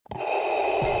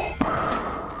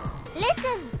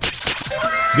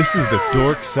This is the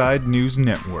Dork Side News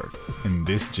Network, and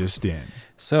this just in.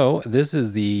 So this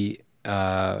is the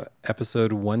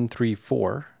episode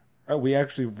 134. Oh, we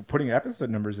actually putting episode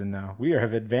numbers in now. We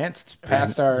have advanced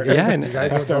past our. Yeah, and You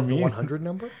guys past are our above the mean. 100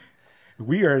 number?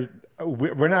 We're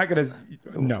not gonna.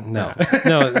 No. no.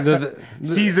 The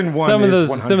Season one. Some of is those,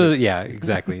 100. yeah,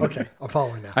 exactly. Okay, I'm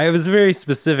following now. I was very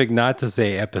specific not to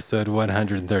say episode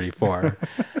 134.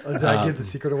 Did I give the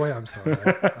secret away? I'm sorry.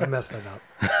 I messed that up.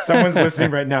 Someone's listening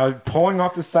right now, pulling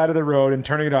off the side of the road and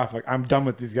turning it off. Like, I'm done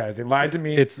with these guys. They lied to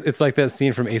me. It's like that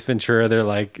scene from Ace Ventura. They're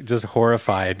like just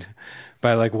horrified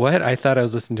by like, what? I thought I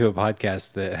was listening to a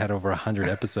podcast that had over 100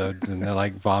 episodes, and they're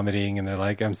like vomiting, and they're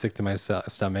like, I'm sick to my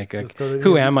stomach. Like, go to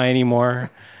who the- am I anymore?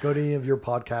 Go to any of your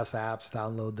podcast apps,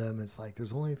 download them. It's like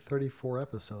there's only 34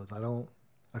 episodes.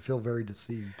 I feel very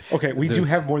deceived. Okay, we do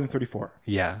have more than 34.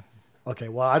 Yeah. Okay,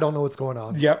 well, I don't know what's going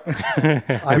on. Yep.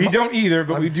 We don't either,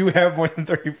 but we do have more than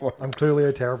 34. I'm clearly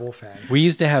a terrible fan. We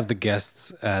used to have the guests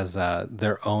as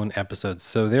their own episodes.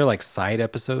 So they're like side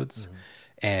episodes.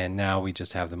 And now we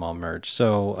just have them all merged.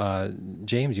 So,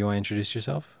 James, you want to introduce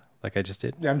yourself like I just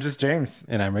did? I'm just James.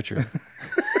 And I'm Richard.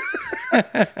 Well,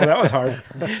 that was hard.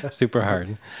 Super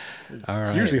hard. All It's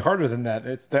right. usually harder than that.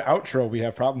 It's the outro we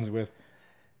have problems with.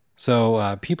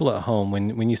 So, people at home,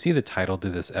 when you see the title to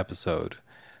this episode,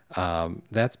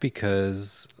 that's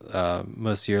because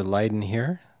Monsieur Leiden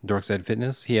here, Dorkside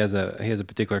Fitness, he has a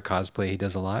particular cosplay he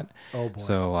does a lot. Oh, boy.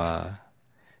 So,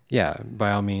 yeah,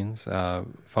 by all means,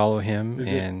 follow him. Is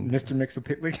and it Mr.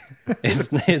 Mixopitlick?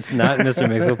 it's not Mr.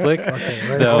 Mixoplick. Okay,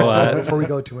 right, Though, hold on. Before we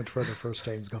go too much further, first,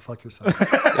 James, go fuck yourself.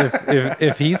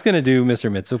 if he's gonna do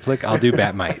Mr. Mitsoplick, I'll do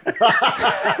Batmite.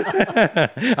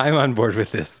 I'm on board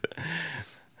with this.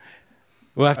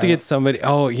 We'll have to get somebody.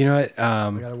 Oh, you know what?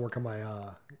 I got to work on my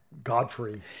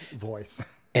Godfrey voice.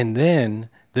 And then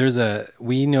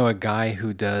we know a guy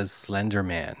who does Slender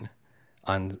Man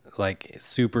on like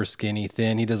super skinny,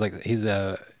 thin. He does he's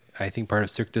I think part of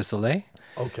Cirque du Soleil.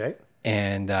 Okay.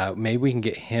 And maybe we can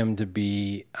get him to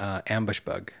be Ambush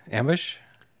Bug. Ambush?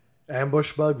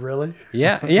 Ambush Bug, really?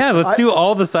 Yeah. Let's do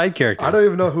all the side characters. I don't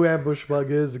even know who Ambush Bug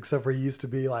is, except for he used to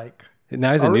be like.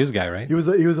 Now he's a news guy, right? He was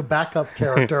a backup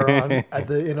character at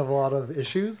the end of a lot of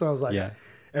issues, and I was like, Yeah.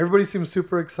 Everybody seems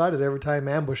super excited every time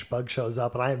Ambush Bug shows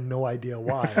up, and I have no idea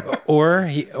why. Or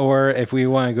if we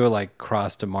want to go like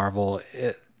cross to Marvel,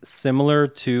 similar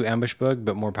to Ambush Bug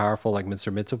but more powerful, like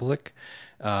Mr. Mitsoplick,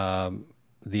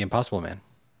 the Impossible Man.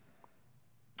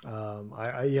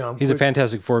 He's a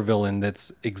Fantastic Four villain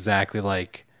that's exactly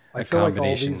like I a feel like all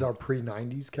combination. these are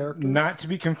pre-90s characters. Not to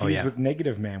be confused yeah. with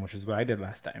Negative Man, which is what I did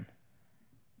last time.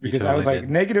 You Because I was totally like,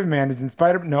 did. Negative Man is in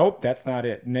Spider. Nope, that's not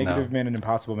it. Negative Man and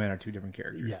Impossible Man are two different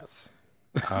characters. Yes.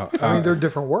 I mean, they're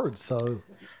different words, so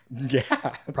Yeah.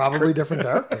 probably different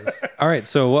characters. All right,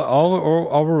 so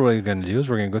all we're really going to do is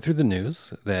we're going to go through the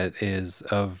news that is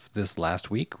of this last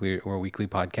week. We're a weekly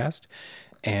podcast,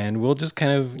 and we'll just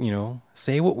kind of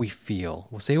say what we feel.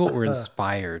 We'll say what we're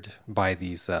inspired by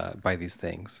these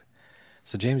things.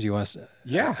 So James, you want to?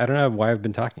 Yeah. I don't know why I've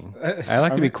been talking. I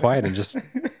like to be quiet and just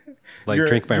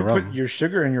drink my you rum. Put your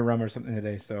sugar in your rum or something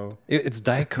today, so It's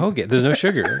Diet Coke. There's no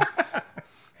sugar.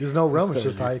 There's no rum, it's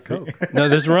just Diet Coke. No,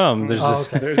 there's rum. There's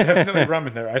just there's definitely rum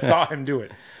in there. I saw him do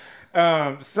it.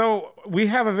 So we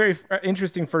have a very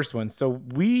interesting first one. So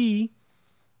we,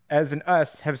 as an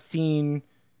us, have seen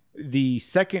the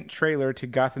second trailer to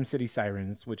Gotham City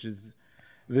Sirens, which is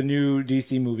the new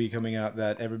DC movie coming out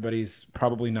that everybody's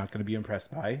probably not going to be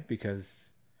impressed by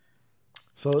because,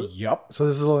 So yup. So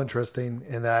this is a little interesting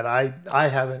in that I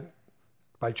haven't,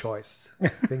 by choice,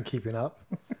 been keeping up,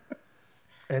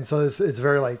 and so it's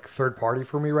very like third party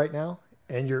for me right now.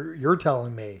 And you're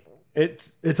telling me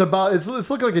It's it's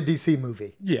looking like a DC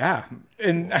movie. yeah,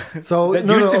 and So that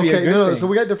used to be a good thing. So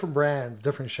we got different brands,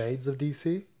 different shades of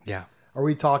DC. yeah. Are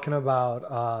we talking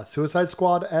about Suicide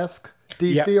Squad-esque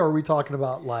DC, Yeah. or are we talking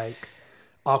about like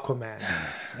Aquaman?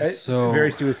 It's So-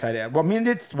 very Suicide. Well, I mean,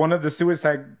 it's one of the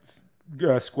Suicide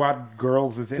Squad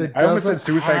girls is in it. It I almost doesn't said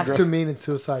Suicide have Girl. to mean it's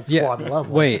Suicide Yeah. Squad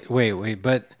level. Wait.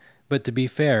 But to be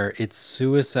fair, it's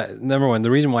suicide. Number one,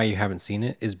 the reason why you haven't seen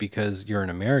it is because you're an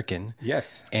American.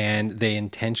 Yes. And they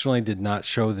intentionally did not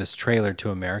show this trailer to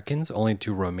Americans, only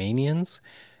to Romanians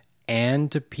and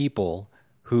to people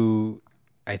who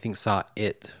I think saw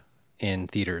it in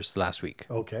theaters last week.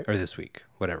 Okay. Or this week,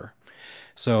 whatever.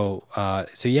 So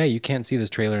yeah, you can't see this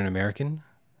trailer in American,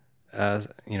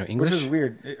 English. Which is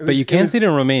weird. But you can see it in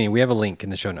Romanian. We have a link in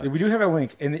the show notes. We do have a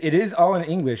link, and it is all in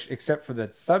English except for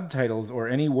the subtitles or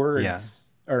any words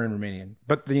Yeah. are in Romanian.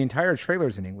 But the entire trailer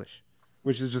is in English,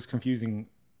 which is just confusing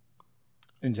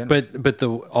in general. But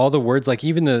all the words, like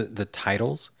even the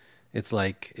titles, It's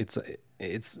like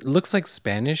it's looks like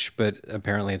Spanish, but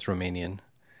apparently it's Romanian.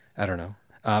 I don't know.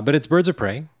 But it's Birds of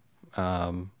Prey.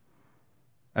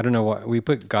 I don't know why we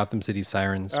put Gotham City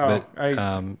Sirens, but I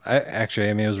mean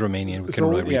it was Romanian. We couldn't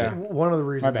really read it. One of the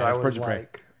reasons bad, I it's was Birds of Prey.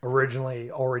 like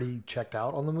originally already checked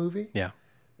out on the movie Yeah.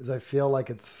 is I feel like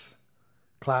it's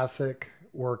classic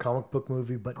or a comic book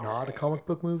movie, but not a comic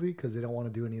book movie because they don't want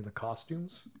to do any of the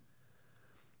costumes.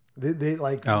 They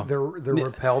like they're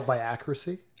repelled by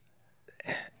accuracy.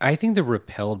 I think they're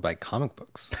repelled by comic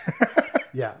books.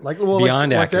 Yeah, like Beyond like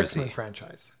the accuracy. X-Men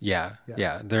franchise. Yeah.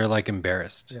 They're like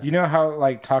embarrassed. You know how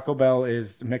like Taco Bell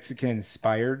is Mexican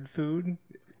inspired food?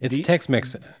 It's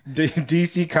Tex-Mex.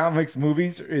 DC Comics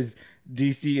movies is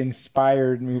DC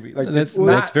inspired movie. Like That's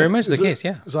it's very much the case.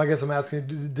 Yeah. So I guess I'm asking,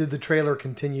 did the trailer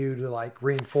continue to like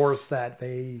reinforce that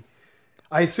they?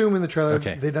 I assume in the trailer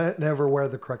they never wear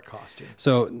the correct costume.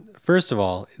 So first of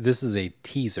all, this is a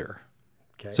teaser.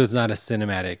 Okay. So it's not a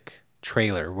cinematic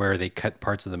trailer where they cut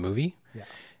parts of the movie. Yeah.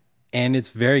 And it's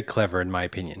very clever, in my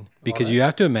opinion, because you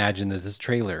have to imagine that this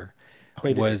trailer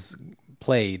was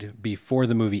played before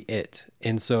the movie It,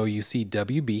 and so you see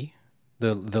WB,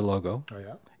 the logo. Oh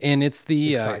yeah. And it's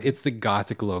the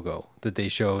Gothic logo that they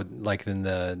showed like in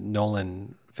the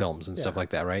Nolan films and stuff like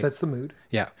that, right? Sets the mood.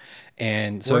 Yeah.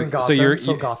 And We're in Gotham,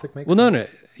 so Gothic makes no,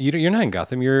 sense. you're not in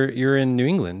Gotham. You're in New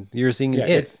England. You're seeing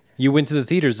It. You went to the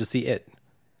theaters to see It.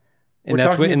 And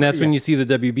that's when you see the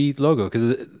WB logo, because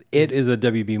It is a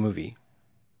WB movie.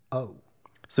 Oh.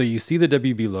 So you see the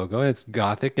WB logo, and it's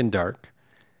Gothic and dark,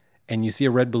 and you see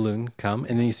a red balloon come,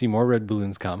 and then you see more red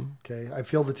balloons come, Okay. I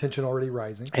feel the tension already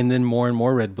rising. and then more and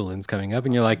more red balloons coming up,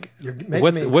 and you're like, You're making me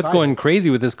what's excited. going crazy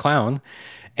with this clown?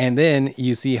 And then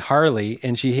you see Harley,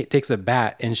 and she takes a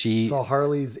bat, and So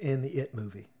Harley's in the It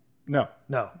movie. no.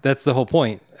 No. that's the whole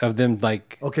point of them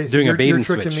like Okay. So doing you're a bait and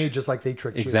tricking switch. me just like they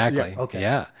tricked you. Exactly. Yeah, okay.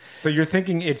 Yeah. So you're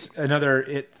thinking it's another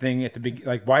It thing at the big.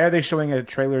 Like, why are they showing a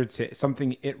trailer to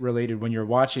something It related when you're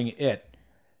watching It?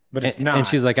 But it's not. And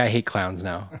she's like, I hate clowns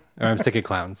now, or I'm sick of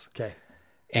clowns. Okay.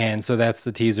 And so that's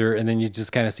the teaser, and then you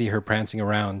just kind of see her prancing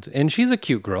around, and she's a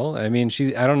cute girl. I mean,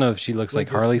 I don't know if she looks like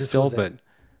Harley this still, was but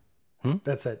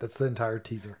That's it. That's the entire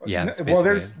teaser. yeah, that's well,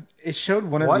 basically it showed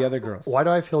one of the other girls. Why do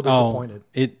I feel it. disappointed?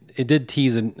 It did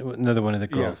tease another one of the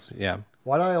girls. Yeah.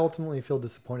 Why do I ultimately feel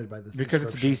disappointed by this? Because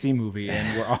it's a DC movie,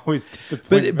 and we're always But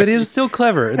disappointed. it was still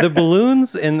clever. The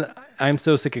balloons and I'm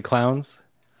so sick of clowns.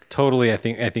 Totally, I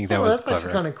think that was that's actually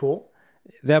clever. kind of cool.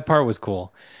 That part was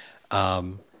cool.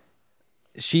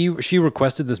 She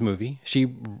requested this movie. She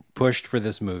pushed for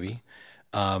this movie.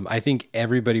 I think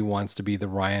everybody wants to be the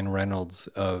Ryan Reynolds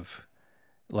of,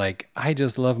 like, I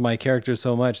just love my character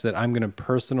so much that I'm going to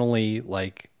personally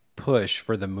like push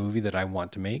for the movie that I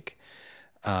want to make.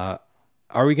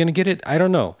 Are we going to get it? I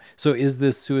don't know. So is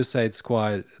this Suicide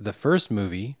Squad the first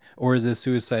movie, or is this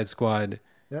Suicide Squad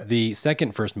the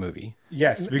first movie?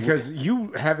 Yes, because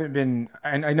you haven't been,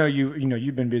 and I know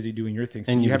you've been busy doing your things,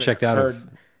 so And you you've haven't checked out of heard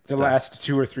the stuff. last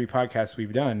 2 or 3 podcasts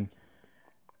we've done.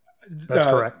 That's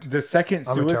correct. The second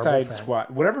I'm a terrible Suicide fan. Squad,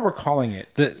 whatever we're calling it,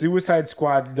 Suicide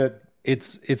Squad.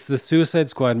 It's the Suicide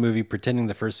Squad movie pretending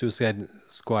the first Suicide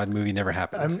Squad movie never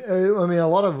happened. I mean, a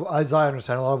lot of, as I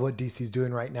understand, a lot of what DC's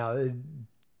doing right now,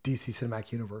 DC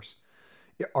Cinematic Universe,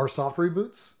 are soft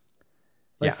reboots.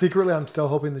 Like Yeah. secretly, I'm still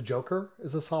hoping the Joker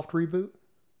is a soft reboot.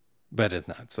 But it's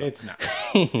not. So It's not.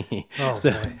 Oh,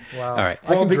 So- boy. Wow. all right. I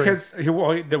Well, can drink. because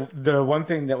the one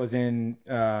thing that was in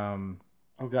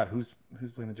oh god, who's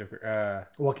playing the Joker?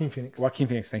 Joaquin Phoenix. Joaquin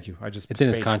Phoenix. Thank you. I just It's in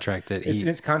his spaced. contract that It's in he.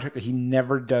 his contract that he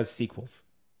never does sequels.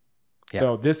 Yeah.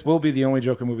 So this will be the only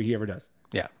Joker movie he ever does.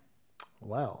 Yeah.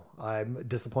 Wow, I'm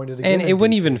disappointed again. And in it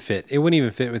wouldn't DC. even fit. It wouldn't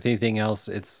even fit with anything else.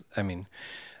 It's, I mean,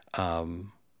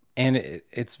 and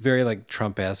it's very like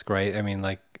Trump-esque, right? I mean,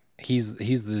 like he's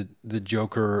the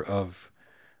Joker of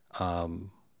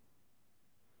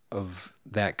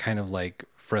that kind of like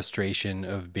frustration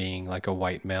of being like a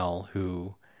white male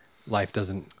who life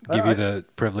doesn't give you the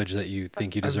privilege that you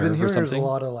think you I've been deserve or hearing there's a something.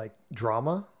 lot of like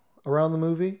drama around the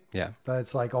movie. Yeah. That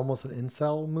it's like almost an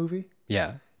incel movie,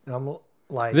 Yeah. and I'm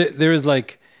like, There was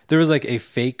like a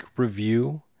fake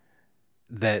review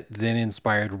that then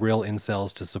inspired real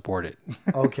incels to support it.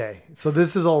 okay, so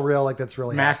this is all real. Like that's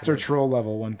really Master happening. Troll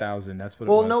level 1000. That's what.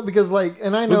 Well, it was. no, because like,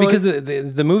 and I know Well, because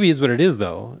the movie is what it is,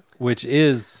 though, which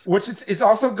is Which it's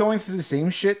also going through the same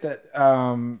shit that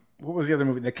what was the other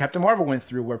movie that Captain Marvel went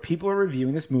through, where people are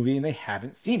reviewing this movie and they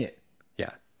haven't seen it.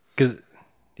 yeah, because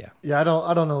yeah, I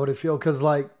don't know what it feels because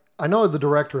like I know the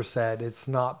director said it's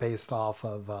not based off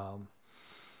of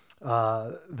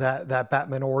that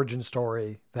Batman origin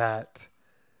story that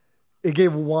it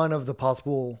gave one of the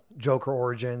possible Joker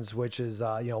origins, which is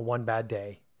one bad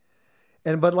day.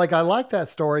 But like I like that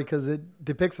story because it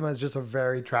depicts him as just a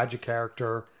very tragic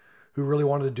character who really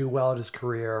wanted to do well at his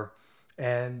career,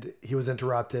 and he was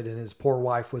interrupted, and his poor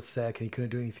wife was sick, and he couldn't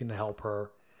do anything to help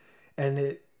her.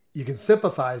 And you can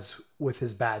sympathize with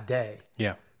his bad day.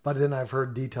 Yeah. But then I've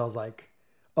heard details like,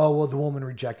 oh, well, the woman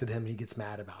rejected him and he gets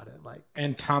mad about it. Like,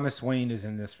 and Thomas Wayne is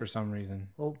in this for some reason.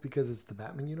 Well, because it's the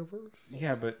Batman universe?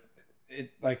 Yeah, but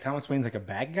Thomas Wayne's like a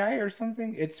bad guy or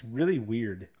something? It's really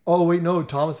weird. Oh, wait, no,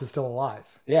 Thomas is still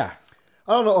alive. Yeah.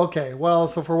 I don't know. Okay, well,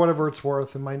 so for whatever it's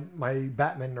worth, and my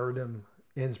Batman nerddom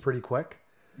ends pretty quick.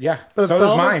 Yeah, but so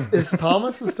does mine. If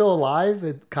Thomas is still alive,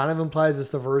 it kind of implies it's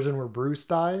the version where Bruce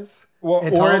dies. Well,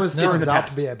 and or Thomas it's in turns the out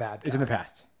past. to be a bad guy. It's in the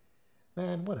past.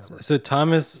 Man, whatever. So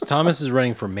Thomas is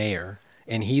running for mayor,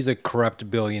 and he's a corrupt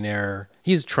billionaire.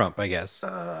 He's Trump, I guess.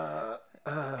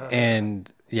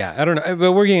 And yeah, I don't know,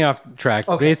 but we're getting off track.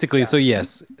 Okay, Basically, yeah. so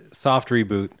yes, soft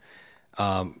reboot.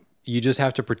 You just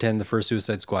have to pretend the first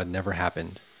Suicide Squad never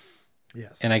happened.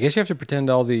 Yes. And I guess you have to pretend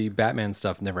all the Batman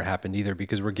stuff never happened either,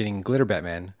 because we're getting Glitter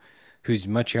Batman, who's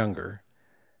much younger.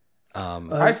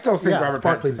 I still think Robert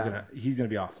Sparkly Pattinson's he's gonna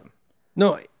be awesome.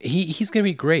 No, he's gonna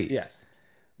be great. Yes,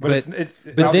 But it's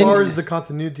but as then- far as the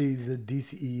continuity the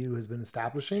DCEU has been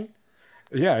establishing,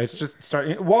 yeah, it's just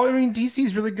starting. Well, I mean,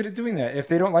 DC's really good at doing that. If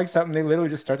they don't like something, they literally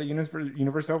just start the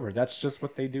universe over. That's just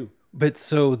what they do. But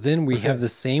so then we have the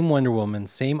same Wonder Woman,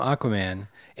 same Aquaman,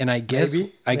 and I guess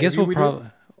Maybe we'll we probably. do.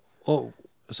 Well,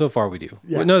 so far we do.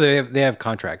 Yeah. Well, no, they have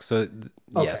contracts. So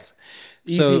yes.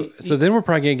 So then we're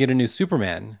probably gonna get a new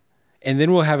Superman, and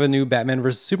then we'll have a new Batman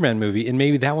versus Superman movie, and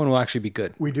maybe that one will actually be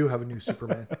good. we do have a new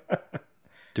Superman.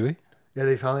 Do we? Yeah,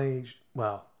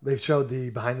 they've showed the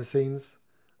behind the scenes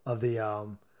of the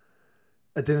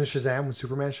at the end of Shazam when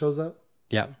Superman shows up.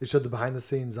 Yeah. They showed the behind the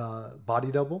scenes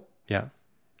body double, Yeah. and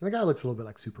the guy looks a little bit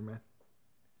like Superman.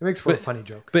 It makes for a funny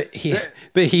joke. But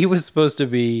he was supposed to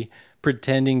be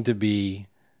pretending to be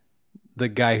the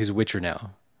guy who's Witcher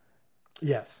now.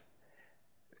 Yes.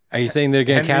 Are you saying they're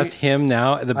going to Henry- cast him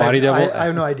now, the body double? I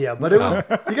have no idea, but it was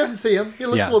you got to see him. He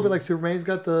looks Yeah. a little bit like Superman. He's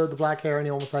got the black hair and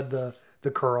he almost had the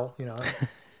curl. He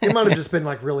might have just been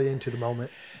like really into the moment.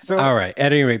 So All right.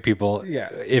 At any rate, people, Yeah.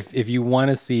 if you want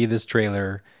to see this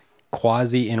trailer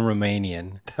quasi in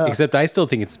Romanian, except I still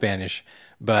think it's Spanish,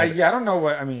 but I don't know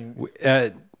what I mean.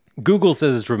 Google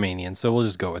says it's Romanian, so we'll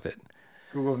just go with it.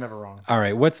 Google's never wrong. All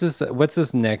right. What's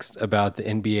this next about the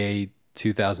NBA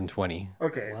 2020?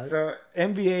 Okay, so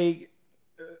NBA,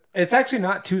 it's actually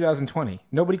not 2020.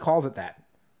 Nobody calls it that.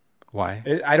 Why?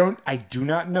 I do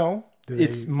not know. They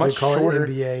It's much call shorter. it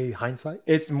NBA hindsight.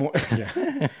 It's more.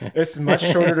 Yeah, it's much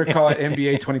shorter to call it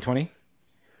NBA 2020,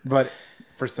 but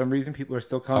for some reason people are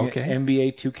still calling Okay. it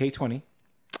NBA 2K20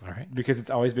 All right. because it's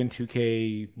always been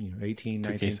 2K, 18, 19.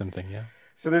 2K something, yeah.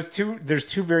 So there's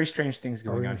two very strange things Are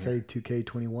we going going on to here. say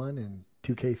 2K21 and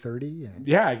 2K30 and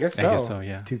Yeah, I guess so. I guess so,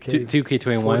 yeah. 2K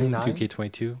 2K21, 49?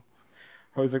 2K22.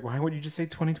 I was like, why would you just say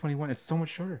 2021? It's so much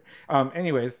shorter.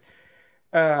 Anyways,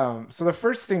 so the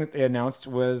first thing that they announced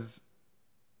was,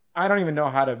 I don't even know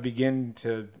how to begin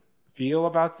to feel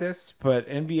about this, but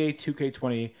NBA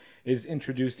 2K20 is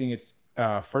introducing its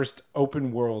first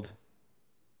open world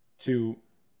to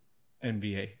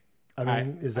NBA. I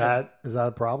mean, is that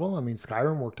a problem? I mean,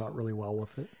 Skyrim worked out really well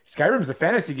with it. Skyrim's a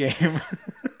fantasy game.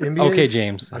 NBA, Okay,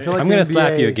 James. I feel like I'm going to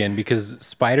slap you NBA again because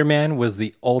Spider-Man was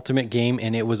the ultimate game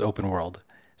and it was open world.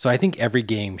 So I think every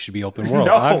game should be open world.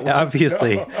 No,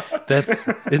 Obviously.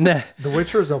 Isn't that The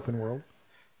Witcher is open world.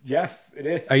 Yes, it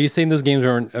is. Are you saying those games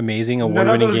are amazing, None of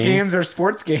award-winning those games? games are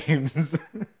sports games.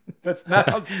 That's not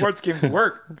how sports games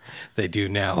work. They do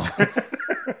now.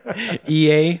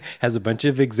 EA has a bunch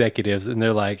of executives and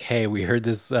they're like, "Hey, we heard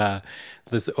this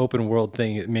open world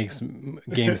thing. It makes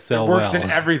games sell Works well." in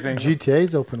everything.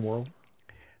 GTA's open world.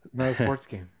 Not a sports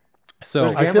game. So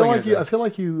There's I feel gambling like in you. it, I feel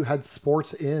like you had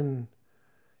sports in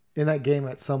that game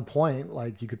at some point.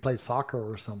 Like you could play soccer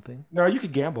or something. No, you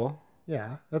could gamble.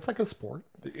 Yeah, that's like a sport.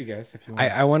 You guys, if you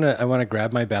want. I want to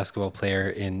grab my basketball player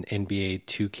in NBA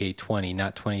 2K20,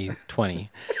 not 2020,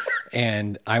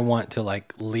 and I want to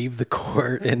like leave the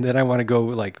court, and then I want to go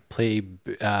like play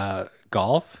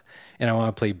golf, and I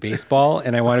want to play baseball,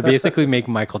 and I want to basically make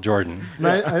Michael Jordan. And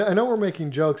I know we're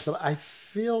making jokes, but I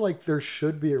feel like there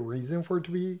should be a reason for it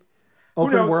to be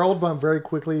open knows? world. But I'm very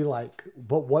quickly like,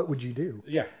 but what would you do?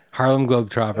 Yeah. Harlem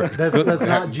Globetrotters. That's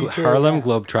not GTA. Harlem yes.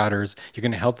 Globetrotters. You're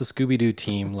going to help the Scooby-Doo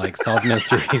team like solve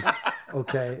mysteries.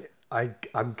 Okay,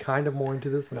 I'm kind of more into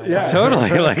this than I Yeah. am.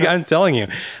 Totally. Like I'm telling you.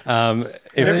 And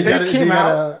If then they came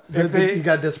out- you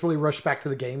got to desperately rush back to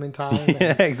the game in time.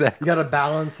 yeah, And exactly. you got to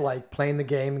balance like playing the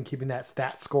game and keeping that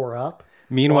stat score up. while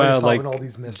you're Meanwhile, like solving all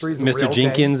these mysteries. The Mr. real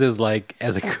Jenkins is like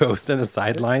as a ghost on the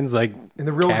sidelines, like in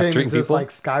the real game capturing is this people. like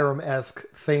Skyrim-esque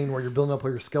thing where you're building up all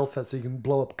your skill sets so you can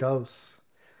blow up ghosts.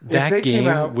 That they came game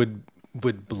out-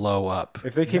 would blow up.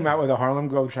 If they came out with a Harlem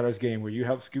Globetrotters game where you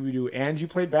helped Scooby-Doo and you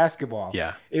played basketball,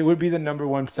 Yeah. it would be the number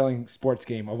one selling sports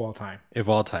game of all time. Of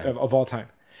all time. Of all time.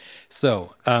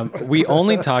 So we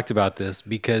only talked about this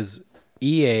because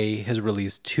EA has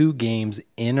released 2 games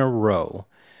in a row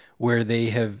where they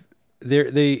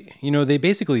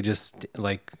basically just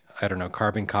like, I don't know,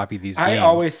 carbon copy these games. I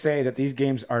always say that these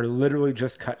games are literally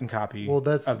just cut and copy Well,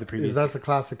 that's of the previous that's the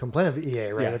classic complaint of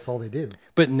EA, right? Yeah. That's all they do.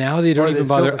 But now they don't Or even it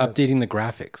bother feels like updating the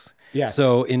graphics. Yes.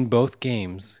 So in both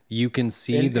games, you can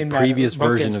see In- the in Madden, previous both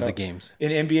version games, of the so games.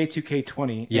 In NBA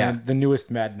 2K20 Yeah. and the newest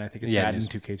Madden, I think it's Yeah, Madden news.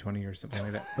 2K20 or something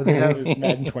like that. But they have It's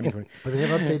Madden 2020. but they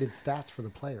have updated stats for the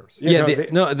players. Yeah,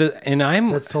 And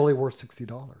I'm That's totally worth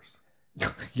 $60.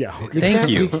 Yeah. thank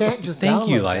you. You can't just Thank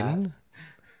you, download that. Leiden.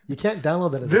 You can't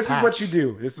download that as This a is what patch. you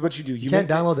do. This is what you do. You can't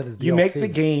download that as You make DLC. the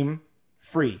game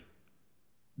free,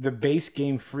 the base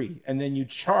game free, and then you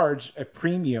charge a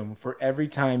premium for every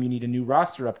time you need a new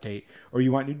roster update, or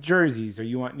you want new jerseys, or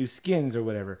you want new skins, or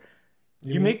whatever.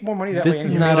 You make more money that This way.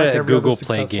 is and not you're a like- every Google other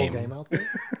Play successful game. out there.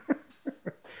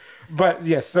 But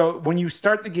yes, so when you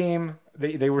start the game,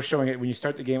 they were showing it when you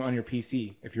start the game on your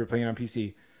PC. If you were playing on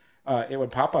PC, it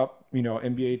would pop up.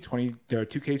 NBA 20 or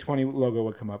 2K20 logo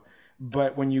would come up.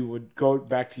 But when you would go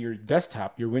back to your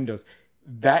desktop, your Windows,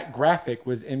 that graphic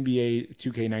was NBA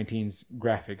 2K19's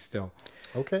graphic still.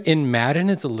 Okay. In Madden,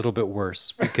 it's a little bit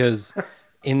worse because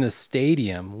in the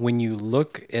stadium, when you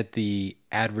look at the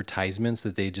advertisements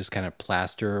that they just kind of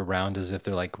plaster around as if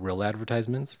they're like real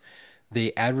advertisements,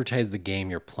 they advertise the game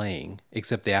you're playing,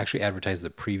 except they actually advertise the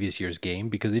previous year's game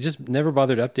because they just never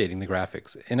bothered updating the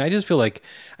graphics. And I feel like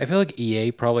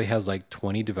EA probably has like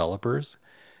 20 developers,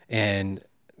 and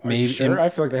maybe Sure, I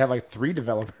feel like they have like 3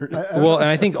 developers. well, and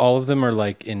I think all of them are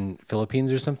like in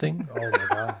Philippines or something. Oh my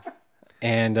god.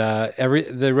 And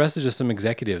the rest is just some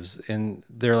executives, and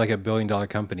they're like $1 billion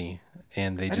company,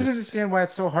 and they I don't just understand why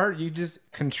it's so hard. You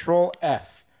just Control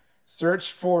F,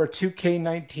 search for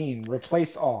 2K19,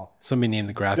 replace all. somebody named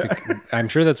the graphic. I'm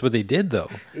sure that's what they did, though.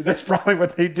 That's probably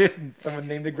what they did. Someone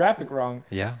named the graphic wrong.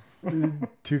 Yeah,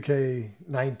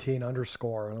 2K19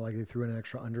 underscore, and like they threw in an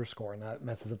extra underscore, and that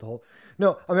messes up the whole.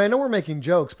 No, I mean I know we're making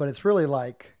jokes, but it's really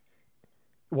like,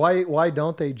 why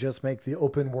don't they just make the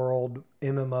open world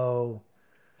MMO?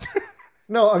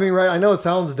 No, I mean right. I know it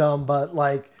sounds dumb, but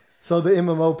like, so the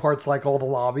MMO part's like all the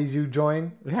lobbies you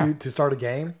join to start a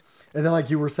game, and then like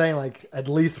you were saying, like at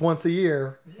least once a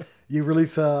year, you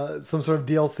release some sort of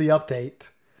DLC update.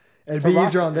 It'd be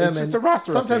easier on them. It's just and a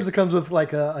roster sometimes update. it comes with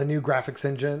like a new graphics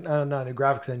engine. Not a new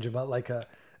graphics engine, but like an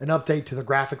update to the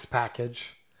graphics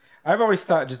package. I've always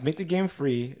thought just make the game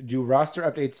free, do roster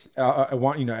updates. I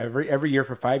want every year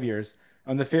for 5 years.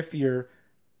 On the 5th year,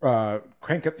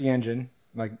 crank up the engine,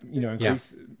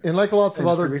 increase. And like lots of and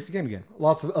just other release the game again.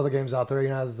 lots of other games out there,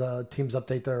 as the teams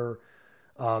update their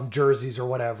jerseys or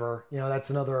whatever, that's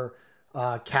another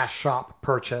cash shop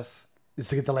purchase is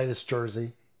to get the latest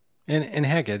jersey. and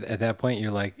heck, at that point,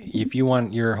 you're like, if you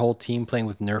want your whole team playing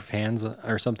with Nerf hands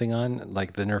or something on,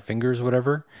 like the Nerf fingers, or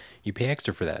whatever, you pay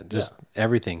extra for that. Just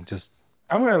everything. Just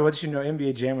I'm going to let you know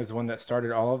NBA Jam was the one that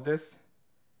started all of this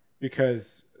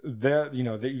because you got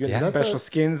Yeah. the special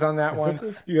skins on that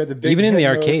one. You had the big even in the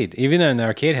head mode,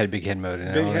 arcade, had big head mode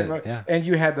and big all head that. mode, Yeah, and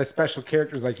you had the special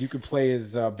characters like you could play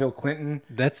as Bill Clinton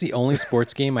that's the only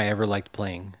sports game I ever liked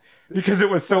playing. because it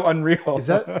was so unreal. Is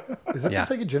that Yeah.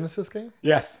 the Sega Genesis game?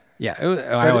 Yes. Yeah,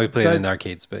 I always played it in the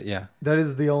arcades, but yeah, That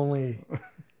is the only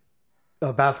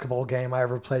basketball game I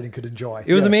ever played and could enjoy.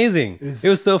 it was amazing. It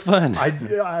was so fun. I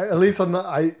at least I'm not.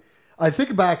 I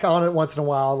think back on it once in a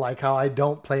while, like how I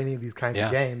don't play any of these kinds Yeah.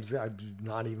 of games. I'm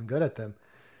not even good at them.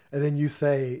 And then you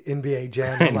say NBA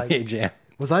Jam, I'm like, NBA Jam.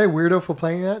 was I a weirdo for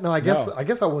playing that? No, I guess No.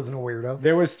 I wasn't a weirdo.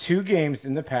 There was 2 games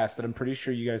in the past that I'm pretty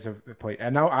sure you guys have played,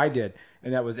 and now I did,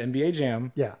 and that was NBA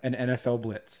Jam Yeah. and NFL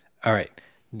Blitz. All right,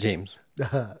 James.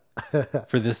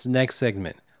 For this next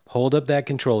segment, hold up that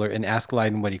controller and ask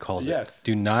Leiden what he calls Yes. it.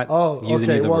 Do not Oh, use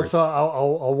any okay. of the Well, words. so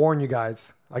I'll warn you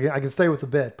guys. I can stay with the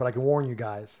bit, but I can warn you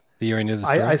guys. that you're into the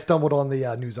story. I stumbled on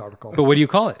the news article. But what do you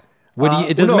call it? What do you?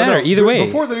 It doesn't Well, no, matter either way.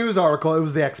 Before the news article, it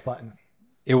was the X button.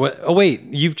 It was. Oh wait,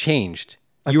 you've changed.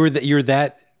 You're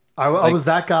that. I was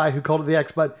that guy who called it the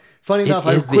X button. Funny enough,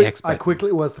 is the X I button. quickly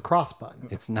it was the cross button.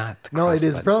 It's not. The No, it cross is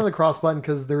button. apparently the cross button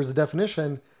because there was a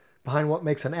definition behind what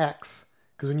makes an X.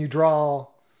 Because when you draw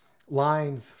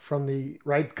lines from the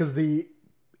right, because the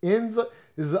ends,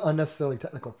 this is unnecessarily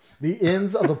technical. The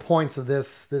ends of the points of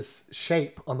this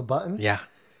shape on the button. Yeah.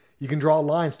 You can draw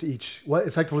lines to each, what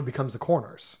effectively becomes the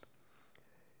corners.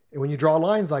 And when you draw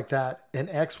lines like that, an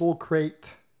X will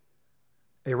create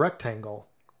a rectangle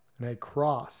and a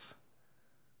cross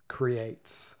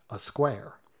creates a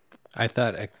square. I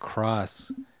thought a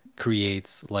cross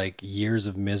creates like years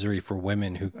of misery for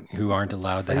women who aren't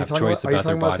allowed to have choice about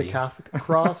their body. Are you talking about the Catholic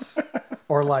cross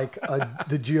or like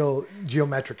the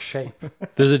geometric shape?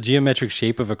 There's a geometric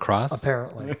shape of a cross?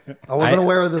 Apparently. I wasn't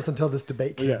aware of this until this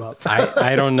debate came up.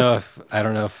 I don't know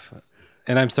if,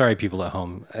 and I'm sorry, people at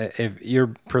home, if your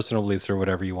personal beliefs or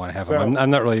whatever you want to have them. I'm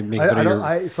not really making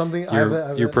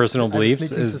your personal beliefs.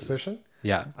 Suspicion.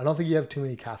 Yeah. I don't think you have too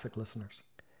many Catholic listeners.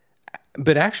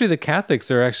 But actually, the Catholics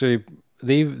are actually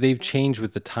they've changed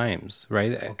with the times,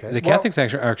 right? Okay. The Catholics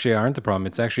actually aren't the problem.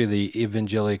 It's actually the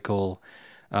evangelical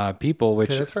people, which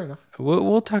that's fair enough.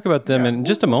 We'll talk about them in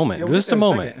just a moment. Just a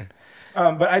moment.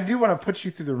 But I do want to put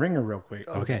you through the ringer real quick.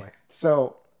 Okay.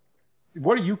 So,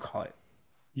 what do you call it?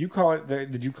 You call it the?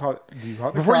 Did you call it? Do you call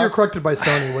it the before cross? you're corrected by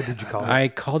Sony? What did you call it? I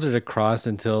called it a cross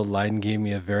until Leiden gave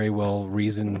me a very well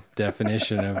reasoned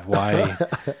definition of why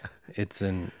it's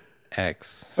an X.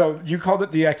 So you called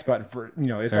it the X button for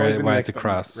it's always been why the it's X a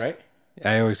cross, button, right?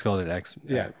 I always called it X.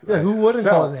 Yeah. Who wouldn't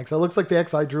call it an X? It looks like the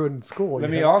X I drew in school. Let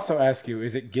me also ask you: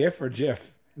 is it GIF or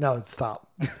GIF? No, stop.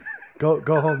 Go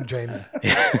home, James.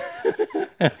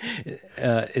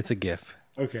 It's a GIF.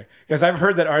 Okay, because I've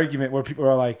heard that argument where people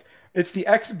are like, "It's the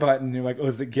X button." You're like, "Oh,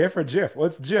 is it GIF or GIF?" Well,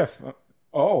 it's GIF.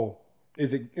 Oh,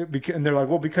 is it? And they're like,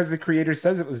 "Well, because the creator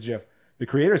says it was GIF. The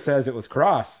creator says it was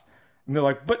cross." And they're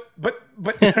like, but.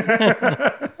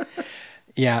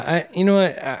 Yeah, you know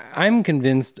what? I'm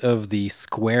convinced of the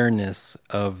squareness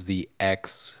of the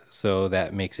X, so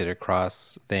that makes it a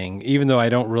cross thing, even though I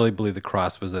don't really believe the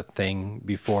cross was a thing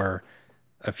before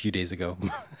a few days ago.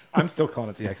 I'm still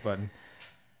calling it the X button.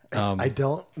 I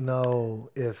don't know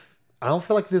if... I don't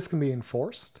feel like this can be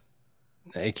enforced.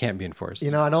 It can't be enforced.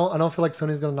 I don't feel like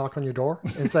Sony's going to knock on your door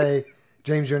and say,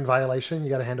 James, you're in violation. You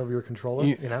got to hand over your controller,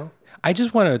 I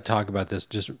just want to talk about this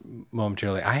just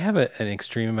momentarily. I have an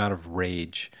extreme amount of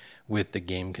rage with the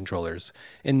game controllers,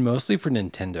 and mostly for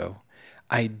Nintendo.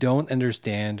 I don't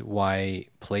understand why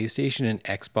PlayStation and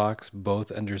Xbox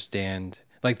both understand,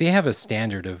 like they have a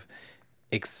standard of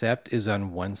accept is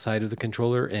on one side of the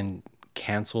controller and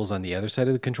cancels on the other side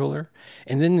of the controller.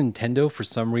 And then Nintendo, for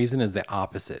some reason, is the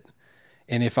opposite.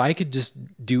 And if I could just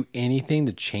do anything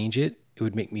to change it, it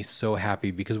would make me so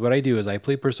happy, because what I do is I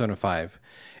play Persona 5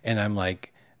 and I'm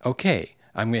like, okay,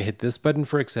 I'm going to hit this button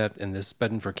for accept and this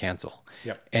button for cancel.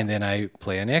 Yep. And then I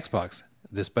play on Xbox,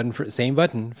 this button for same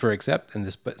button for accept and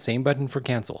this same button for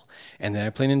cancel. And then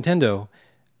I play Nintendo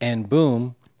and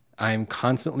boom, I'm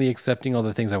constantly accepting all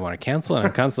the things I want to cancel and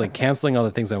I'm constantly canceling all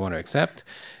the things I want to accept.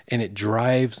 And it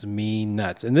drives me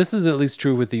nuts. And this is at least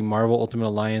true with the Marvel Ultimate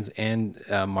Alliance and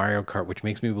Mario Kart, which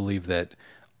makes me believe that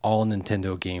all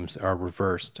Nintendo games are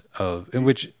reversed and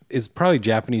which is probably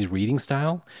Japanese reading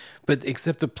style, but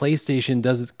except the PlayStation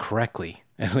does it correctly.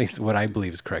 At least what I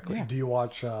believe is correctly. Yeah. Do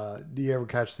you ever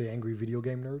catch the Angry Video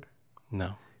Game Nerd?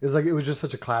 No. It was just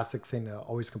such a classic thing to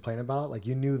always complain about. Like,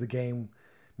 you knew the game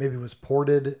maybe was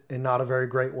ported in not a very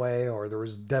great way, or there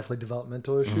was definitely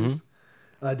developmental issues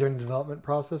during the development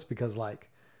process, because like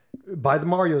by the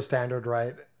Mario standard,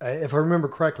 right? If I remember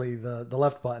correctly, the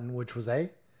left button, which was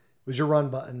A, was your run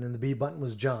button, and the B button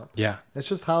was jump. Yeah. That's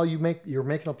just how you're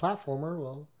making a platformer.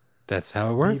 Well, that's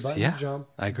how it works. B button, jump.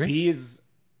 I agree. B is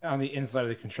on the inside of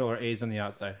the controller, A is on the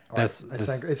outside.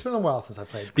 It's been a while since I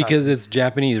played. Because it's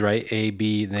Japanese, right? A,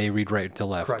 B, and they read right to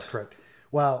left. Correct.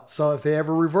 Well, so if they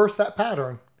ever reverse that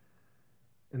pattern,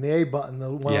 and the A button,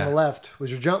 the one on the left, was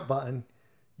your jump button,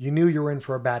 you knew you were in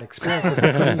for a bad experience if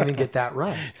you couldn't even get that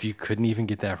right. If you couldn't even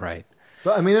get that right.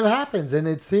 So, I mean, it happens, and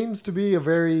it seems to be a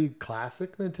very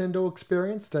classic Nintendo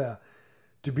experience to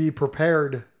be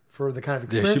prepared for the kind of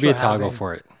experience. There should be a toggle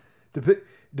for it.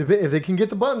 If they can get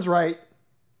the buttons right,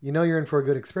 you know you're in for a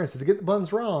good experience. If they get the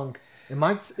buttons wrong,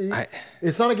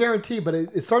 it's not a guarantee, but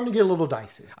it's starting to get a little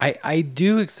dicey. I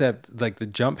do accept, like, the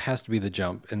jump has to be the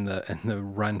jump, and the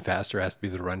run faster has to be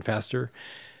the run faster,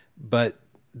 but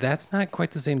that's not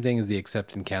quite the same thing as the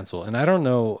accept and cancel. And I don't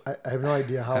know. I have no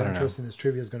idea how interesting this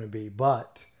trivia is going to be,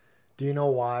 but do you know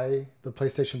why the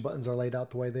PlayStation buttons are laid out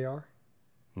the way they are?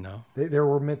 No. They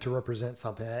were meant to represent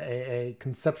something, a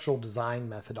conceptual design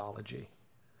methodology.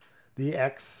 The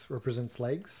X represents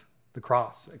legs. The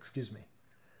cross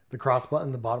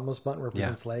button, the bottommost button,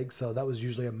 represents legs. So that was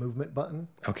usually a movement button.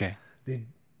 Okay. The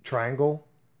triangle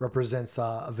represents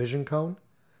a vision cone.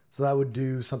 So that would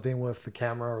do something with the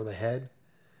camera or the head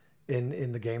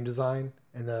in the game design.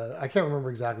 And I can't remember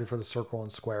exactly for the circle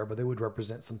and square, but they would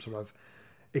represent some sort of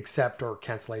accept or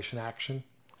cancellation action.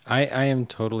 I am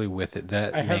totally with it.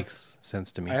 That makes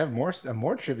sense to me. I have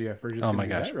more trivia for just. Oh my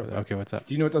gosh. Okay, what's up?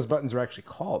 Do you know what those buttons are actually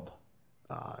called?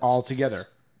 All together.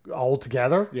 All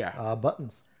together? Yeah.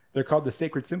 Buttons. They're called the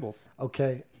sacred symbols.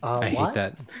 Okay. I hate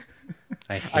that.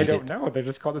 I don't know. They're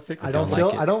just called the sacred I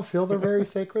symbols. don't feel they're very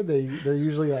sacred. They're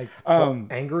usually like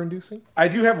anger inducing. I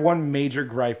do have one major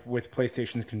gripe with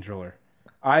PlayStation's controller.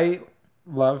 I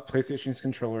love PlayStation's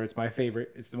controller. It's my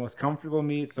favorite. It's the most comfortable to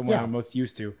me. It's the one I'm most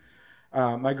used to.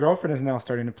 My girlfriend is now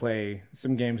starting to play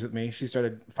some games with me. She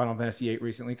started Final Fantasy VIII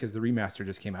recently because the remaster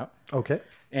just came out. Okay.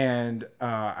 And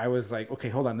I was like, okay,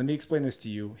 hold on. Let me explain this to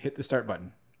you. Hit the start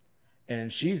button.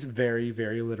 And she's a very,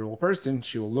 very literal person.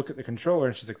 She will look at the controller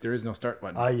and she's like, there is no start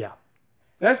button. Yeah.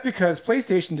 That's because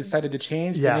PlayStation decided to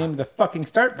change the name of the fucking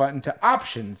start button to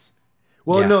options.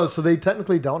 Well, no, so they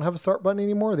technically don't have a start button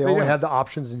anymore. They only have the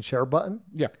options and share button.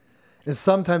 Yeah. And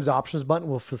sometimes the options button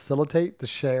will facilitate the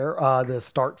share, the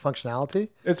start functionality.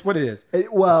 It's what it is.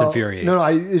 It's infuriating. No,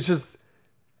 it's just,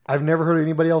 I've never heard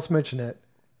anybody else mention it.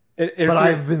 But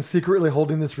I've been secretly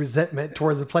holding this resentment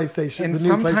towards the PlayStation. And the new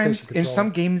sometimes, PlayStation controller. in some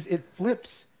games, it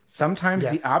flips. Sometimes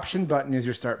the option button is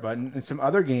your start button. In some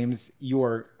other games,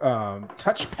 your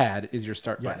touchpad is your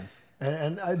start button. Yes.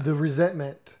 And the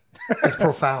resentment is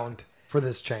profound for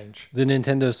this change. The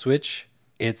Nintendo Switch,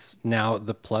 it's now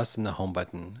the plus and the home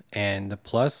button. And the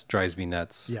plus drives me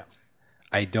nuts. Yeah.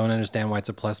 I don't understand why it's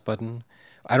a plus button.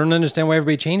 I don't understand why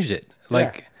everybody changed it.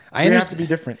 Like, I understand. Have to be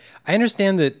different. I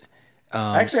understand that.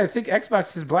 Actually, I think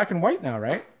Xbox is black and white now,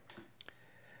 right?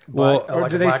 Well, or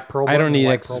do they? I don't need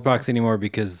Xbox anymore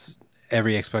because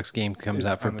every Xbox game comes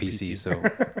out for PC. So,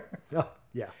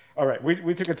 yeah. All right,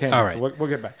 we took a tangent, All right. so we'll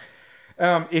get back.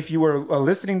 If you were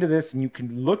listening to this and you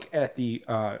can look at the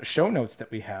show notes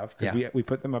that we have, because we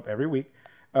put them up every week,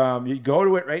 you go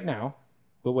to it right now.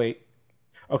 We'll wait.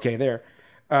 Okay, there.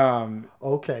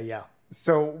 Okay, yeah.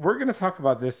 So we're going to talk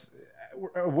about this.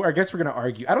 I guess we're going to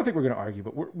argue. I don't think we're going to argue,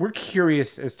 but we're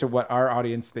curious as to what our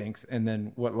audience thinks and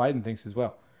then what Leiden thinks as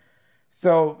well.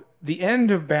 So the end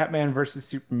of Batman versus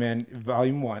Superman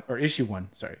Volume 1, or Issue 1,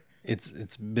 sorry.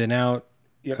 It's been out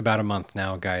about a month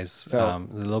now, guys. So,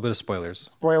 a little bit of spoilers.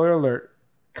 Spoiler alert,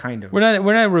 kind of. We're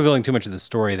not revealing too much of the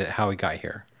story that how we got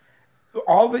here.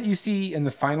 All that you see in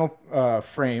the final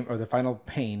frame, or the final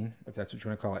pane, if that's what you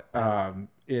want to call it,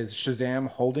 is Shazam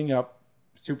holding up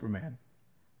Superman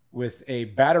with a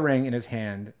batarang in his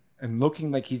hand and looking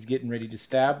like he's getting ready to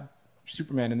stab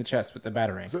Superman in the chest with the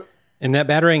batarang. And that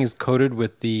batarang is coated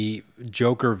with the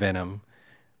Joker venom,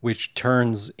 which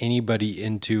turns anybody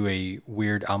into a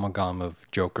weird amalgam of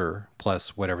Joker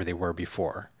plus whatever they were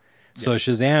before. Yeah. So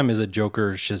Shazam is a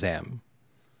Joker Shazam.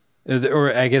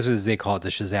 Or I guess as they call it, the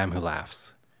Shazam who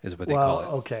laughs is what they call it.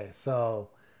 Okay, so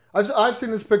I've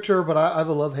seen this picture, but I have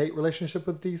a love-hate relationship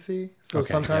with DC. So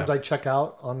sometimes I check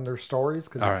out on their stories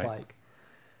because it's like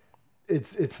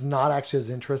it's not actually as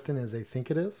interesting as they think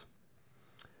it is.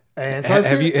 And so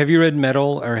have you read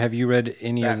Metal, or have you read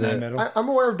any Batman of the? Metal? I'm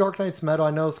aware of Dark Knight's Metal.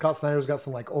 I know Scott Snyder's got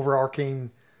some like overarching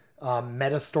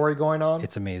meta story going on.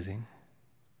 It's amazing.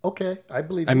 Okay, I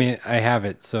believe. I mean, I have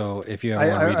it, so if you ever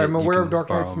want to read it, I'm aware of Dark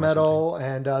Knight's Metal,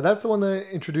 and that's the one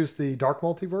that introduced the Dark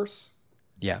Multiverse.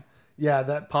 Yeah. Yeah,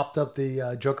 that popped up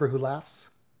the Joker Who Laughs.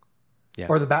 Yeah.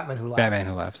 Or the Batman Who Laughs. Batman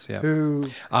Who Laughs, yeah. Who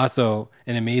also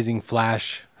an amazing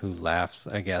Flash who laughs,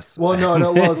 I guess. Well,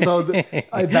 no. Well, so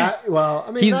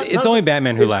it's only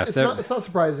Batman who laughs. It's not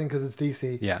surprising because it's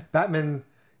DC. Yeah. Batman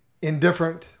in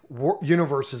different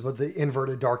universes, but the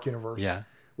inverted dark universe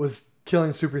was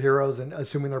killing superheroes and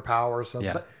assuming their powers.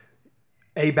 So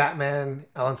a Batman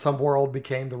on some world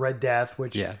became the Red Death,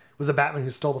 which was a Batman who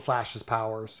stole the Flash's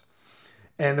powers.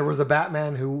 And there was a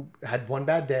Batman who had one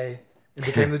bad day and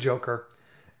became the Joker.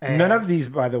 And none of these,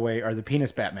 by the way, are the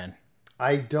penis Batman.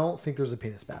 I don't think there's a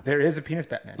penis Batman. There is a penis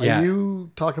Batman. Are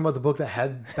you talking about the book that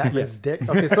had Batman's dick?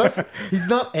 Okay, so he's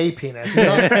not a penis. He's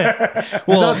not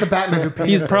the Batman who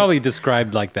penis. He's probably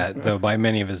described like that, though, by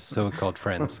many of his so-called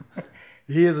friends.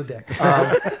 He is a dick.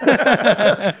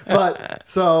 But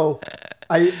so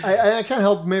I can't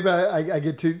help. Maybe I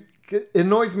get to. It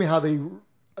annoys me how they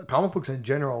comic books in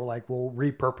general will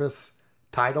repurpose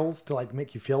titles to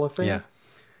make you feel a thing. Yeah.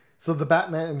 So the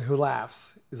Batman Who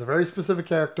Laughs is a very specific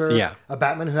character. Yeah. A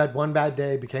Batman who had one bad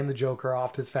day, became the Joker,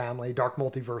 offed his family, dark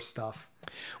multiverse stuff.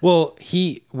 Well,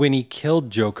 when he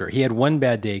killed Joker, he had one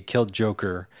bad day, killed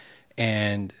Joker,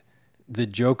 and the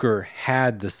Joker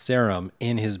had the serum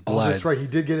in his blood. Oh, that's right. He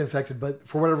did get infected, but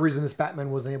for whatever reason, this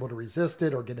Batman wasn't able to resist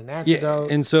it or get an antidote.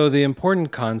 Yeah, and so the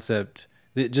important concept,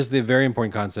 just the very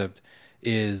important concept,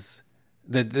 is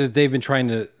that they've been trying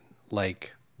to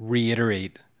like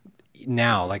reiterate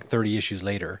now, like 30 issues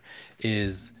later,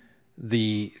 is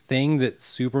the thing that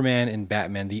Superman and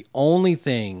Batman, the only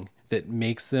thing that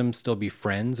makes them still be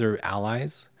friends or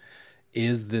allies,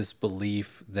 is this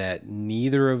belief that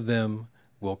neither of them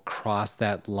will cross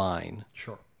that line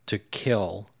to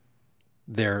kill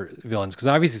their villains. Because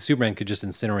obviously Superman could just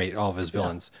incinerate all of his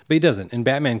villains, but he doesn't. And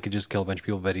Batman could just kill a bunch of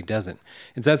people, but he doesn't.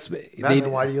 And so that's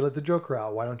Batman, why do you let the Joker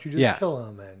out? Why don't you just kill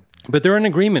him? But they're in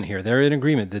agreement here. They're in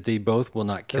agreement that they both will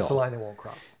not kill. That's the line they won't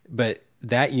cross. But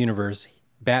that universe,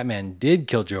 Batman did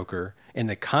kill Joker, and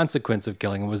the consequence of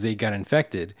killing him was they got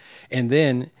infected. And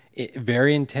then,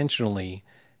 very intentionally,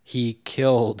 he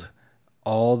killed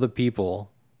all the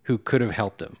people who could have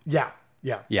helped him. Yeah.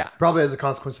 Probably as a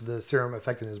consequence of the serum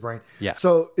affecting his brain. Yeah.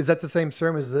 So is that the same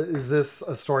serum? Is this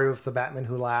a story with the Batman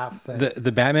Who Laughs?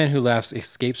 The Batman Who Laughs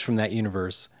escapes from that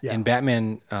universe, and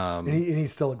Batman and he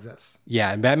still exists.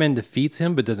 Yeah, and Batman defeats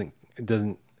him, but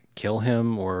doesn't kill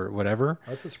him or whatever.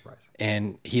 That's a surprise.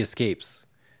 And he escapes.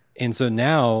 And so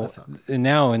now,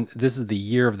 and this is the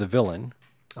year of the villain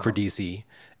for DC,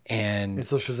 and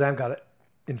so Shazam got it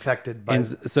infected by. And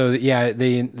so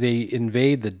they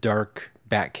invade the dark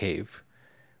Batcave,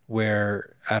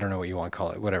 where I don't know what you want to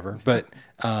call it, whatever. But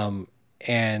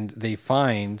and they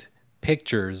find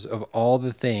pictures of all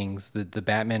the things that the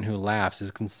Batman Who Laughs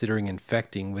is considering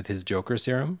infecting with his Joker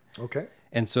serum. Okay.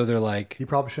 And so they're like, he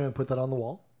probably shouldn't have put that on the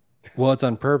wall. Well, it's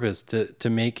on purpose to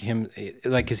make him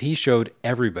like, because he showed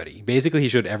everybody. Basically, he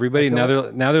showed everybody. Now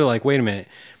they're like, wait a minute,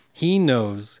 he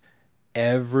knows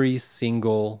every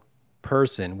single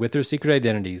person with their secret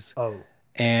identities. Oh,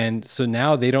 and so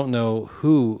now they don't know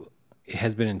who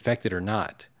has been infected or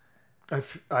not.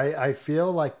 I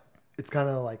feel like it's kind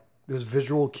of like there's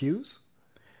visual cues.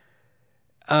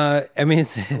 I mean,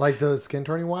 it's like the skin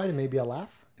turning white and maybe a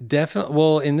laugh. Definitely.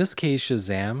 Well, in this case,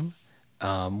 Shazam.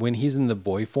 When he's in the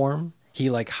boy form, he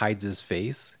like hides his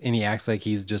face and he acts like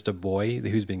he's just a boy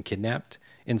who's been kidnapped.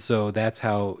 And so that's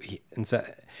how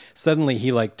suddenly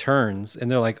he like turns and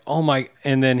they're like, oh my,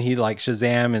 and then he like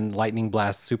Shazam and lightning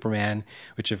blasts Superman,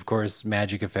 which of course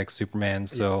magic affects Superman.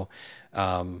 So,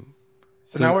 so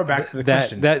now we're back to the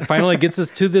question. That finally gets us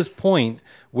to this point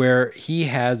where he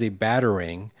has a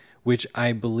Batarang, which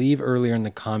I believe earlier in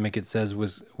the comic it says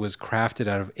was crafted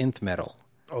out of nth metal.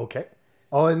 Okay.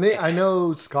 Oh, and I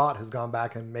know Scott has gone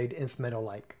back and made nth metal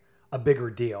like a bigger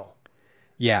deal.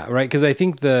 Yeah, right. Because I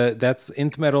think that's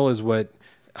nth metal is what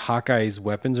Hawkeye's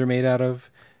weapons are made out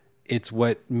of. It's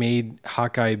what made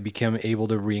Hawkeye become able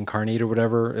to reincarnate or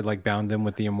whatever. It like bound them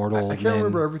with the immortal. I can't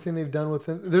remember everything they've done with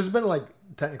it. There's been like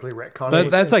technically retcon.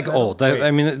 But that's like old.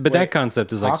 That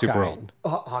concept is like Hawkeye. super old.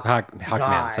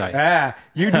 Hawkman, sorry. Ah,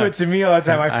 you do it to me all the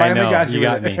time. I finally got you. You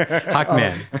got me.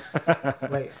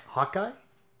 Hawkman. Wait, Hawkeye?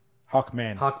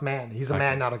 Hawkman. Hawkman. He's a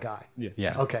man, not a guy.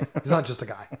 Yeah. Okay. He's not just a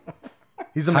guy.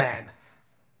 He's a man.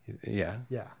 Yeah.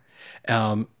 Yeah.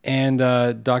 And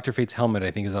Dr. Fate's helmet,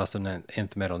 I think, is also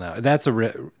nth metal now.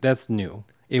 That's new.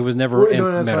 It was never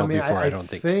nth metal before, I don't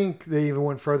think. I think they even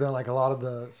went further than like a lot of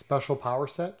the special power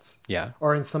sets. Yeah.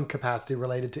 Are in some capacity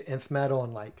related to nth metal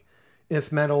and like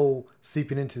nth metal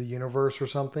seeping into the universe or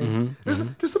something.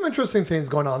 There's some interesting things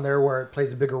going on there where it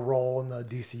plays a bigger role in the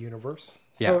DC universe.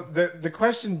 So the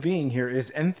question being here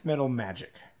is nth metal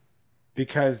magic,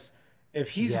 because if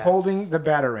he's holding the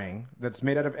Batarang that's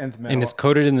made out of nth metal and it's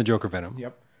coated in the Joker venom,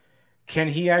 can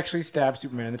he actually stab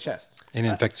Superman in the chest and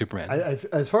infect Superman?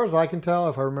 As far as I can tell,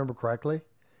 if I remember correctly,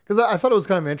 because I thought it was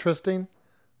kind of interesting.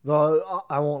 Though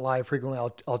I won't lie, frequently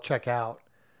I'll check out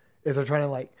if they're trying to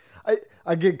like.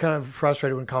 I get kind of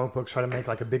frustrated when comic books try to make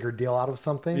like a bigger deal out of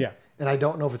something. Yeah. And I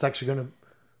don't know if it's actually going to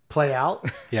play out.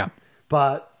 Yeah.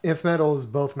 But nth metal is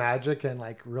both magic and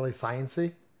like really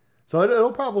sciencey. So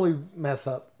it'll probably mess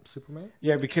up Superman.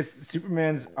 Yeah, because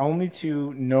Superman's only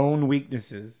two known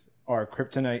weaknesses are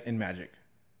kryptonite and magic.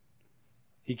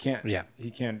 He can't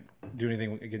do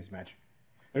anything against magic.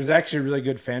 There's actually a really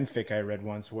good fanfic I read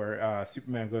once where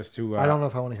Superman goes to I don't know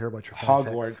if I want to hear about your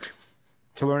Hogwarts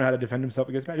to learn how to defend himself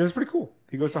against magic. It was pretty cool.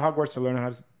 He goes to Hogwarts to learn how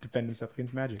to defend himself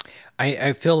against magic.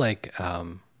 I feel like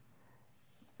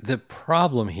the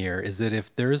problem here is that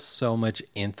if there's so much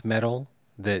nth metal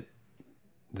that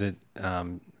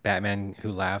Batman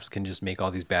Who Laughs can just make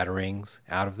all these Batarangs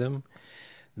out of them,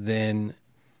 then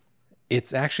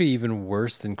it's actually even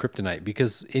worse than kryptonite,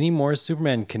 because anymore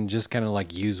Superman can just kind of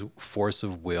like use force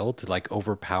of will to like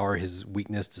overpower his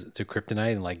weakness to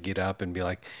kryptonite and like get up and be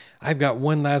like, I've got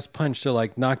one last punch to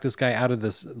like knock this guy out of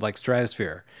this like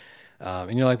stratosphere.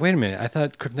 And you're like, wait a minute, I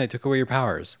thought kryptonite took away your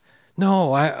powers.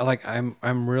 No,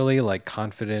 I'm really like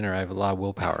confident, or I have a lot of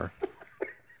willpower.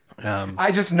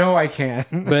 I just know I can.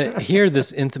 But here,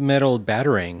 this nth metal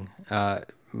battering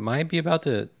might be about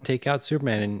to take out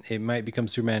Superman, and it might become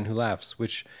Superman Who Laughs,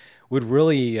 which would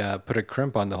really put a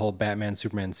crimp on the whole Batman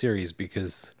Superman series,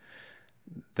 because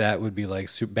that would be like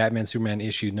Batman Superman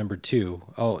issue number 2.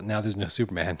 Oh, now there's no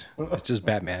Superman. It's just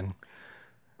Batman.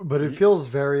 But it feels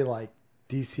very like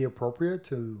DC appropriate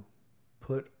to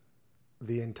put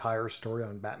the entire story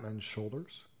on Batman's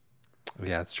shoulders.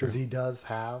 Yeah, that's true. Because he does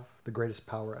have the greatest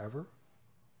power ever.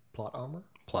 Plot armor.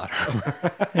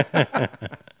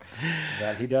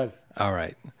 That he does. All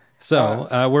right.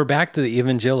 So we're back to the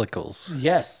evangelicals.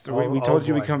 Yes. We told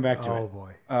you we'd come back to it. Oh,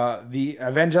 boy. The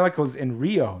evangelicals in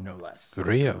Rio, no less.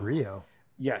 Rio.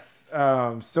 Yes.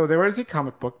 So there was a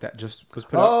comic book that just was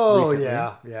put up recently.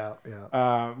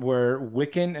 Yeah. Where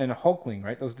Wiccan and Hulkling,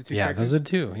 right? Those are the two characters. Those are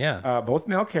two. Yeah. Both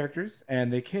male characters,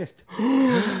 and they kissed.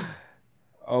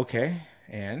 Okay.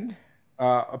 And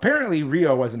apparently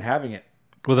Rio wasn't having it.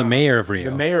 Well, the mayor of Rio.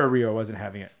 The mayor of Rio wasn't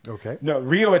having it. Okay. No,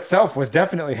 Rio itself was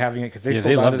definitely having it, because they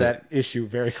sold out of that issue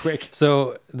very quick.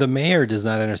 So the mayor does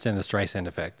not understand the Streisand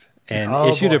effect, and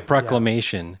issued a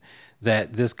proclamation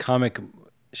that this comic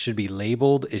should be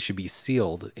labeled, it should be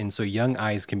sealed, and so young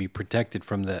eyes can be protected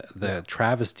from the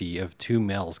travesty of two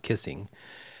males kissing.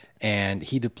 And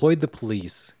he deployed the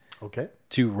police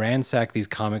to ransack these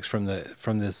comics from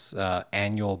this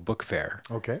annual book fair.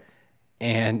 Okay.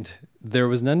 And there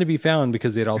was none to be found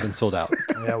because they'd all been sold out.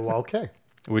 Yeah, well, okay.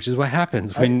 Which is what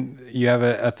happens when you have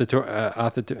an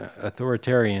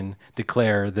authoritarian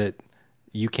declare that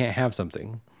you can't have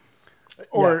something.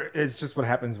 Or it's just what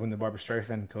happens when the Barbra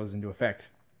Streisand goes into effect.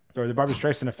 Or the Barbra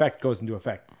Streisand effect goes into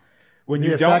effect. When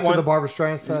you don't want the Barbra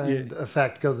Streisand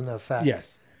effect goes into effect.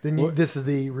 Yes. Then this is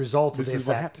the result of the effect.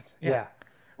 What happens. Yeah.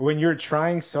 When you're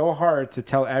trying so hard to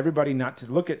tell everybody not to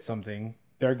look at something,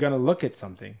 they're going to look at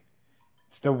something.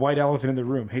 It's the white elephant in the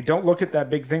room. Hey, don't look at that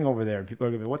big thing over there. And people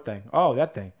are going to be, what thing? Oh,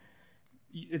 that thing.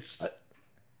 It's.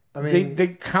 I mean, they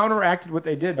counteracted what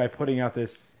they did by putting out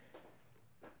this.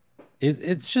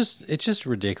 It's just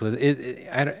ridiculous.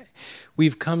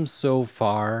 We've come so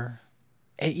far,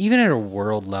 even at a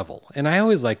world level. And I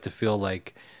always like to feel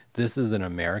like this is an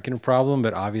American problem,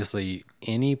 but obviously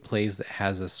any place that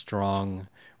has a strong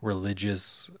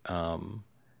religious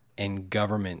and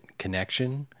government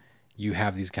connection, you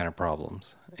have these kind of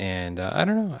problems. And I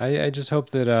don't know. I just hope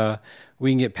that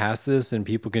we can get past this and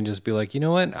people can just be like, you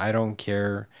know what? I don't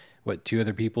care what two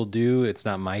other people do. It's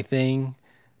not my thing,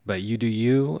 but you do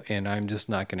you, and I'm just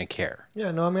not going to care. Yeah,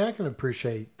 no, I mean, I can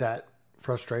appreciate that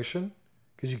frustration,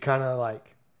 because you kind of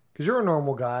because you're a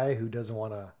normal guy who doesn't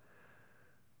want to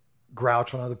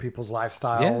grouch on other people's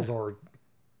lifestyles or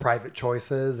private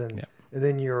choices. And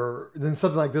then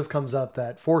something like this comes up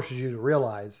that forces you to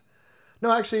realize,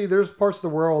 no, actually, there's parts of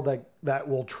the world that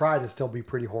will try to still be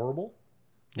pretty horrible.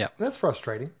 Yeah. And that's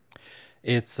frustrating.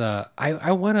 It's,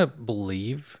 I want to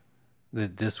believe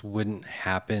that this wouldn't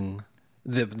happen,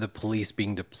 the police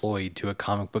being deployed to a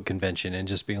comic book convention and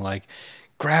just being like,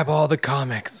 grab all the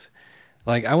comics.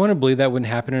 Like, I want to believe that wouldn't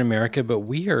happen in America, but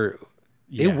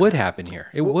it would happen here.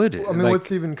 It would. I mean,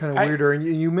 what's even kind of weirder, and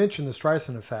you mentioned the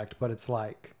Streisand effect, but it's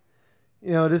like,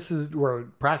 we're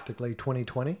practically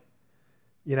 2020.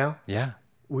 Yeah.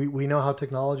 We know how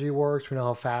technology works. We know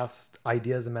how fast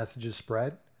ideas and messages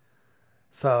spread.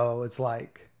 So it's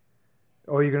like,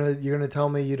 you're gonna tell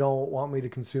me you don't want me to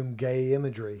consume gay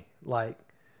imagery, like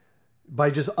by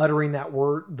just uttering that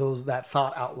word, that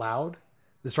thought out loud,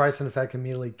 the Streisand effect can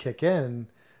immediately kick in,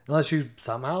 unless you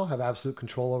somehow have absolute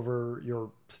control over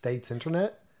your state's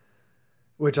internet,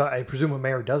 which I presume a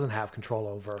mayor doesn't have control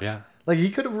over. Yeah. Like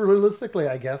he could have realistically,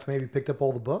 I guess, maybe picked up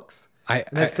all the books. And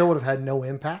that still would have had no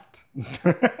impact.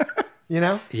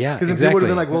 Yeah, because then people would have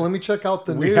been like, well, let me check out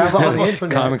the news on the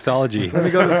internet. Comixology. Let me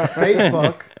go to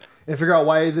Facebook and figure out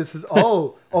why this is,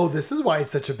 this is why it's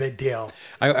such a big deal.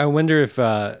 I wonder if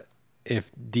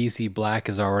DC Black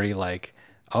is already like,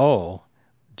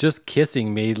 just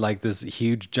kissing made like this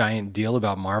huge giant deal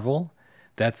about Marvel.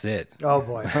 That's it. Oh,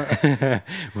 boy.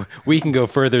 We can go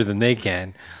further than they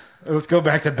can. Let's go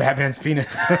back to Batman's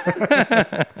penis.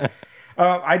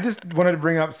 I just wanted to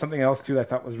bring up something else, too, that I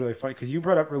thought was really funny, because you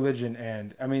brought up religion,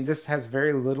 and, I mean, this has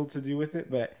very little to do with it,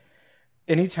 but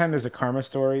anytime there's a karma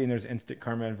story and there's instant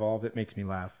karma involved, it makes me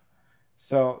laugh.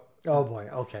 So... Oh, boy.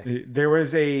 Okay. There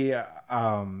was a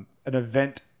an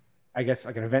event, I guess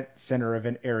like an event center,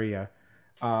 event area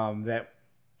that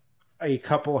a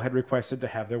couple had requested to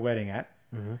have their wedding at.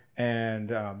 Mm-hmm.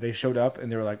 And they showed up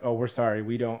and they were like, "Oh, we're sorry,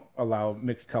 we don't allow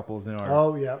mixed couples in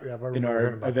our in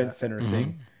our event center mm-hmm.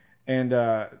 thing." And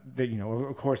they, you know,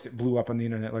 of course, it blew up on the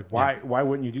internet. Like, why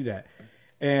wouldn't you do that?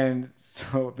 And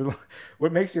so,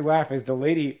 what makes me laugh is the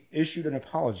lady issued an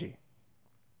apology.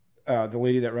 The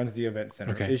lady that runs the event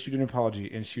center issued an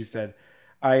apology, and she said,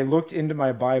 "I looked into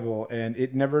my Bible, and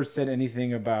it never said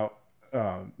anything about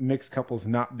mixed couples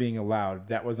not being allowed.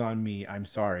 That was on me. I'm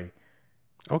sorry."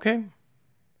 Okay.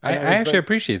 I actually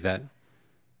appreciate that.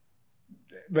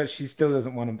 But she still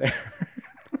doesn't want them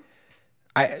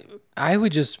there. I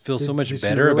would just feel so much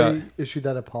better about issue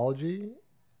that apology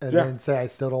and then say I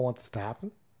still don't want this to happen.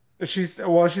 She's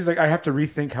like, I have to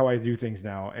rethink how I do things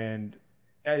now, and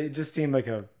it just seemed like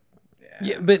a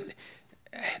but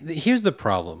here's the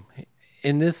problem,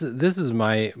 and this is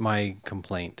my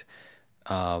complaint.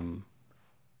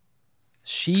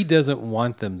 She doesn't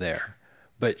want them there.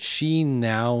 But she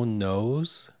now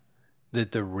knows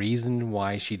that the reason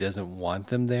why she doesn't want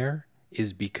them there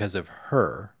is because of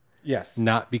her. Yes.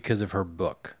 Not because of her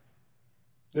book.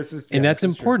 And that's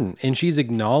important. True. And she's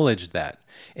acknowledged that.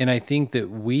 And I think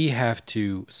that we have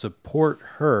to support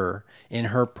her in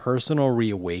her personal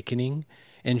reawakening.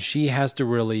 And she has to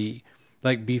really,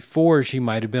 like before, she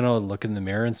might have been able to look in the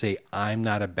mirror and say, I'm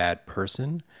not a bad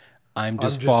person. I'm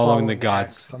just following the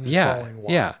God's.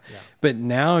 Yeah. But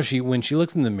now when she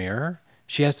looks in the mirror,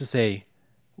 she has to say,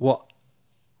 well,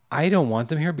 I don't want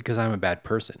them here because I'm a bad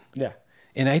person. Yeah.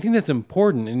 And I think that's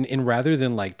important. And rather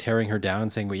than like tearing her down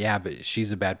and saying, well, yeah, but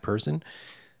she's a bad person.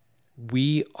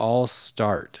 We all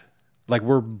start like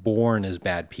we're born as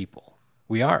bad people.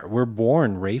 We are. We're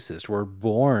born racist. We're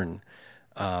born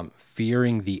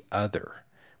fearing the other.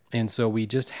 And so we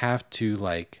just have to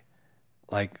like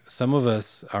some of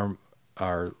us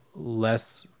are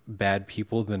less bad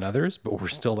people than others, but we're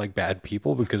still like bad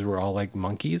people because we're all like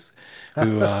monkeys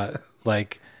who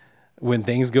like when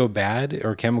things go bad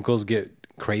or chemicals get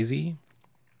crazy,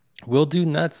 we'll do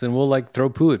nuts and we'll like throw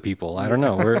poo at people. I don't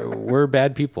know. We're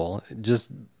bad people.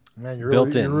 Just you're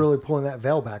really pulling that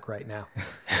veil back right now.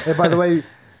 Hey, by the way,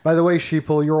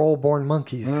 sheeple, you're all born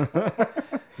monkeys, and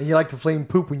you like to fling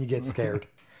poop when you get scared.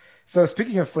 So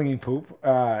speaking of flinging poop,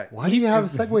 why do you have a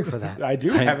segue for that? I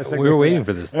do have a segue. We were waiting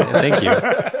for this. Thank you.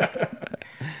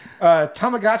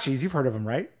 Tamagotchis, you've heard of them,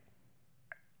 right?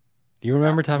 Do you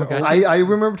remember Tamagotchis? I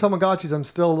remember Tamagotchis. I'm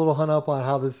still a little hung up on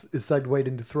how this is segued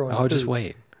into throwing. Oh, just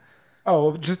wait. Oh,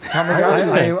 well, just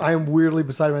Tamagotchis. I am weirdly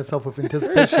beside myself with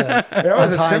anticipation. That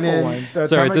was a simple one.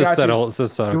 Sorry, it's a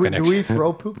subtle connection. Do we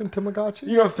throw poop in Tamagotchi?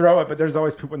 You don't throw it, but there's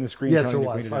always poop on the screen. Yes, there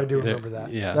was. I do remember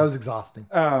that. Yeah. That was exhausting.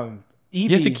 You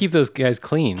have to keep those guys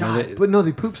clean. God, but no,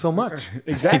 they poop so much.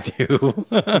 Exactly. They do.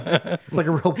 It's like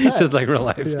a real pet. Just like real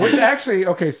life. Yeah. Which actually,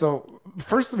 okay, so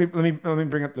first let me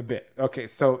bring up the bit. Okay,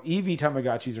 so EV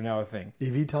Tamagotchis are now a thing.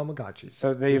 EV Tamagotchis.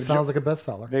 So sounds like a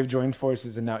bestseller. They've joined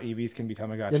forces, and now EVs can be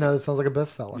Tamagotchis. You know, that sounds like a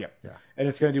bestseller. Yeah. And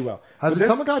it's going to do well. Have the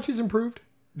Tamagotchis improved?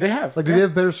 They have. Like, do they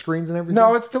have better screens and everything?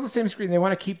 No, it's still the same screen. They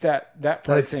want to keep that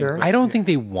experience. I don't think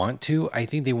they want to. I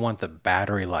think they want the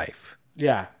battery life.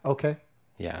 Yeah. Okay.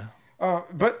 Yeah.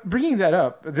 But bringing that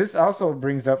up, this also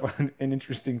brings up an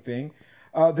interesting thing.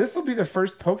 This will be the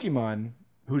first Pokemon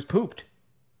who's pooped.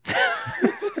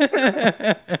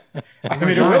 I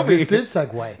mean, it will be. This did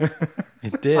segue.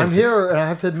 It did. I'm here, and I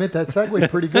have to admit that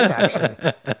segued pretty good,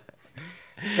 actually.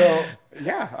 So,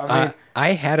 yeah. I mean,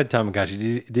 I had a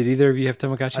Tamagotchi. Did either of you have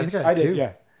Tamagotchis? I did,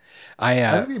 yeah. I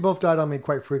think they both died on me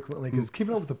quite frequently because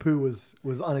keeping up with the poo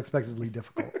was unexpectedly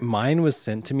difficult. Mine was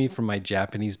sent to me from my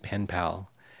Japanese pen pal.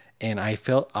 And I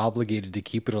felt obligated to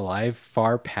keep it alive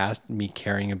far past me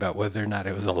caring about whether or not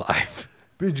it was alive.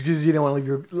 Because you didn't want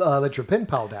to let your pen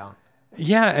pal down.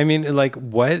 Yeah, I mean, like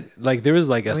what? Like there was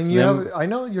like a slim. I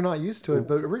know you're not used to it,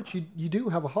 but Rich, you do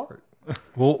have a heart.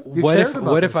 Well, what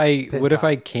if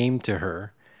I came to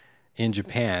her in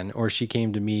Japan, or she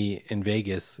came to me in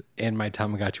Vegas, and my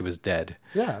Tamagotchi was dead?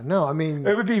 Yeah, no, I mean,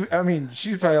 it would be. I mean,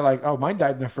 she's probably like, "Oh, mine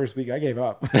died in the first week. I gave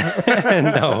up."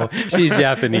 No, she's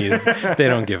Japanese. They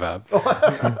don't give up.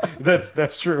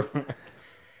 That's true.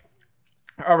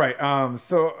 All right.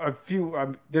 So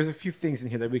there's a few things in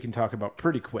here that we can talk about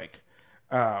pretty quick.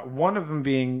 One of them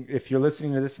being, if you're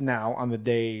listening to this now on the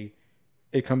day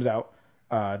it comes out,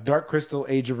 Dark Crystal: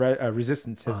 Age of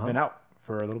Resistance has been out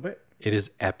for a little bit. It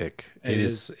is epic. It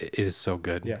is so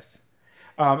good. Yes.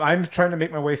 I'm trying to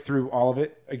make my way through all of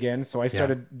it again. So I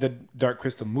started the Dark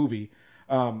Crystal movie.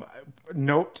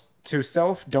 Note to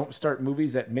self, don't start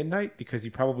movies at midnight because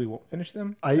you probably won't finish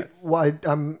them. how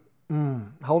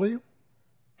old are you?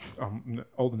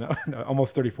 Old enough. No,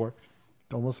 almost 34.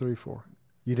 Almost 34.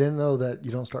 You didn't know that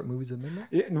you don't start movies at midnight?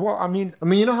 Yeah, well, I mean,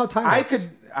 you know how time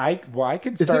works. I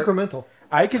could It's start. incremental.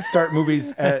 I could start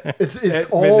movies at. It's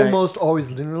at almost always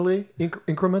linearly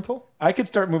incremental. I could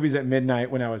start movies at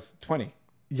midnight when I was 20.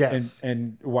 Yes.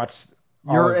 And watch.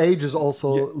 Your age is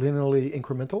also linearly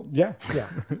incremental. Yeah. Yeah.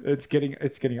 it's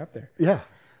getting up there. Yeah.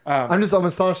 I'm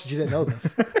astonished that you didn't know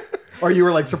this. Or you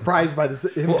were like surprised by this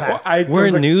impact.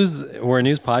 We're a news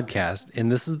podcast,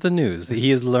 and this is the news. He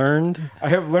has learned. I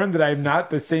have learned that I'm not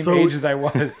the same age as I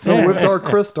was. So with Dark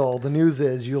Crystal, the news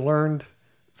is you learned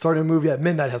starting a movie at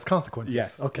midnight has consequences.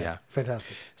 Yes. Okay. Yeah.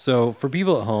 Fantastic. So for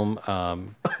people at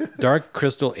home, Dark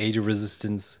Crystal: Age of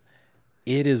Resistance,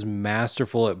 it is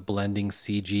masterful at blending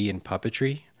CG and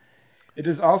puppetry. It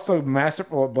is also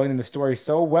masterful at blending the story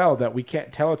so well that we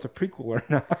can't tell it's a prequel or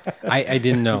not. I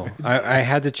didn't know. I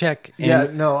had to check. And Yeah.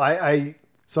 No.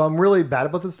 So I'm really bad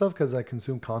about this stuff because I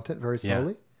consume content very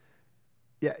slowly.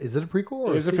 Yeah. Is it a prequel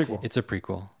or It is a sequel? prequel. it's a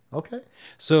prequel. Okay.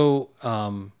 So,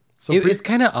 it's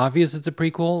kind of obvious it's a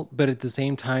prequel, but at the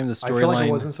same time, the I feel like it storyline.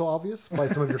 wasn't so obvious by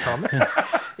some of your comments.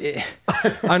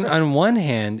 on one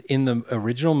hand, in the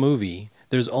original movie,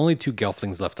 there's only 2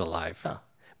 Gelflings left alive. Yeah.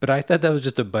 But I thought that was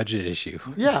just a budget issue.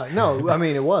 Yeah. No. It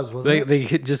wasn't it? They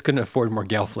just couldn't afford more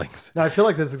Gelflings. No, I feel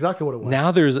like that's exactly what it was.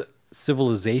 Now there's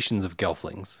civilizations of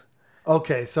Gelflings.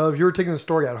 Okay, so if you're taking the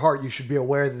story at heart, you should be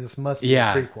aware that this must be a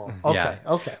prequel. Okay, Yeah.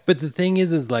 okay. But the thing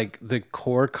is like the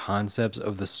core concepts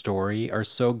of the story are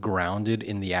so grounded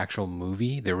in the actual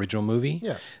movie, the original movie,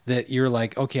 that you're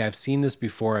like, okay, I've seen this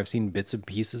before. I've seen bits and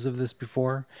pieces of this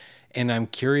before. And I'm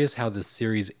curious how the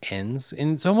series ends.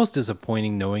 And it's almost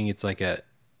disappointing knowing it's like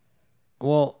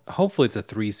hopefully it's a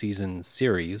 3-season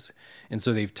series. And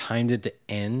so they've timed it to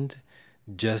end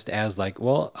just as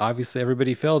obviously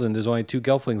everybody failed and there's only 2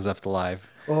 Gelflings left alive.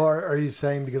 Or are you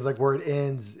saying because like where it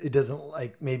ends, it doesn't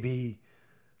like maybe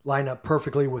line up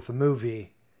perfectly with the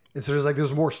movie, and so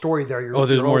there's more story there.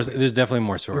 There's definitely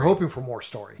more story. You're hoping for more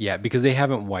story. Yeah, because they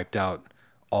haven't wiped out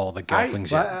all the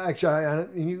Gelflings yet.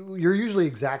 Actually, you're usually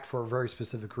exact for very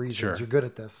specific reasons. Sure. You're good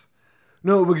at this.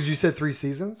 No, because you said 3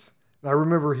 seasons. And I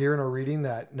remember hearing or reading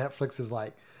that Netflix is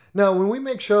like, no, when we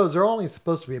make shows, they're only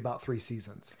supposed to be about 3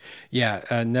 seasons. Yeah,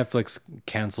 Netflix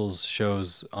cancels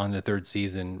shows on the 3rd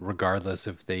season regardless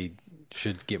if they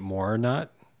should get more or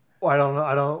not. Well, I don't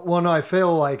know. Well, no, I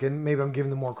feel like, and maybe I'm giving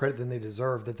them more credit than they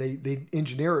deserve, that they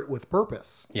engineer it with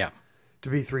purpose. Yeah. To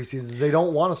be 3 seasons. They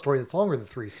don't want a story that's longer than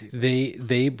 3 seasons.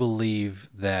 They believe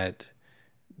that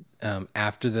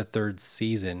after the 3rd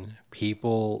season,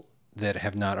 people that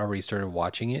have not already started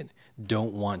watching it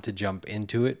don't want to jump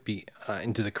into it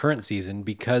into the current season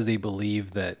because they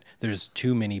believe that there's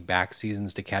too many back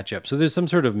seasons to catch up. So there's some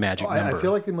sort of magic number. I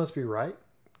feel like they must be right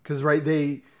because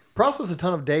they process a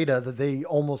ton of data that they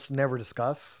almost never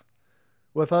discuss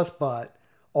with us, but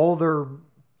all their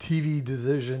TV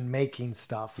decision making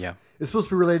stuff is supposed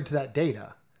to be related to that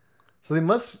data. So I'm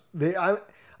a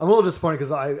little disappointed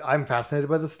because I'm fascinated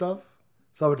by this stuff,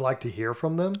 so I would like to hear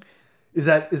from them. Is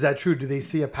that true? Do they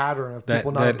see a pattern of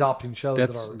people not adopting shows?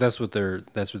 That's what they're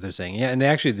saying. Yeah, and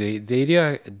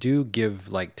they do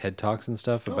give like TED Talks and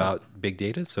stuff about big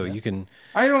data, so you can.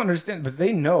 I don't understand, but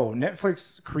they know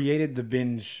Netflix created the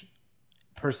binge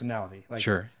personality. Like,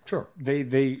 sure.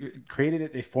 They created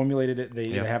it. They formulated it.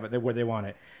 They have it where they want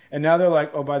it, and now they're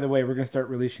like, oh, by the way, we're going to start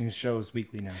releasing shows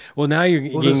weekly now. Well, now you're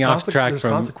getting off track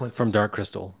from Dark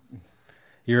Crystal.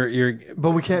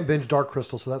 But we can't binge Dark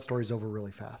Crystal, so that story's over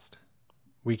really fast.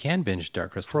 We can binge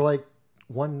Dark Crystal for like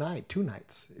 1 night, 2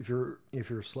 nights if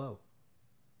you're slow.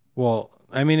 Well,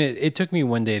 I mean, it took me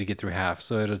 1 day to get through half,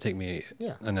 so it'll take me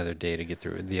another day to get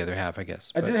through the other half, I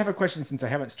guess. I did have a question since I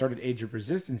haven't started Age of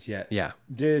Resistance yet. Yeah.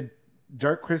 Did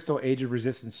Dark Crystal Age of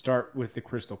Resistance start with the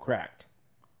crystal cracked?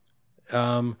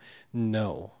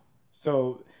 No.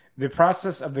 So the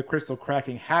process of the crystal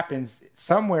cracking happens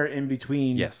somewhere in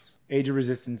between. Yes. Age of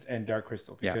Resistance and Dark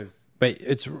Crystal, because but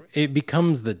it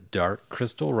becomes the Dark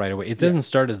Crystal right away. It doesn't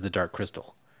start as the Dark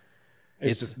Crystal.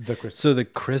 It's just the crystal. So the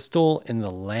crystal in the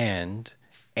land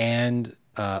and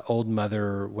Old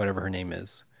Mother, whatever her name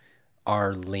is,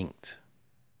 are linked.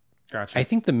 Gotcha. I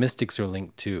think the mystics are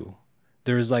linked too.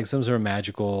 There's like some sort of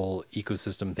magical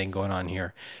ecosystem thing going on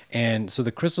here, and so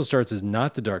the crystal starts as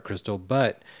not the Dark Crystal,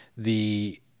 but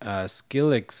the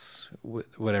Skillix,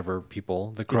 whatever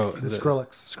people, the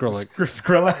Skrillex,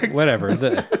 whatever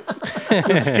the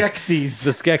Skeksis, the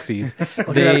Skeksis.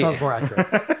 Okay, that sounds more accurate.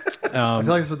 I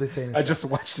feel like that's what they say. I just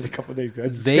watched it a couple of days ago.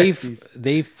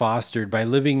 They fostered by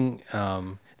living.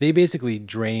 They basically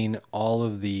drain all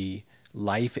of the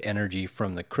life energy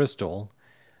from the crystal,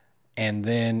 And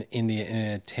then in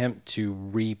an attempt to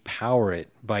repower it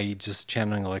by just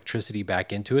channeling electricity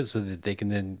back into it so that they can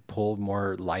then pull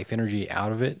more life energy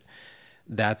out of it,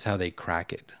 that's how they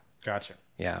crack it. Gotcha.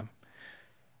 Yeah.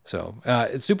 So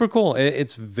it's super cool.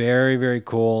 It's very, very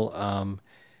cool.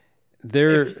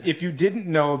 If you didn't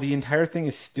know, the entire thing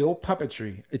is still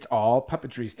puppetry. It's all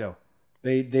puppetry still.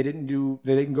 They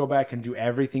didn't go back and do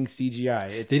everything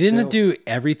CGI. They didn't do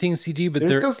everything CG, but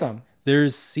there's still some.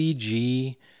 There's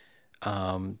CG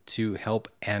to help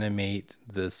animate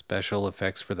the special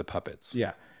effects for the puppets.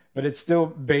 Yeah, but it's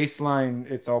still baseline.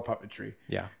 It's all puppetry.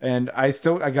 Yeah, and I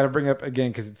got to bring up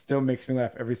again because it still makes me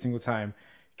laugh every single time.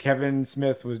 Kevin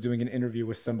Smith was doing an interview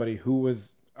with somebody who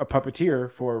was a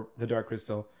puppeteer for the Dark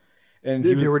Crystal, and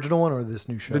the original one or this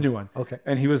new show? The new one. Okay.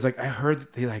 And he was like, I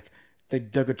heard that they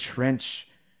dug a trench,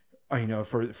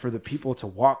 for the people to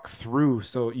walk through,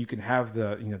 so you can have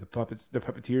the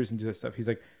puppeteers and do that stuff. He's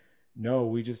like, no,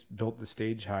 we just built the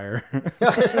stage higher.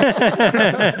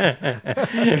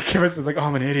 Kevin was like, oh,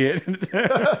 I'm an idiot.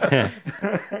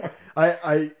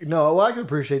 I can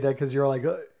appreciate that because you're like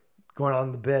going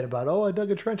on the bit about, I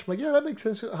dug a trench. I'm like, yeah, that makes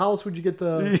sense. How else would you get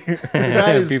the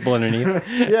guys? People underneath?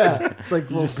 Yeah, it's like,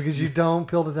 well, because you don't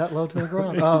build it that low to the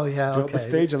ground. Oh yeah, built the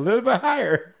stage a little bit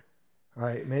higher. All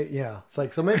right, it's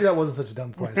like, so maybe that wasn't such a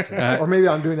dumb question, or maybe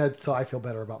I'm doing that so I feel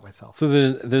better about myself. So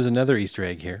there's another Easter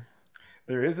egg here.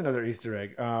 There is another Easter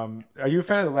egg. Are you a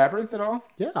fan of the Labyrinth at all?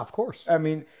 Yeah, of course. I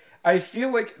mean, I feel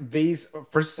like these,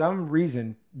 for some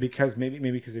reason, because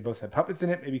maybe because they both had puppets in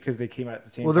it, maybe because they came out at the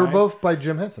same time. Well, they're both by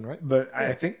Jim Henson, right? But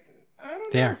I think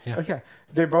they are. Yeah. Okay,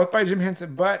 they're both by Jim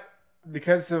Henson, but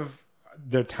because of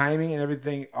their timing and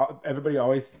everything, everybody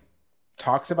always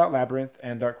talks about Labyrinth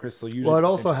and Dark Crystal. Usually, well, it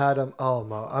also had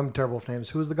I'm terrible with names.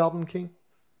 Who was the Goblin King?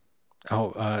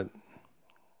 David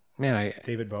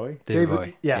Bowie. David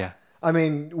Bowie. Yeah. I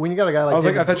mean, when you got a guy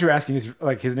like I thought you were asking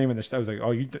his name in the show. I was like,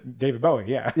 oh, David Bowie,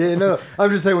 yeah. Yeah, no, I'm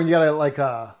just saying when you got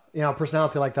a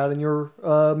personality like that in your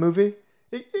movie,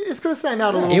 it's going to stand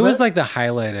out a little bit. It was like the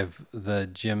highlight of the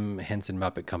Jim Henson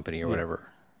Muppet Company or whatever.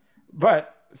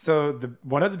 But so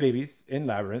one of the babies in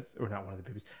Labyrinth, or not one of the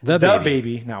babies, the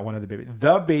baby, not one of the babies,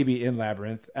 the baby in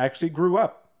Labyrinth actually grew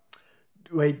up.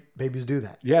 Wait, babies do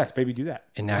that? Yes, baby do that.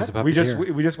 And now he's a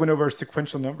puppeteer. We just went over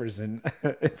sequential numbers, and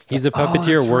he's a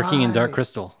puppeteer working in Dark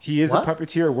Crystal. He is a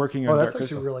puppeteer working on Dark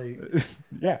Crystal. Oh, that's actually really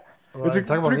yeah. Well, it's a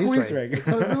pretty cool Easter egg. It's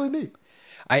kind of really neat.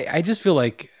 I just feel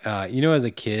like as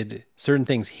a kid, certain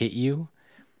things hit you,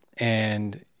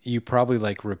 and you probably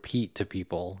like repeat to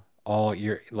people all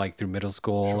your like through middle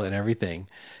school and everything,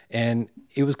 and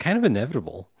it was kind of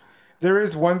inevitable. There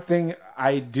is one thing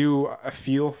I do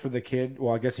feel for the kid.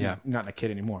 Well, I guess he's not a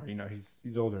kid anymore.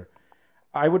 He's older.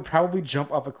 I would probably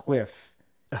jump off a cliff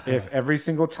if every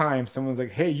single time someone's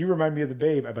like, "Hey, you remind me of the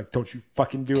Babe." I'm like, "Don't you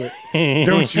fucking do it!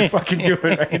 Don't you fucking do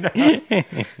it right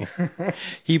now!"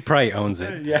 He probably owns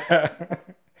it. Yeah.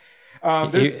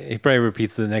 He probably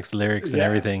repeats the next lyrics and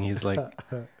everything. He's like,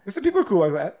 "There's some people are cool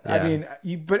like that." Yeah. I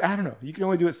mean, but I don't know. You can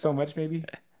only do it so much, maybe.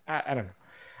 I don't know.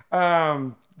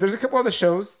 There's a couple other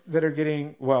shows that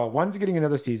are one's getting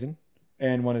another season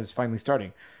and one is finally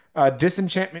starting.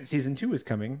 Disenchantment season 2 is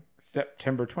coming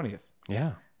September 20th.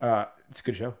 Yeah. It's a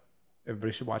good show.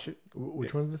 Everybody should watch it.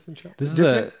 Which one's Disenchantment? This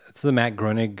is it's the Matt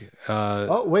Groening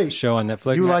show on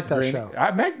Netflix. You like that show?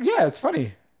 Yeah, it's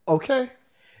funny. Okay.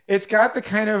 It's got the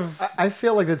kind of... I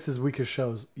feel like it's his weakest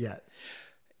shows yet.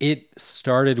 It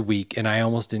started weak and I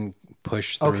almost didn't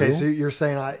push through. Okay, so you're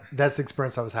saying that's the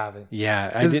experience I was having.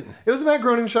 Yeah, I didn't. It was a Matt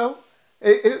Groening show.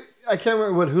 I can't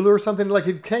remember what, Hulu or something. Like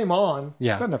it came on.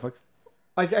 Yeah, it's on Netflix.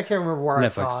 I can't remember where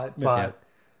Netflix. I saw it, but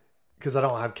because I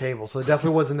don't have cable, so it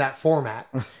definitely wasn't that format.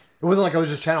 It wasn't like I was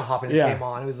just channel hopping and it came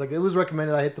on. It was like it was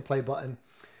recommended. I hit the play button.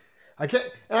 I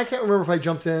can't remember if I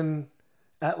jumped in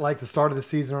at like the start of the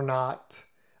season or not.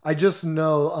 I just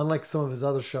know, unlike some of his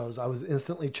other shows, I was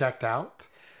instantly checked out.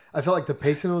 I felt like the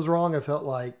pacing was wrong. I felt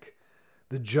like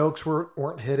the jokes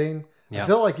weren't hitting. Yeah. I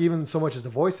felt like even so much as the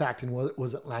voice acting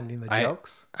wasn't landing the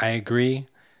jokes. I agree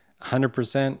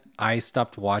 100%. I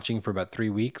stopped watching for about 3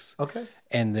 weeks. Okay.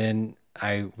 And then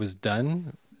I was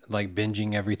done like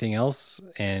binging everything else.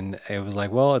 And it was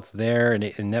like, well, it's there. And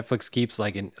Netflix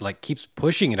keeps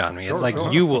pushing it on me. Sure, it's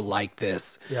like, you will like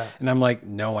this. Yeah. And I'm like,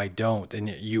 no, I don't. And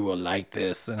you will like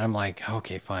this. And I'm like,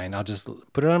 okay, fine. I'll just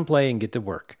put it on play and get to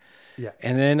work. Yeah.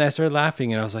 And then I started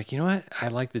laughing and I was like, you know what? I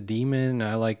like the demon.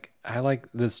 I like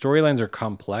the storylines are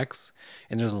complex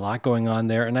and there's a lot going on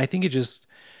there. And I think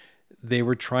they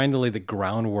were trying to lay the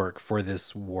groundwork for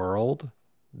this world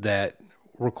that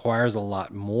requires a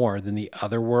lot more than the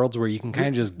other worlds where you can kind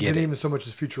of just get it. Even so much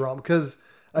as Futurama, because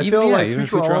I feel like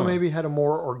Futurama maybe had a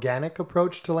more organic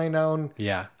approach to laying down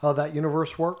how that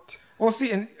universe worked. Well,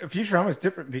 see, and Futurama is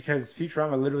different because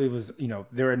Futurama literally was,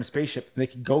 they were in a spaceship. They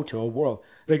could go to a world.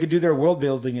 They could do their world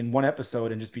building in one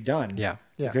episode and just be done. Yeah.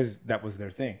 Because that was their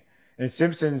thing. And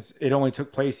Simpsons, it only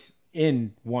took place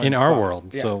in one in spot. our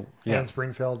world. Yeah. So, And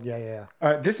Springfield. Yeah.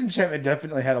 Disenchantment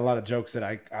definitely had a lot of jokes that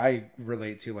I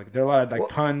relate to. Like, there are a lot of like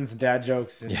puns, dad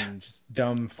jokes, and just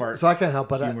dumb fart. So I can't help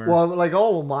but, like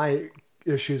all of my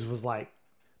issues was like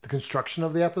the construction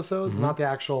of the episodes, not the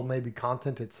actual maybe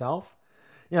content itself.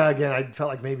 Again, I felt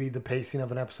like maybe the pacing of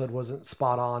an episode wasn't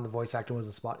spot on. The voice acting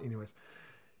wasn't spot. Anyways,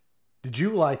 did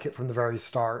you like it from the very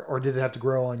start, or did it have to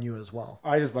grow on you as well?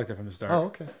 I just liked it from the start.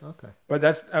 Oh, okay. But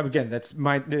that's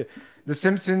my The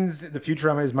Simpsons. The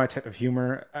Futurama is my type of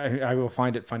humor. I will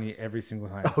find it funny every single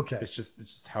time. Okay, it's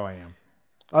just how I am.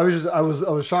 I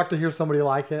was shocked to hear somebody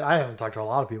like it. I haven't talked to a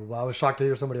lot of people, but I was shocked to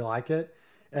hear somebody like it.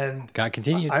 And God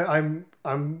continued. I'm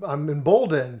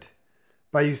emboldened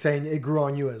by you saying it grew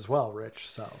on you as well, Rich.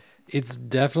 So it's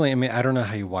definitely, I mean, I don't know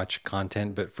how you watch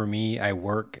content, but for me, I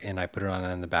work and I put it on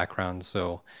in the background.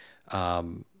 So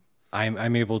I'm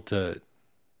able to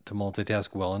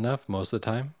multitask well enough most of the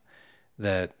time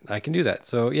that I can do that.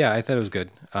 So yeah, I thought it was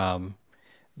good.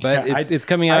 But it's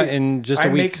coming out in just a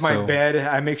week. I make my bed.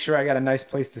 I make sure I got a nice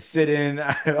place to sit in. No,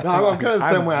 I'm kind of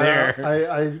the same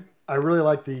way. I really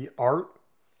like the art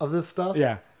of this stuff.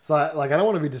 Yeah. So I don't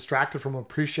want to be distracted from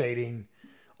appreciating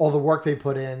all the work they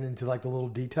put into like the little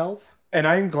details. And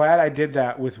I'm glad I did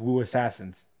that with Wu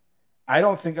Assassins. I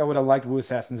don't think I would have liked Wu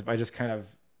Assassins if I just kind of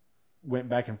went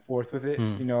back and forth with it.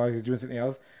 Like I was doing something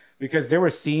else. Because there were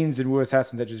scenes in Wu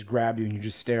Assassins that just grabbed you and you're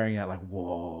just staring at like,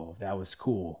 whoa, that was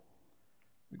cool.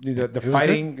 The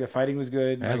fighting was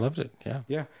good. I loved it. Yeah.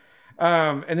 Yeah.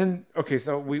 And then, okay,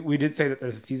 so we did say that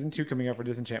there's a season 2 coming up for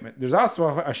Disenchantment. There's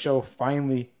also a show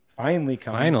finally coming.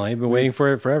 Finally, I've been waiting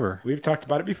for it forever. We've talked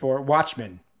about it before.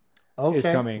 Watchmen is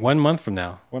coming. 1 month from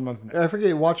now. 1 month from now. I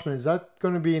forget, Watchmen, is that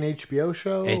going to be an HBO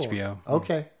show? HBO. Or?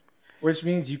 Okay. Which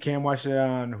means you can watch it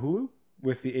on Hulu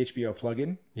with the HBO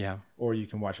plugin. Yeah. Or you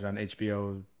can watch it on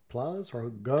HBO Plus or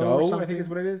Go or something. I think is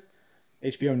what it is.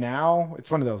 HBO Now. It's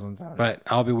one of those ones. But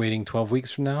I'll be waiting 12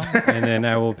 weeks from now, and then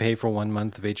I will pay for 1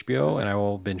 month of HBO, and I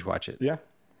will binge watch it. Yeah.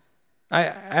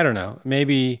 I don't know.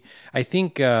 Maybe I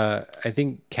think Kat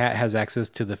has access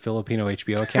to the Filipino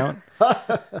HBO account.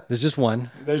 There's just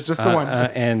one. There's just the one,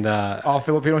 and all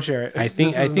Filipino share it. I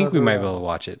think we might be able to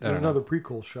watch it. There's another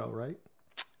prequel show, right?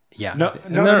 Yeah. No.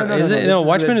 Is it? No,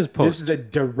 Watchmen is post. This is a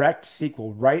direct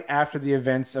sequel, right after the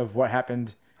events of what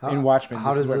happened in Watchmen.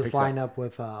 How does this line up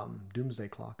with Doomsday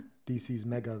Clock? DC's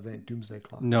mega event, Doomsday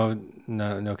Clock. No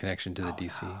connection to the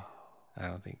DC. No. I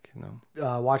don't think,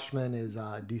 no. Watchmen is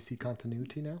DC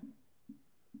continuity now?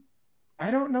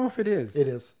 I don't know if it is. It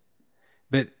is.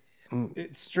 But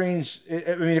it's strange.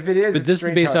 I mean, if it is, but this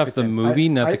is based off the movie,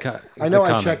 not the comics. I know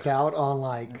I checked out on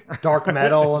like Dark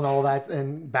Metal and all that,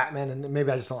 and Batman, and maybe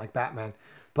I just don't like Batman.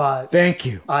 But thank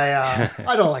you. I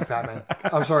don't like Batman.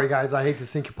 I'm sorry, guys. I hate to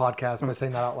sink your podcast by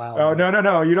saying that out loud. Oh,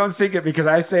 no. You don't sink it because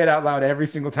I say it out loud every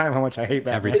single time how much I hate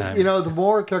Batman. Every time. The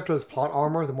more a character has plot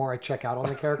armor, the more I check out on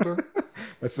the character.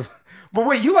 But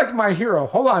wait, you like My Hero.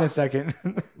 Hold on a second.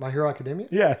 My Hero Academia?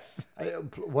 Yes.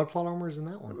 What plot armor is in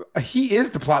that one? He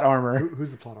is the plot armor.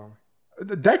 Who's the plot armor?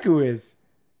 Deku is.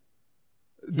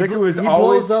 He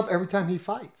blows up every time he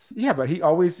fights. Yeah, but he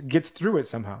always gets through it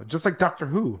somehow. Just like Doctor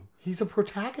Who. He's a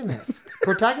protagonist.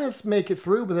 Protagonists make it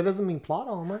through, but that doesn't mean plot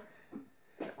armor.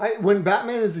 When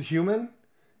Batman is a human,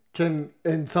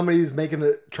 and somebody's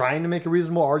trying to make a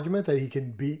reasonable argument that he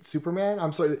can beat Superman,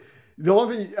 I'm sorry. The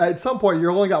only thing, at some point,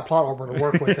 you're only got plot armor to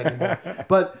work with anymore.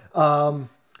 But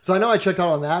so I know I checked out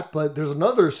on that, but there's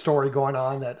another story going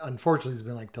on that unfortunately has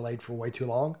been like delayed for way too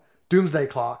long. Doomsday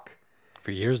Clock.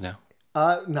 For years now.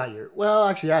 Not year. Well,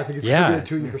 actually, yeah, I think it's going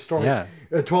to be a 2-year story. Yeah.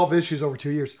 12 issues over 2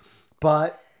 years,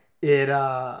 but it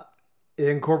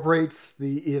incorporates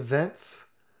the events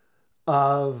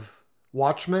of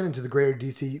Watchmen into the greater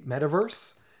DC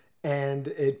metaverse, and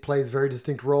it plays very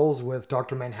distinct roles with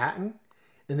Dr. Manhattan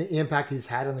and the impact he's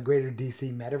had on the greater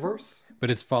DC metaverse. But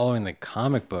it's following the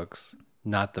comic books,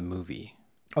 not the movie.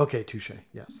 Okay, touche.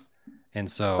 Yes. And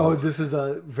so... Oh, this is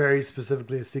very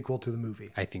specifically a sequel to the movie.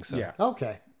 I think so. Yeah.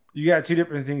 Okay. You got two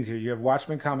different things here. You have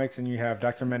Watchmen comics and you have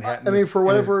Dr. Manhattan. I mean, for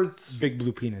whatever it's... Big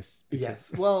blue penis.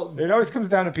 Yes. Well... It always comes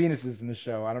down to penises in the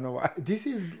show. I don't know why.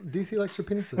 DC likes their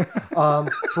penises.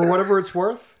 For whatever it's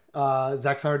worth,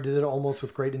 Zack Snyder did it almost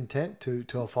with great intent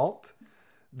to a fault.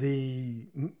 The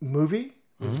movie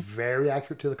is very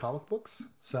accurate to the comic books.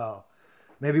 So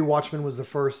Maybe Watchmen was the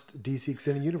first DC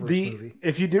Extended Universe movie.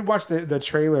 If you did watch the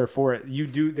trailer for it,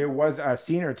 there was a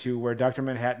scene or two where Dr.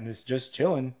 Manhattan is just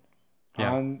chilling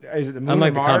on, is it the moon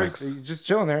Unlike or the Mars? comics. He's just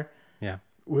chilling there. Yeah.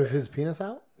 With his penis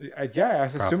out? Yeah, I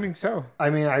was assuming so. I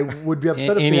mean, I would be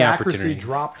upset if Any the accuracy opportunity.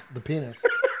 dropped the penis.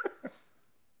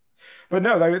 But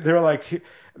no, they were like,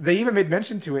 they even made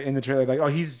mention to it in the trailer, like, oh,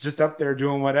 he's just up there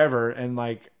doing whatever, and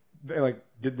like they like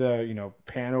did the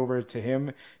pan over to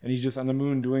him, and he's just on the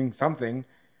moon doing something.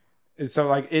 And so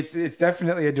like it's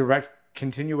definitely a direct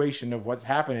continuation of what's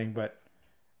happening, but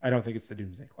I don't think it's the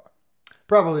Doomsday Clock.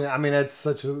 Probably. I mean, it's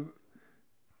such a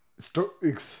it's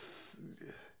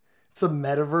a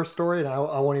metaverse story, and I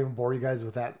won't even bore you guys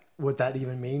with that. What that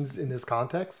even means in this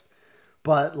context.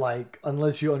 But like,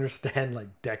 unless you understand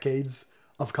like decades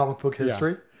of comic book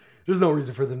history, there's no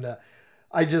reason for them to.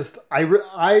 I'm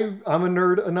a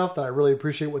nerd enough that I really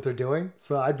appreciate what they're doing.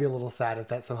 So I'd be a little sad if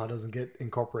that somehow doesn't get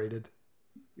incorporated.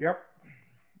 Yep.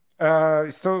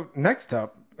 So next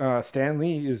up, Stan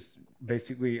Lee is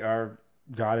basically our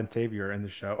God and Savior in the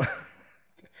show,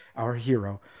 our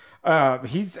hero.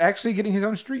 He's actually getting his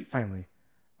own street finally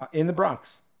in the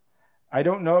Bronx. I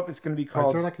don't know if it's going to be called.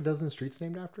 Aren't there like a dozen streets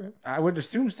named after him? I would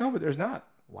assume so, but there's not.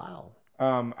 Wow.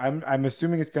 I'm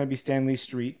assuming it's going to be Stan Lee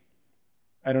Street.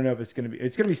 I don't know if it's going to be.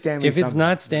 It's going to be Stan Lee. If it's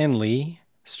not Stan Lee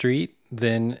Street,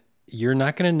 then you're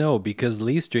not going to know, because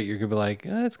Lee Street, you're going to be like,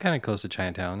 it's kind of close to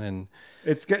Chinatown, and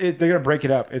they're going to break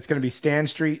it up. It's going to be Stan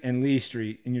Street and Lee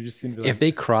Street, and you're just going to be like, if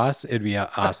they cross, it'd be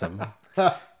awesome.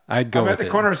 I'd go I'm with at the it.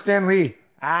 corner of Stan Lee.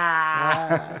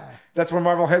 That's where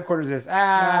Marvel headquarters is.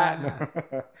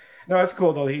 No, it's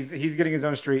cool though. He's getting his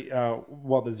own street.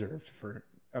 Well deserved for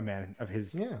a man of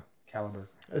his caliber.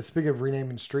 Speaking of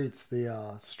renaming streets,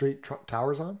 the street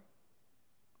Towers on.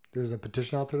 There's a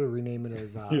petition out there to rename it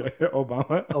as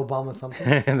Obama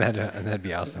something. That'd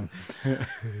be awesome. I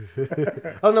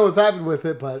don't know what's happened with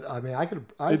it, but I mean, I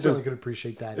certainly could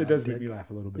appreciate that. It does make me laugh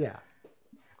a little bit. Yeah.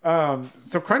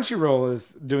 So Crunchyroll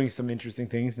is doing some interesting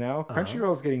things now.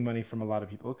 Crunchyroll is getting money from a lot of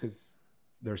people because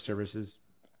their services.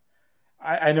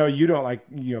 I know you don't like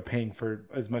paying for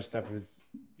as much stuff as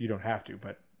you don't have to,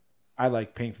 but I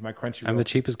like paying for my Crunchyroll. I'm the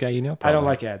cheapest guy you know. Probably. I don't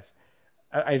like ads.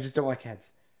 I just don't like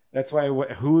ads. That's why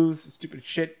Hulu's stupid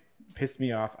shit pissed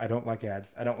me off. I don't like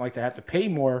ads. I don't like to have to pay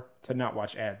more to not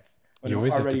watch ads. You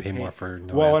always have to pay more for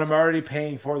no ads. When I'm already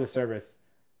paying for the service,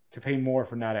 to pay more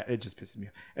for not ads, it just pisses me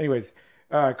off. Anyways,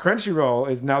 Crunchyroll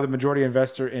is now the majority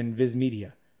investor in Viz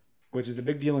Media, which is a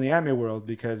big deal in the anime world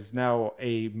because now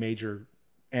a major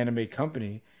anime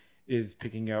company is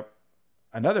picking up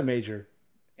another major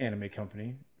anime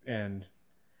company, and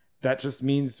that just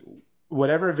means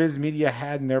whatever Viz Media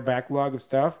had in their backlog of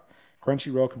stuff,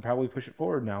 Crunchyroll can probably push it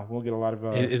forward now. We'll get a lot of...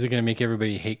 Is it going to make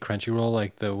everybody hate Crunchyroll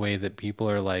like the way that people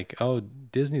are like, oh,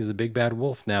 Disney's the big bad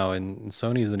wolf now and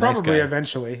Sony's the nice guy? Probably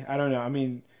eventually. I don't know. I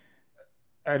mean,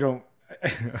 I don't...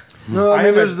 No, I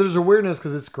mean, there's a weirdness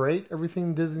because it's great.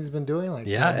 Everything Disney's been doing. Like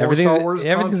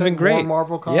everything's been great. More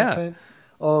Marvel content. Yeah.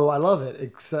 Oh, I love it,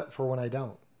 except for when I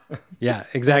don't. Yeah,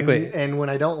 exactly. And when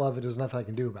I don't love it, there's nothing I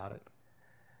can do about it.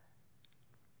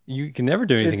 You can never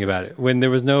do anything about it. When there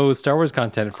was no Star Wars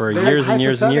content for years and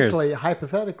years and years.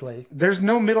 Hypothetically. There's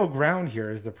no middle ground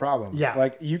here is the problem. Yeah.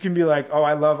 Like, you can be like, oh,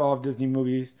 I love all of Disney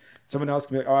movies. Someone else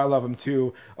can be like, oh, I love them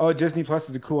too. Oh, Disney Plus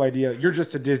is a cool idea. You're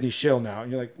just a Disney shill now.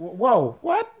 And you're like, whoa,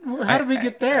 what? How did we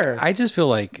get there? I just feel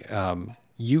like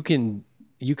you can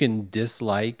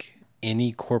dislike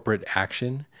any corporate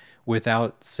action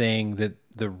without saying that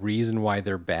the reason why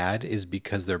they're bad is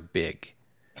because they're big.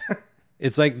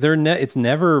 It's like it's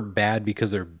never bad because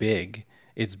they're big.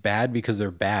 It's bad because they're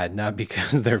bad, not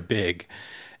because they're big.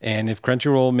 And if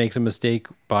Crunchyroll makes a mistake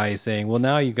by saying, well,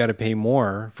 now you got to pay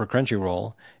more for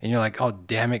Crunchyroll, and you're like, oh,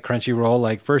 damn it, Crunchyroll.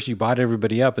 Like, first you bought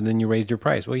everybody up and then you raised your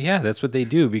price. Well, yeah, that's what they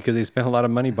do because they spent a lot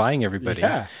of money buying everybody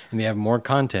and they have more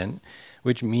content,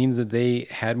 which means that they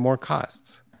had more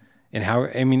costs. And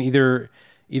either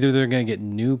they're going to get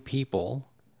new people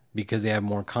because they have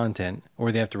more content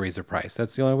or they have to raise their price.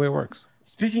 That's the only way it works.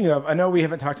 Speaking of, I know we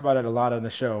haven't talked about it a lot on the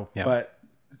show, but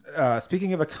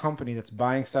speaking of a company that's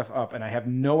buying stuff up, and I have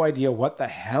no idea what the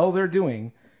hell they're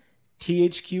doing,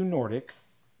 THQ Nordic,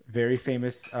 very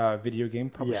famous video game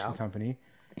publishing company,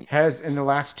 has in the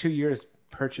last 2 years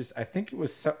purchased, I think it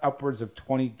was upwards of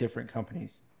 20 different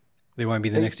companies. They want to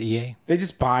be the next EA? They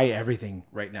just buy everything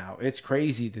right now. It's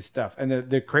crazy, this stuff. And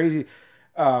the crazy...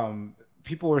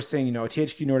 people were saying,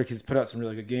 THQ Nordic has put out some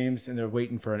really good games and they're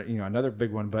waiting for, another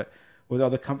big one. But with all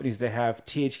the companies they have,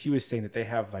 THQ is saying that they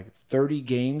have like 30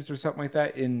 games or something like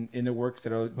that in the works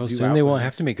that are well, soon they won't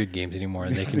have to make good games anymore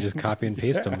and they can just copy and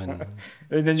paste them and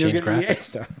then change graphics.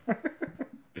 stuff.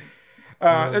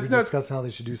 We discussed how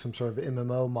they should do some sort of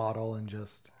MMO model and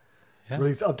just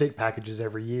release update packages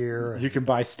every year. You can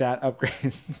buy stat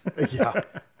upgrades. Yeah.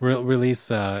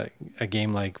 Release a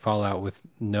game like Fallout with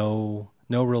no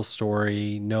real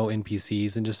story, no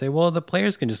NPCs, and just say, well, the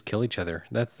players can just kill each other.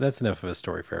 That's enough of a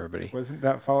story for everybody. Wasn't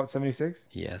that Fallout 76?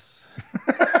 Yes.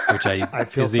 Which I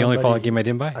feel is the only Fallout game I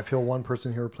didn't buy. I feel one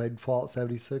person here played Fallout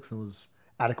 76 and was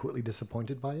adequately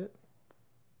disappointed by it.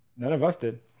 None of us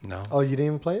did. No. Oh, you didn't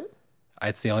even play it?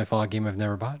 It's the only Fallout game I've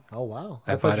never bought. Oh, wow.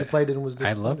 I thought you played it and was I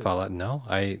disappointed. love Fallout. No,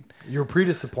 You were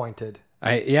pre-disappointed.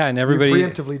 and everybody. You're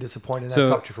preemptively disappointed, and that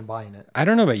stopped you from buying it. I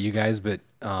don't know about you guys, but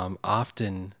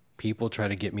often people try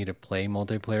to get me to play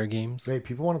multiplayer games. Wait,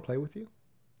 people want to play with you?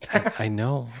 I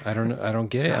know. I don't know. I don't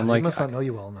get it. I'm They like, must not know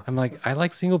you well enough. I'm like, I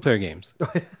like single player games.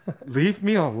 Leave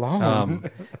me alone.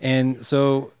 And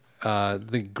so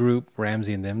the group,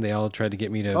 Ramsey and them, they all tried to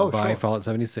get me to buy Fallout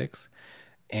 76.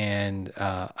 And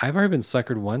I've already been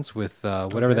suckered once with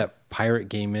whatever that pirate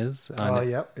game is. Oh,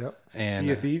 yep. And,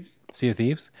 Sea of Thieves? Sea of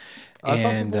Thieves. I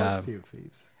And thought Sea of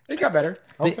Thieves. It got better.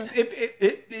 Okay.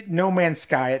 It No Man's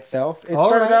Sky itself. It All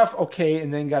started right. off okay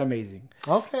and then got amazing.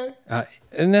 Okay.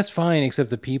 and that's fine, except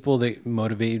the people that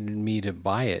motivated me to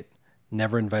buy it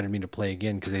never invited me to play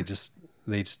again because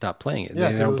they stopped playing it. Yeah,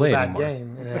 they because it don't was play a it bad anymore.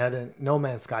 game, and it hadn't No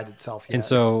Man's Sky itself yet. And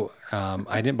so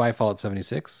I didn't buy Fallout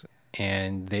 76,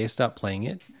 and they stopped playing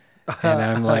it. And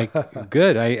I'm like,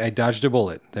 good, I dodged a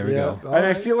bullet. There we go. And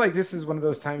I feel like this is one of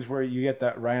those times where you get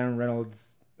that Ryan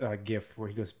Reynolds gif where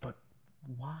he goes, but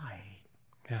why?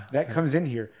 Yeah. That comes in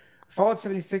here. Fallout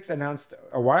 76 announced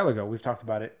a while ago, we've talked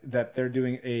about it, that they're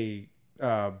doing a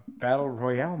Battle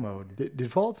Royale mode.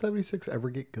 Did Fallout 76 ever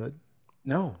get good?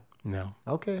 No. No.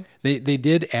 Okay. They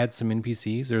did add some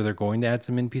NPCs, or they're going to add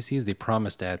some NPCs. They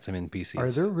promised to add some NPCs. Are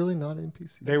there really not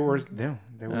NPCs? They were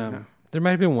not. There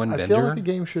might have been one I vendor. feel like a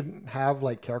game should have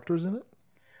like characters in it.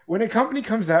 When a company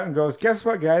comes out and goes, guess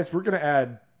what, guys? We're going to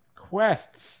add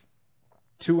quests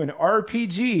to an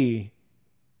RPG.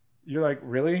 You're like,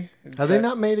 really? Have they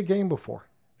not made a game before?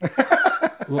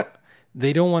 Well,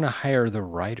 they don't want to hire the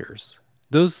writers.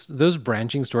 Those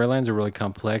branching storylines are really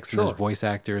complex, and there's voice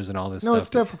actors and all this No, stuff. it's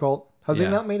difficult. Have they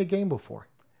Yeah. not made a game before?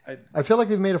 I feel like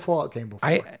they've made a Fallout game before.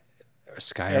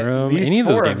 Skyrim, At least any of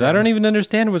those 4 of games. I them. don't even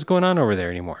understand what's going on over there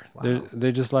anymore.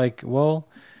 They're just like, well,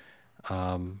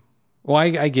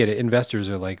 I get it. Investors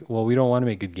are like, well, we don't want to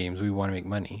make good games. We want to make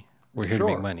money. We're here to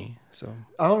make money. So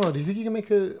I don't know. Do you think you can make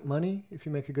money if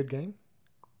you make a good game?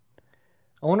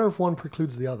 I wonder if one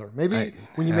precludes the other. Maybe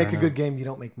when you make a good game, you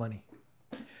don't make money.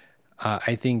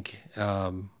 I think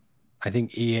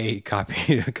EA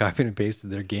copied and pasted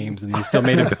their games, and they still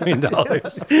made $1 billion.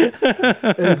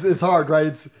 It's hard,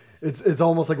 right? It's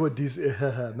almost like what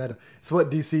DC meta. It's what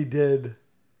DC did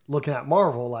looking at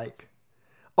Marvel. Like,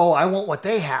 oh, I want what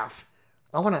they have.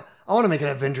 I want to make an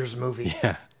Avengers movie.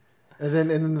 Yeah. And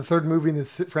then the third movie in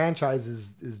this franchise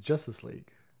is Justice League.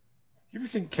 You ever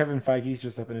think Kevin Feige's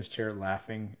just up in his chair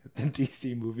laughing at the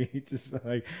DC movie? Just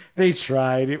like, they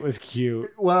tried. It was cute.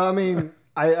 Well, I mean,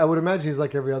 I would imagine he's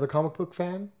like every other comic book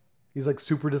fan. He's like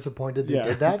super disappointed they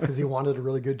did that because he wanted a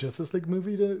really good Justice League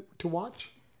movie to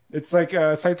watch. It's like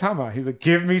Saitama. He's like,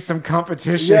 give me some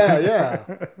competition. Yeah.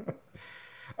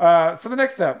 So the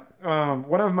next up,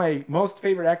 one of my most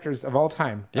favorite actors of all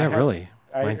time. Yeah, really.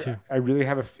 Mine too. I really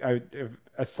have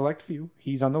a select few.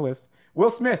 He's on the list. Will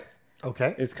Smith.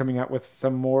 Okay. Is coming out with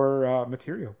some more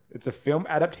material. It's a film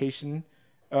adaptation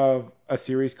of a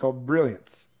series called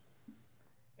Brilliance.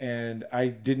 And I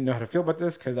didn't know how to feel about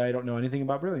this because I don't know anything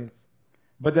about Brilliance.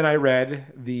 But then I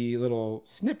read the little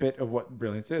snippet of what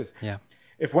Brilliance is. Yeah.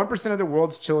 If 1% of the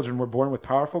world's children were born with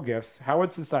powerful gifts, how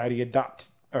would society adapt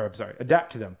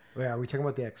to them? Wait, are we talking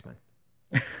about the X-Men?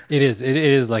 It is. It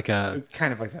is like a. It's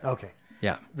kind of like that. Okay.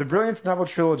 Yeah. The Brilliance novel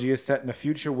trilogy is set in a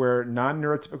future where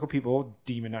non-neurotypical people,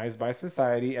 demonized by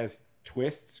society as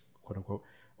twists, quote unquote,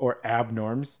 or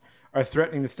abnorms, are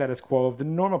threatening the status quo of the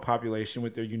normal population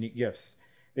with their unique gifts.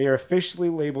 They are officially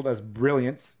labeled as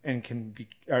brilliants and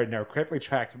are now correctly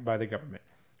tracked by the government.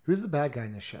 Who's the bad guy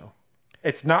in this show?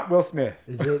 It's not Will Smith.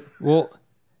 Is it? Well.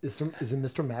 Is it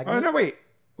Mr. Magnet? Oh no! Wait.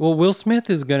 Well, Will Smith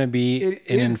is going to be It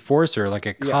an is- enforcer, like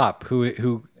a cop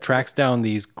who tracks down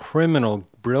these criminal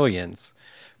brilliants.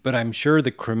 But I'm sure the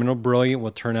criminal brilliant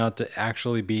will turn out to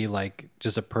actually be like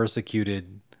just a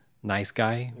persecuted nice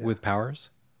guy with powers.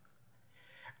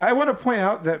 I want to point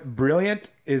out that Brilliant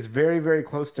is very, very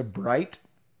close to Bright,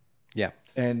 Yeah.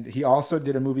 and he also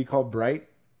did a movie called Bright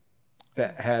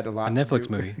that had a lot. A Netflix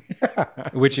movie,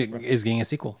 which is getting a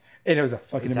sequel. And it was a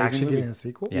fucking It's amazing actually movie. getting a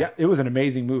sequel? Yeah, it was an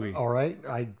amazing movie. All right.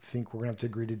 I think we're going to have to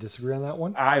agree to disagree on that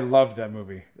one. I loved that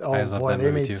movie. Oh, I love boy. that They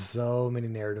movie made too. so many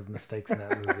narrative mistakes in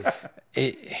that movie.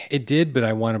 It did, but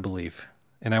I want to believe.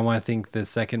 And I want to think the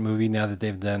second movie, now that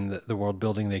they've done the world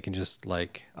building, they can just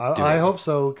like do I it. hope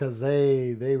so, because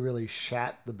they really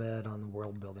shat the bed on the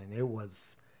world building. It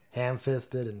was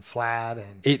ham-fisted and flat,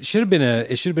 and It should have been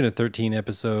a 13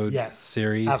 episode Yes,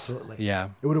 series. absolutely. Yeah.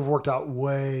 it would have worked out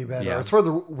way better. Yeah. It's where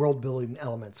the world building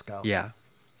elements go. Yeah.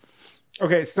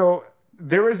 Okay, so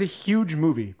there was a huge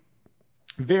movie.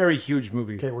 Very huge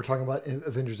movie. Okay, we're talking about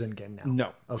Avengers Endgame now.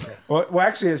 No. Okay. Well,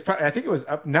 actually, it's probably, I think it was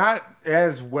up, not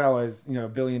as well as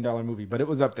 $1 billion movie, but it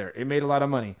was up there. It made a lot of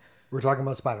money, We're talking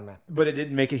about Spider-Man. but it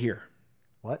didn't make it here.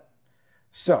 What?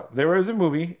 So there was a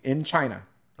movie in China.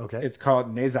 Okay. It's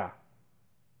called Neza.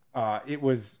 It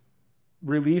was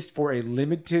released for a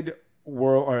limited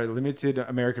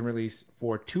American release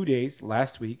for 2 days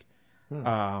last week.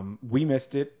 We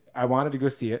missed it. I wanted to go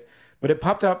see it, but it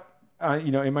popped up,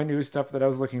 in my news stuff that I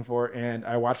was looking for, and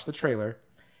I watched the trailer.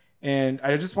 And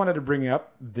I just wanted to bring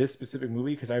up this specific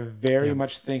movie because I very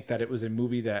much think that it was a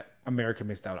movie that America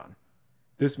missed out on.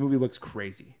 This movie looks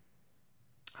crazy.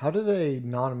 How did a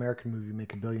non-American movie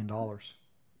make $1 billion?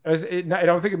 I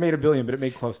don't think it made $1 billion, but it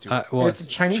made close to it. Well, It's it's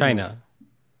Chinese China.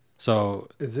 movie. So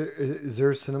Is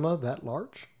there cinema that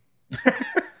large? I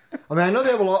mean, I know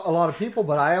they have a lot of people,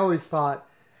 but I always thought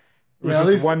There's at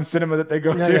just least- one cinema that they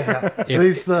go Yeah, to. yeah, yeah. At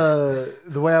least the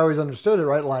way I always understood it,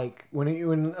 right? Like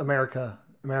when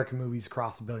American movies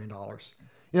cross $1 billion, it's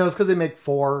because they make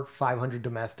 400-500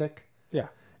 domestic, Yeah.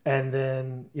 and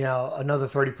then another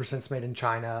 30% is made in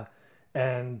China,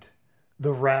 and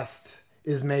the rest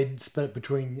is made split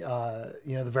between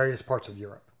the various parts of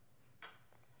Europe.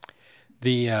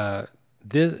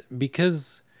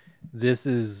 because this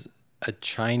is a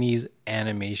Chinese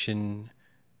animation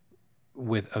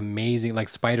with amazing, like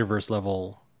Spider-Verse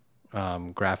level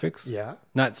graphics. Yeah.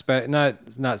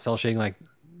 Not cell shading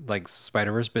like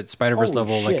Spider-Verse, but Spider-Verse Holy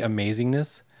level shit. like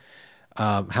amazingness.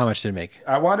 How much did it make?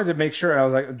 I wanted to make sure. I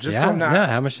was like, just so I'm not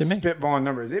how much did it make? spitballing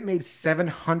numbers. It made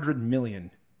 $700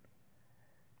 million.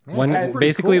 Man, that's pretty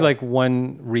Basically cool. like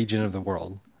one region of the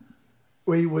world.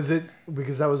 Wait, was it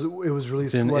because it was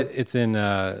released? It's in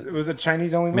It was a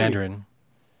Chinese only movie. Mandarin.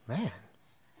 Man,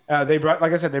 They brought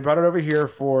it over here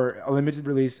for a limited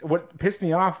release. What pissed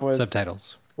me off was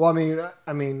Subtitles. well,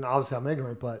 I mean, obviously I'm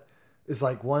ignorant, but it's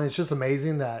like it's just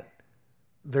amazing that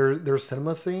their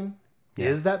cinema scene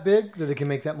is that big that they can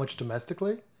make that much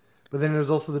domestically. But then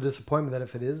there's also the disappointment that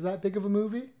if it is that big of a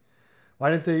movie, why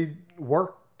didn't they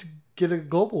work to get a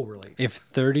global release? If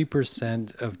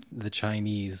 30% of the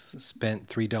Chinese spent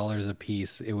 $3 a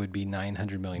piece, it would be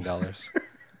 $900 million.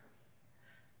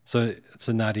 So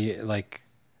not like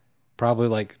probably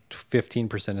like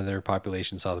 15% of their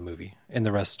population saw the movie, and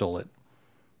the rest stole it.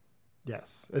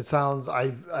 Yes, it sounds.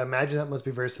 I imagine that must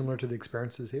be very similar to the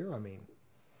experiences here. I mean,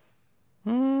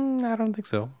 I don't think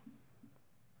so.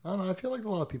 I don't know. I feel like a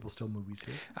lot of people steal movies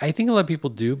here. I think a lot of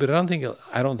people do, but I don't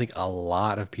think a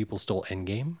lot of people stole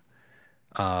Endgame.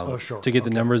 Oh, sure. To get the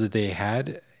numbers that they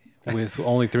had with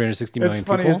only 360 million it's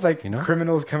funny. people. It's like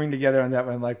criminals coming together on that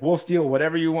one. Like, we'll steal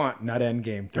whatever you want, not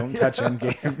Endgame. Don't touch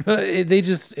Endgame.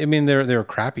 They're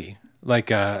crappy.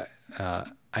 Like,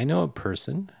 I know a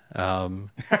person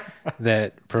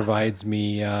that provides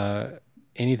me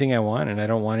anything I want, and I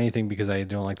don't want anything because I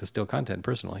don't like to steal content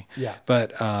personally. Yeah.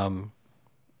 But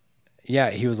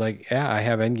he was like, yeah, I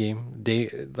have Endgame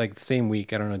the same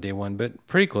week. I don't know day one, but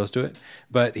pretty close to it.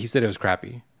 But he said it was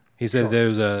crappy. He said there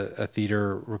was a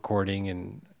theater recording,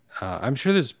 and I'm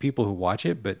sure there's people who watch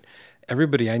it, but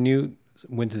everybody I knew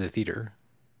went to the theater.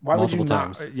 Why would you multiple not?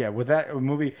 times. Yeah, with that a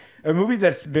movie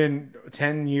that's been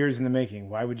 10 years in the making,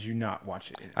 why would you not watch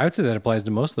it? I would say that applies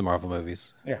to most of the Marvel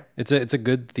movies. Yeah. It's a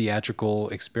good theatrical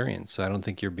experience. So I don't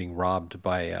think you're being robbed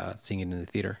by seeing it in the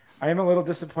theater. I am a little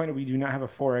disappointed we do not have a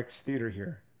 4X theater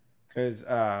here, because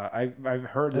I've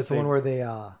heard That's the one where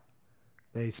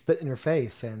they spit in your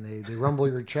face and they rumble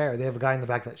your chair. They have a guy in the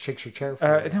back that shakes your chair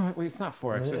for you. no, wait, it's not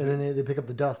 4X. And is then it? they pick up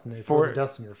the dust and they throw the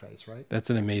dust in your face, right? That's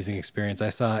an amazing experience. I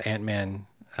saw Ant-Man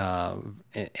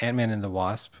and the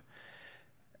Wasp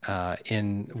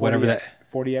in whatever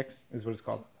 40X is what it's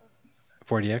called.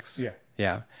 40X.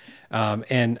 Yeah. Yeah.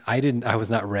 And I was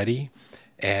not ready.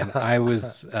 and I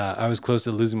was close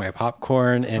to losing my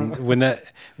popcorn. And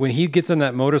when he gets on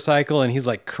that motorcycle and he's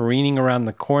like careening around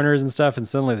the corners and stuff, and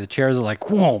suddenly the chairs are like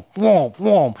whoom, whoom,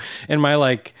 whoom, and my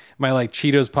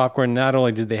Cheetos popcorn. Not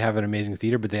only did they have an amazing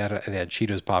theater, but they had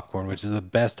Cheetos popcorn, which is the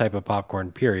best type of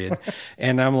popcorn, period.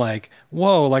 And I'm like,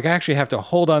 whoa! Like I actually have to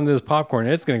hold on to this popcorn,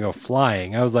 and it's gonna go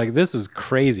flying. I was like, this was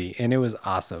crazy, and it was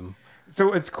awesome.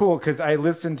 So it's cool because I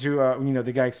listened to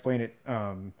the guy explain it.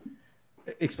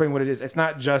 Explain what it is. It's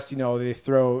not just they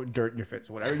throw dirt in your face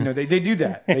or whatever. They do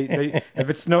that. They if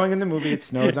it's snowing in the movie, it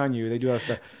snows on you. They do all that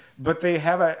stuff. But they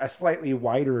have a slightly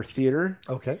wider theater.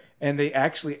 Okay. And they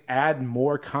actually add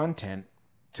more content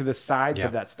to the sides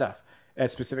of that stuff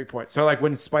at specific points. So like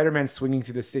when Spider-Man's swinging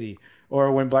through the city,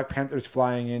 or when Black Panther's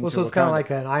flying into. Well, so it's kind of like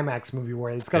an IMAX movie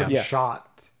where it's got to be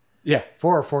shot. Yeah.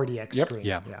 For a 4DX screen.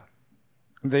 Yeah.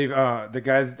 They've the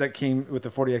guys that came with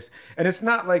the 40X, and it's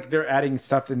not like they're adding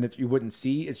something that you wouldn't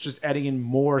see. It's just adding in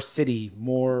more city,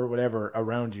 more whatever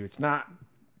around you. It's not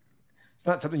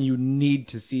something you need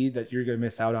to see that you're gonna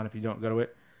miss out on if you don't go to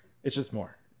it. It's just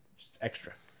more, just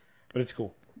extra, but it's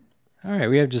cool. All right,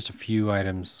 we have just a few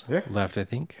items left, I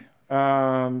think.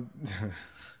 I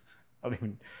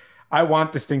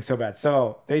want this thing so bad.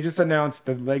 So they just announced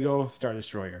the Lego Star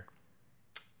Destroyer,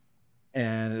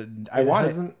 and I want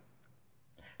it.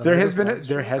 There has been a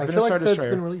Star Destroyer.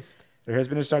 Been released. There has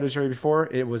been a Star Destroyer before.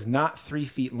 It was not 3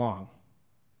 feet long.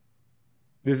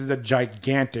 This is a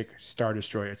gigantic Star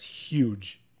Destroyer. It's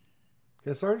huge.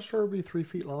 Can a Star Destroyer be 3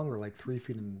 feet long or like 3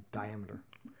 feet in diameter?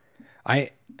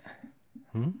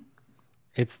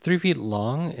 It's 3 feet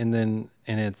long, and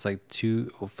it's like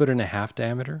 2.5 foot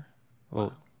diameter.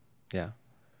 Well, yeah,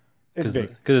 It's big.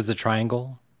 Because it's a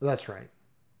triangle. That's right.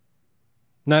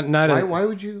 Why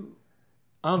would you?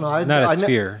 I don't know. Not a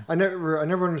sphere. I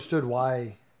never understood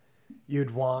why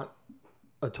you'd want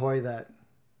a toy that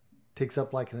takes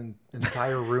up like an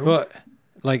entire room. Well,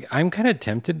 like I'm kind of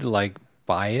tempted to like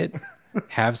buy it,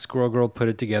 have Squirrel Girl put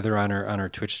it together on her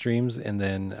Twitch streams, and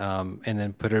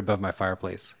then put it above my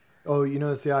fireplace.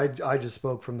 Oh, see, I just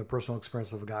spoke from the personal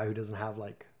experience of a guy who doesn't have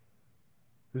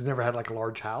who's never had like a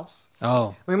large house.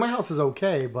 Oh, I mean, my house is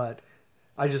okay, but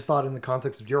I just thought in the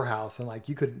context of your house, and like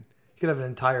you could have an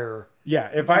entire.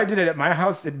 Yeah, if I did it at my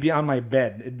house, it'd be on my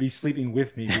bed. It'd be sleeping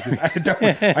with me because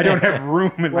I don't have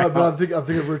room in my house. But I'm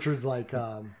thinking of Richard's like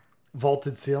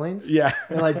vaulted ceilings. Yeah,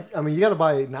 and like I mean, you got to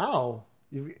buy it now.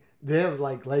 They have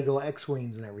like Lego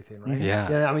X-wings and everything, right?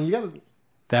 Yeah. I mean, you got to.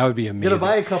 That would be amazing. You got to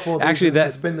buy a couple of these actually and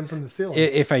suspend them from the ceiling.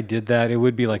 If I did that, it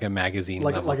would be like a magazine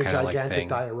level like a kind of gigantic thing.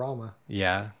 diorama.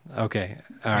 Yeah. Okay.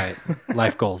 All right.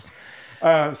 Life goals.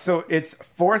 So it's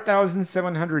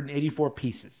 4,784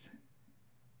 pieces.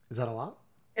 Is that a lot?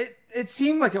 It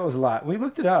seemed like it was a lot. We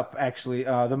looked it up, actually.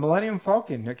 The Millennium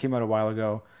Falcon that came out a while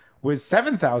ago was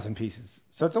 7,000 pieces.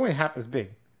 So it's only half as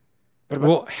big.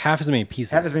 But half as many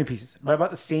pieces. Half as many pieces, but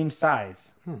about the same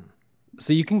size.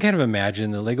 So you can kind of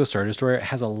imagine the Lego Star Destroyer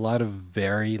has a lot of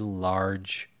very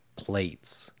large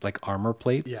plates, like armor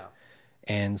plates. Yeah.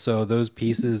 And so those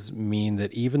pieces mean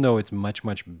that even though it's much,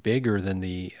 much bigger than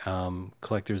the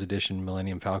collector's edition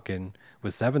Millennium Falcon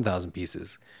with 7,000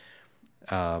 pieces,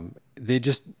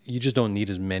 you just don't need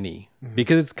as many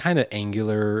because it's kind of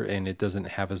angular and it doesn't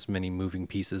have as many moving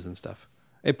pieces and stuff.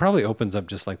 It probably opens up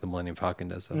just like the Millennium Falcon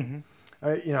does. So,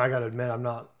 I got to admit, I'm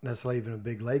not necessarily even a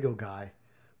big Lego guy,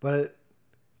 but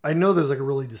I know there's like a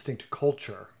really distinct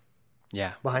culture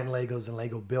behind Legos and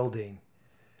Lego building.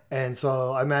 And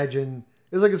so I imagine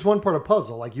it's one part of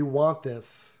puzzle. Like you want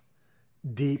this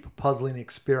deep puzzling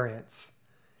experience.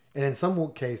 And in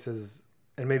some cases,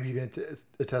 and maybe you can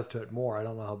attest to it more. I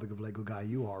don't know how big of a Lego guy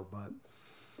you are, but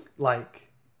like,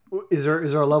 is there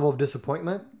a level of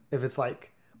disappointment if it's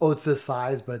like, oh, it's this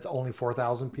size, but it's only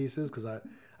 4,000 pieces? Because I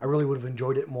really would have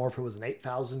enjoyed it more if it was an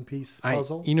 8,000 piece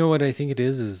puzzle. You know what I think it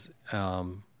is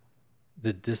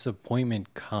the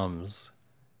disappointment comes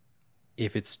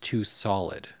if it's too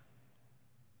solid.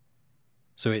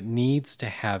 So it needs to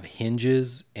have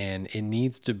hinges and it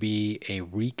needs to be a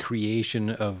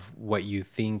recreation of what you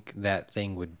think that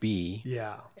thing would be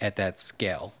at that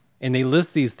scale. And they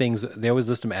list these things, they always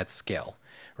list them at scale,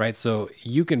 right? So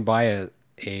you can buy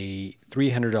a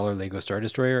 $300 Lego Star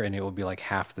Destroyer and it will be like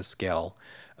half the scale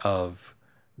of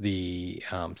the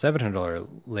 $700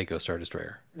 Lego Star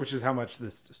Destroyer. Which is how much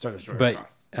this Star Destroyer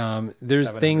costs. But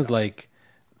there's things like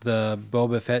the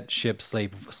Boba Fett ship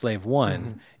Slave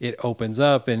One. It opens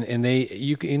up and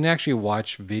you can actually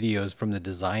watch videos from the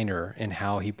designer and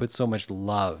how he put so much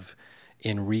love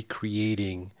in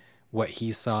recreating what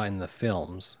he saw in the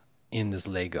films in this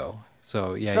Lego.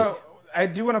 So yeah. So I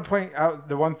do want to point out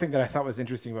the one thing that I thought was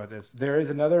interesting about this. There is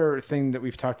another thing that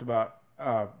we've talked about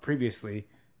previously,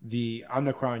 the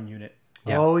Omicron unit.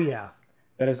 Yeah. Oh yeah.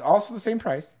 That is also the same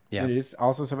price. Yeah. It is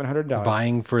also $700.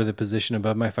 Vying for the position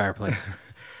above my fireplace.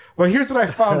 Well, here's what I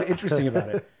found interesting about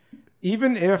it.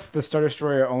 Even if the Star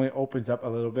Destroyer only opens up a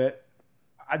little bit,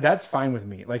 that's fine with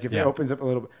me. Like if it opens up a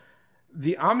little bit.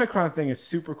 The Omicron thing is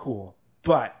super cool,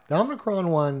 but The Omicron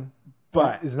one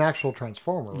is an actual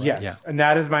transformer, right? yes, and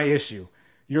that is my issue.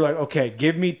 You're like, okay,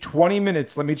 give me 20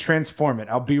 minutes. Let me transform it.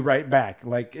 I'll be right back.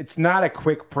 Like it's not a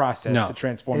quick process to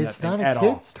transform It's that thing not at a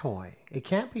all. kid's toy. It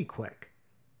can't be quick.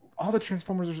 All the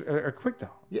Transformers are quick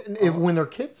though. Yeah, and when they're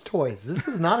kids' toys, this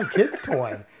is not a kid's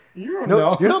toy. You don't No,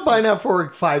 know. you're not buying that for a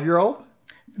 5-year-old.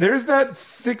 There's that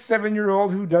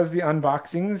 6-7-year-old who does the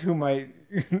unboxings who might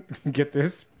get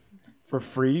this for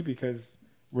free because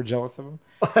we're jealous of him.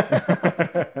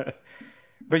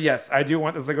 But yes, I do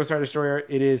want this Lego Star Destroyer.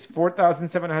 It is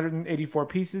 4,784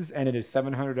 pieces and it is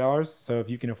 $700. So if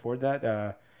you can afford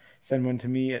that, send one to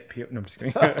me at PO. No, I'm just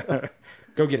kidding.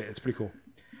 Go get it. It's pretty cool.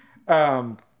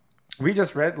 We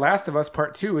just read Last of Us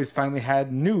Part 2 has finally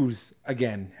had news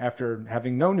again after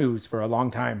having no news for a long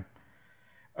time.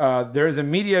 There is a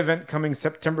media event coming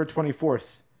September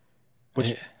 24th,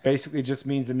 which basically just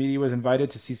means the media was invited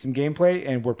to see some gameplay,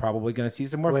 and we're probably going to see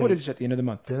some more footage at the end of the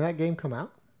month. Did that game come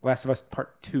out? Last of Us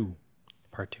Part 2.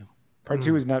 Part 2. Part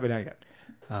 2 has not been out yet.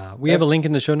 We have a link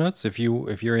in the show notes if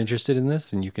you're interested in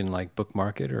this, and you can like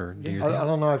bookmark it or do your thing. I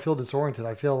don't know. I feel disoriented.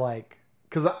 I feel like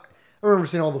because I remember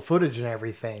seeing all the footage and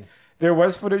everything. There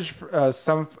was footage.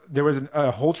 There was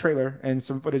a whole trailer and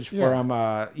some footage from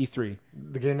E3.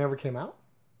 The game never came out.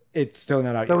 It's still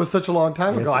not out That yet. was such a long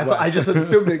time Yes, ago. it was. I just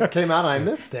assumed it came out and I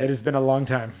missed It it. has been a long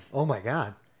time. Oh my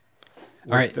god,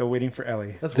 We're right. still waiting for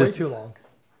Ellie. that's This- way too long.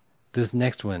 This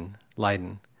next one,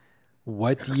 Leiden.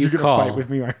 What do you You're gonna call? fight with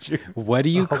me, aren't you? What do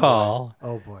you call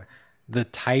Oh boy. the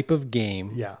type of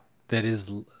game Yeah. that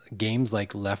is games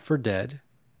like Left 4 Dead,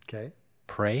 Okay.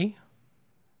 Prey,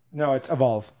 No, it's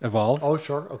Evolve Evolve, Oh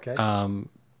sure. Okay.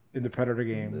 in the Predator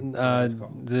game.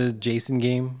 the Jason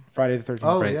game? Friday the 13th.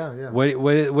 Oh Right. yeah.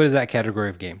 What is that category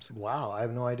of games? Wow. I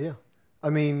have no idea. I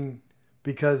mean,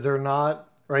 because they're not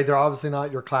right. They're obviously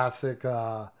not your classic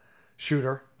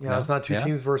shooter. You know, it's not two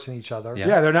teams versus each other. Yeah.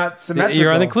 Yeah, they're not symmetrical.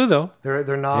 You're on the clue though.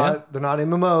 They're not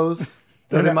MMOs.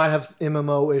 Though they might have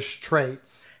MMO-ish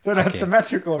traits. They're not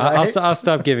symmetrical, right? I'll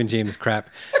stop giving James crap.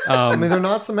 I mean, they're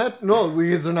not symmetrical. No,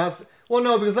 because they're not. Well,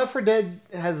 no, because Left 4 Dead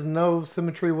has no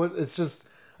symmetry. It's just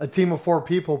a team of 4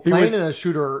 people playing in a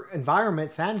shooter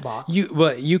environment, sandbox.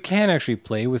 You can actually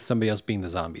play with somebody else being the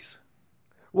zombies.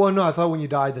 Well, no, I thought when you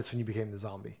died, that's when you became the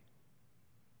zombie.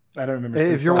 I don't remember.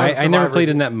 If you're I never played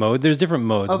in that mode. There's different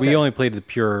modes. Okay. We only played the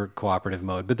pure cooperative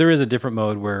mode, but there is a different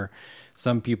mode where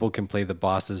some people can play the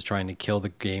bosses trying to kill the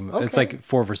game. It's Okay. like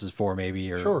 4 versus 4 maybe,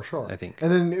 or Sure. I think.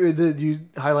 And then you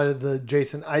highlighted the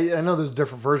Jason. I know there's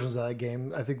different versions of that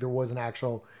game. I think there was an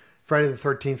actual Friday the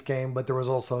 13th game, but there was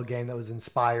also a game that was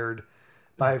inspired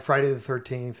by Friday the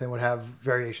 13th and would have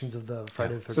variations of the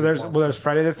Friday the 13th. So there's monster.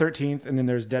 Friday the 13th, and then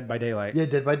there's Dead by Daylight, Yeah,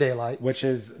 Dead by Daylight. which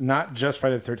is not just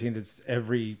Friday the 13th. It's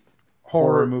every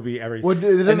horror movie. Well, it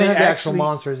doesn't and they have the actual actually-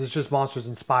 monsters. It's just monsters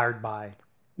inspired by.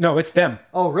 No, it's them.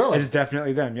 Oh, really? It is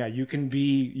definitely them. Yeah, you can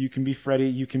be Freddy.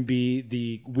 You can be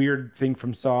the weird thing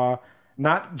from Saw,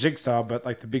 not Jigsaw, but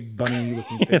like the big bunny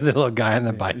looking thing. The little guy on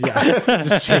the bike. Yeah,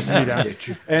 just chasing you down.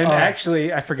 And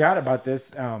actually, I forgot about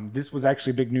this. This was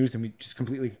actually big news, and we just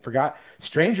completely forgot.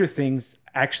 Stranger Things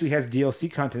actually has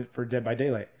DLC content for Dead by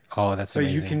Daylight, Oh, that's so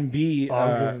amazing. you can be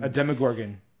a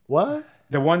Demogorgon, What?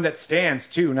 the one that stands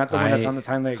too, not the one that's on its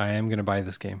hind legs. I am going to buy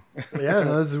this game. Yeah,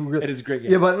 no, this is It is a great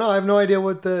game. Yeah, but no, I have no idea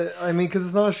what the. I mean, because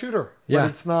it's not a shooter. Yeah. But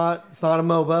it's not a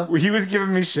MOBA. He was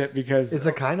giving me shit because It's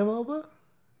a kind of MOBA.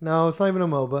 No, it's not even a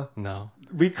MOBA. No.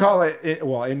 we call it.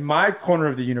 Well, in my corner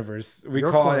of the universe, we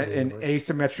Your call corner it of the an universe.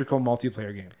 asymmetrical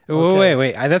multiplayer game.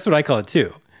 Wait. That's what I call it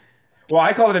too. Well,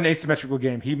 I call it an asymmetrical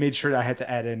game. He made sure I had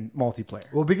to add in multiplayer.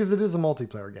 Well, because it is a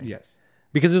multiplayer game. Yes.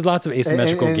 Because there's lots of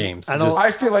asymmetrical and games. I know- Just-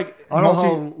 I feel like I don't know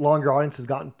how long your audience has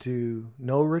gotten to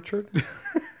know Richard,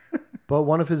 but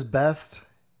one of his best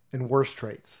and worst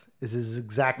traits is his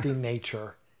exacting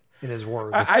nature in his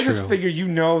words. I just true. figure you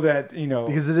know that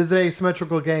Because it is an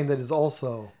asymmetrical game that is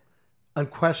also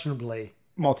unquestionably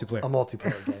multiplayer. a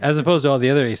multiplayer game. as opposed to all the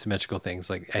other asymmetrical things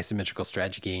like asymmetrical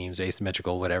strategy games,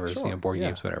 asymmetrical whatever, board yeah.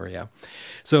 games, whatever. Yeah.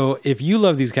 So if you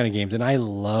love these kind of games, and I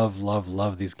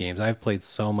love these games, I've played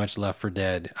so much Left 4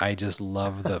 Dead. I just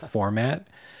love the format.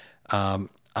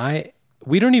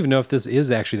 We don't even know if this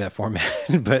is actually that format,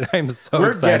 but I'm so We're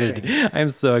excited. guessing. I'm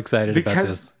so excited about because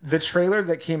this. the trailer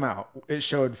that came out, it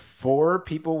showed 4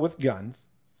 people with guns,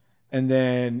 and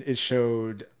then it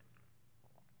showed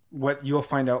what you'll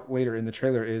find out later in the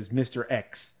trailer is Mr.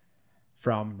 X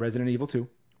from Resident Evil 2.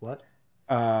 What?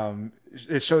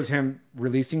 It shows him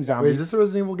releasing zombies. Wait, is this a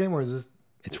Resident Evil game or is this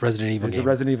It's Resident Evil It's game. a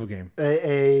Resident Evil game.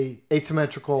 a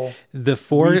asymmetrical? The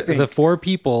four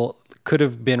people could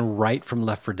have been right from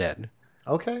Left 4 Dead.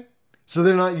 Okay, so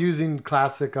they're not using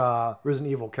classic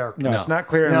Resident Evil characters. No, it's not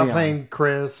clear. They're not Leon. playing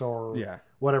Chris or Yeah.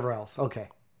 whatever else. Okay,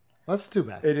 that's too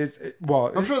bad. It is.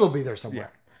 Well, I'm sure they'll be there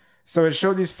somewhere. Yeah. So it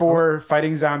showed these 4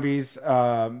 fighting zombies.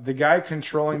 The guy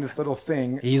controlling this little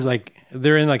thing. He's like,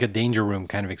 they're in like a danger room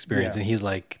kind of experience, Yeah. and he's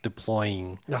like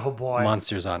deploying Oh boy.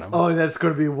 monsters on them. Oh, that's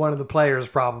going to be one of the players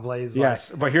probably. He's Yes,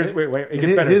 but here's wait. It like,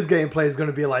 gets better. his gameplay is going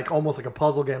to be like almost like a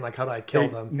puzzle game. Like how do I kill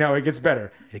them? No, it gets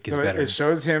better. It gets better. It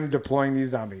shows him deploying these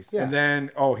zombies, Yeah. and then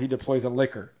he deploys a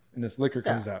liquor, and this liquor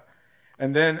comes out,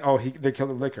 and then they kill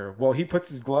the liquor. Well, he puts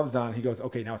his gloves on. He goes,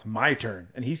 okay, now it's my turn,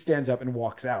 and he stands up and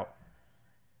walks out.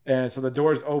 And so the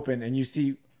doors open, and you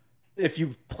see, if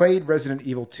you've played Resident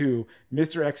Evil 2,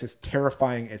 Mr. X is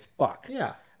terrifying as fuck.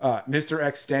 Yeah. Mr.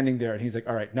 X standing there, and he's like,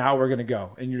 all right, now we're gonna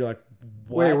go, and you're like,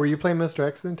 what? Wait, were you playing Mr.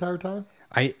 X the entire time?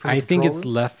 I think it's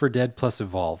controller? Left 4 Dead plus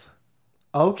Evolve.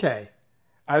 Okay.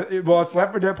 It's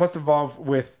Left 4 Dead plus Evolve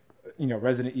with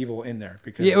Resident Evil in there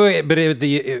because Yeah, but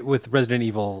with Resident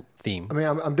Evil theme. I mean,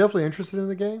 I'm definitely interested in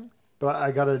the game, but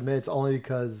I got to admit it's only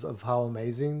because of how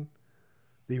amazing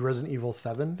the Resident Evil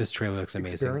 7 This trailer looks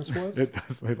amazing. experience was. it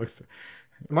does. It looks.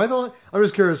 Am I the only? I'm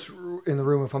just curious in the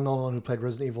room if I'm the only one who played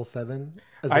Resident Evil 7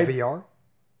 as a VR.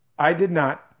 I did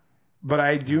not, but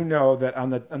I do know that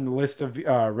on the list of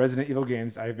Resident Evil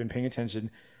games I've been paying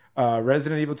attention,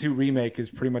 Resident Evil 2 Remake is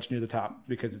pretty much near the top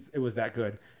because it was that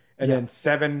good, and then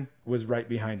 7 was right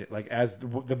behind it, like as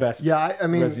the best. Yeah, I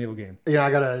mean, Resident Evil game.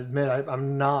 I got to admit,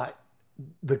 I'm not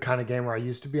the kind of gamer I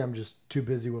used to be. I'm just too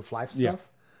busy with life stuff. Yeah.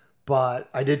 But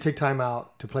I did take time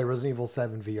out to play Resident Evil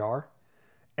 7 VR,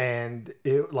 and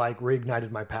it like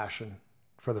reignited my passion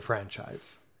for the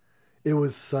franchise. It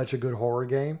was such a good horror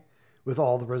game with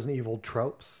all the Resident Evil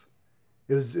tropes.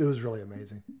 It was really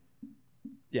amazing.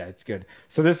 Yeah, it's good.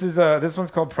 So this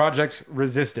one's called Project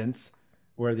Resistance,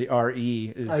 where the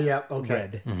RE is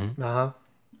red.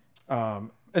 Uh-huh.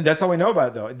 And that's all we know about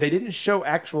it, though. They didn't show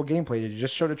actual gameplay. They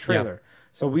just showed a trailer.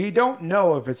 So we don't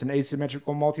know if it's an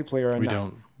asymmetrical multiplayer or not.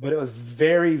 don't. But it was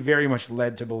very, very much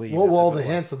led to believe. Well, that all that's the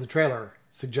what it hints of the trailer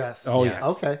suggest. Oh, yes.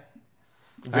 Okay.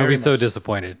 I'd be so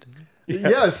disappointed.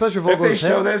 Yeah, especially for all was. If they those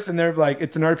show hints. this and they're like,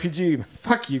 it's an RPG,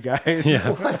 fuck you guys. Yeah.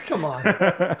 What? Come on.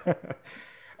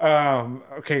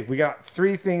 Okay, we got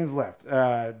 3 things left.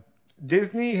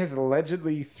 Disney has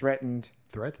allegedly threatened.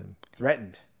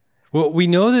 Well, we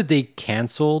know that they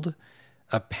canceled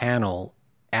a panel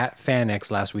at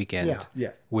FanX last weekend Yeah.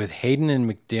 Yes. with Hayden and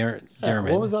Yeah,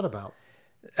 McDermott. what was that about?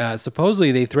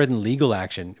 Supposedly they threatened legal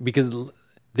action because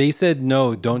they said,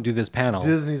 no, don't do this panel.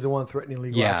 Disney's the one threatening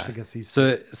legal action against these.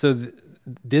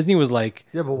 Disney was like,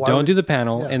 Yeah, but why don't would- do the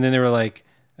panel. yeah. And then they were like,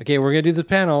 okay, we're going to do the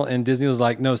panel. And Disney was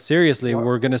like, no, seriously,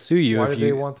 we're going to sue you. Why if did you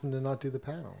they want them to not do the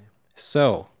panel?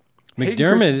 So Hayden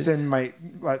McDermott, Christensen might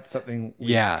let something.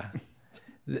 yeah.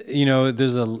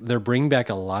 They're bringing back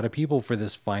a lot of people for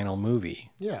this final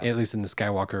movie. Yeah. At least in the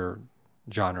Skywalker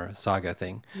genre saga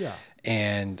thing. Yeah.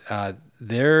 And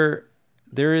there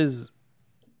is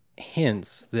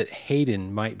hints that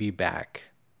Hayden might be back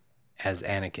as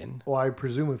Anakin. Well, I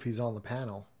presume if he's on the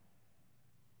panel.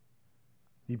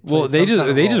 he Well, plays they some kind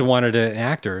of just role. wanted an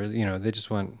actor. They just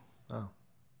want. Oh.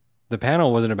 The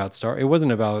panel wasn't about It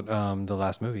wasn't about the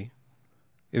last movie.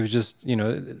 It was just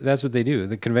that's what they do.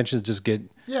 The conventions just get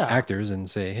Yeah. actors and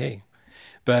say, hey,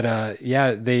 but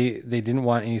they didn't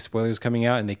want any spoilers coming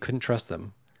out and they couldn't trust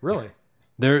them. Really?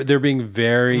 They're being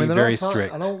very I mean, they're very not Tom-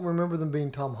 strict. I don't remember them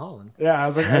being Tom Holland. Yeah, I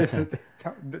was like,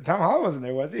 Tom Holland wasn't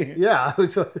there, was he? Yeah.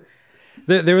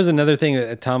 There was another thing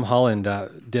that Tom Holland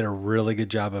did a really good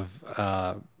job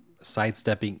of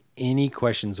sidestepping any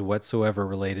questions whatsoever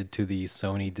related to the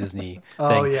Sony Disney thing.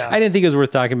 Oh, yeah. I didn't think it was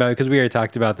worth talking about because we already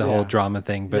talked about the whole Yeah. drama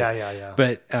thing. But Yeah.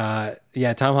 But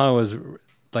Tom Holland was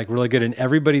like really good, and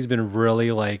everybody's been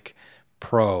really like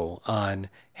pro on,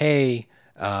 hey,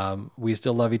 we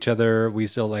still love each other.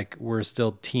 We're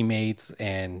still teammates,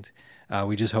 and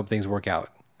we just hope things work out.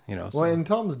 Well, in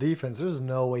Tom's defense, there's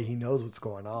no way he knows what's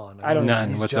going on. I don't know. None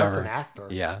he's whatsoever. just an actor.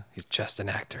 Yeah, he's just an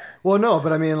actor. Well, no,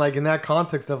 but I mean, like in that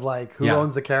context of like who Yeah.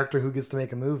 owns the character, who gets to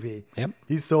make a movie. Yep.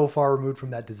 He's so far removed from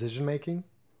that decision making.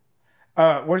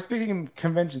 We're speaking of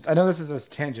conventions. I know this is a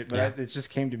tangent, but Yeah. it just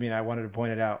came to me and I wanted to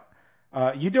point it out.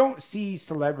 You don't see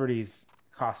celebrities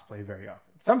cosplay very often.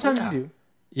 Sometimes Yeah. you do.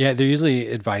 Yeah, they're usually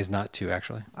advised not to,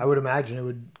 actually. I would imagine it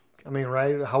would. I mean,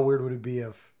 right? How weird would it be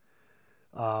if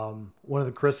one of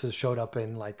the Chris's showed up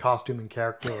in like costume and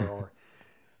character, or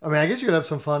I mean, I guess you could have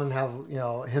some fun and have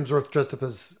Hemsworth dressed up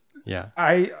as. Yeah.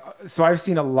 I've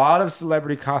seen a lot of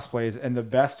celebrity cosplays, and the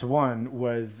best one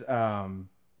was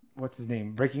what's his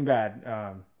name? Breaking Bad.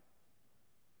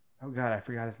 Oh God, I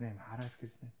forgot his name. How did I forget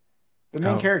his name? The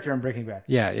main character in Breaking Bad.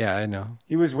 Yeah, I know.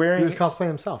 He was cosplaying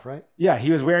himself, right? Yeah,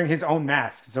 he was wearing his own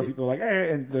mask. So people were like,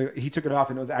 hey, and he took it off,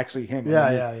 and it was actually him.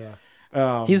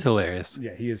 Yeah. He's hilarious.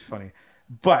 Yeah, he is funny.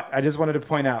 But I just wanted to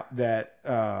point out that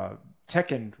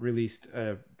Tekken released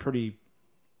a pretty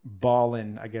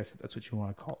ballin', I guess if that's what you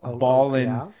want to call it,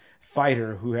 ballin'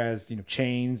 fighter who has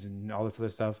chains and all this other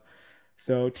stuff.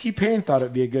 So T-Pain thought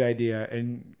it'd be a good idea,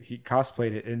 and he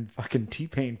cosplayed it, and fucking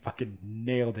T-Pain fucking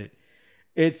nailed it.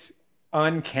 It's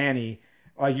uncanny.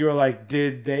 Like, you were like,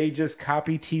 did they just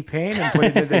copy T-Pain and put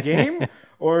it in the game,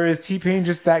 or is T-Pain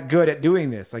just that good at doing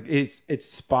this? Like, it's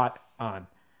spot on.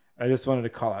 I just wanted to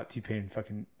call out T-Pain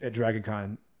fucking at Dragon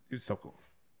Con. It was so cool.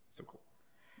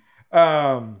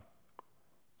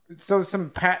 So some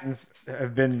patents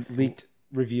have been leaked,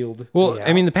 revealed. Well,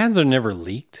 I mean, the patents are never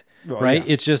leaked, right?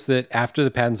 Yeah. It's just that after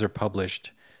the patents are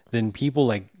published, then people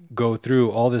like go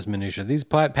through all this minutia. These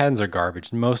patents are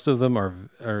garbage. Most of them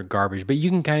are garbage, but you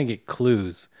can kind of get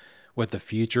clues what the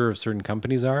future of certain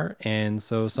companies are. And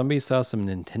so somebody saw some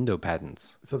Nintendo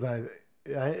patents. So that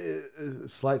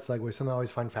slight segue, something I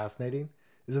always find fascinating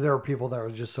is that there are people that are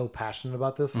just so passionate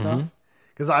about this stuff.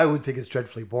 Because I would think it's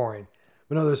dreadfully boring.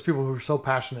 But no, there's people who are so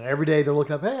passionate. Every day they're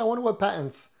looking up, hey, I wonder what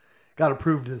patents got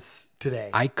approved this today.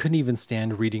 I couldn't even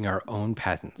stand reading our own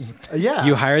patents. Yeah.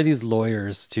 You hire these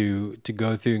lawyers to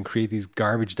go through and create these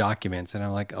garbage documents. And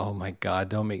I'm like, oh my God,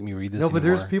 don't make me read this anymore. But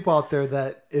there's people out there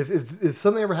that if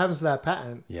something ever happens to that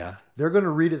patent, they're going to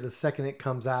read it the second it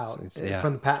comes out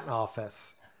from the patent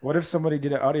office. What if somebody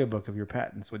did an audiobook of your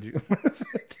patents? Would you listen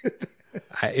to that?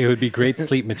 It would be great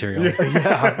sleep material.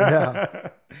 Yeah.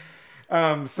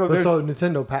 So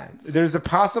Nintendo patents. There's a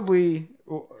possibly.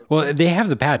 Well, they have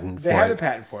the patent. They have the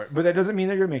patent for it, but that doesn't mean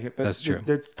they're gonna make it. But that's true.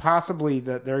 It's possibly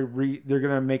that they're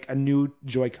gonna make a new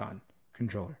Joy-Con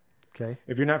controller. Okay.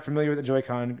 If you're not familiar with the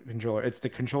Joy-Con controller, it's the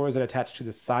controllers that attach to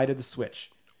the side of the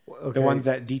Switch. Okay. The ones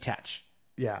that detach.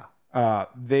 Yeah.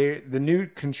 The new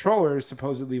controller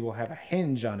supposedly will have a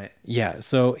hinge on it. Yeah.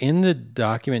 So in the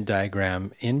document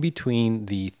diagram, in between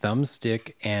the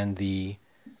thumbstick and the,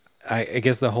 I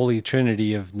guess the holy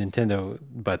trinity of Nintendo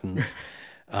buttons,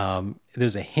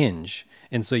 there's a hinge,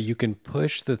 and so you can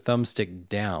push the thumbstick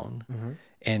down,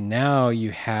 and now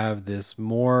you have this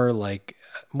more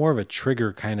of a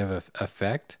trigger kind of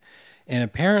effect. And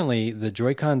apparently the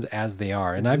Joy-Cons as they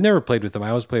are, and I've never played with them. I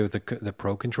always play with the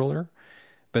Pro controller.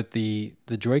 But the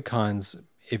Joy-Cons,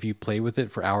 if you play with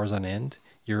it for hours on end,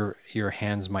 your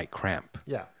hands might cramp.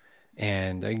 Yeah.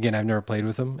 And again, I've never played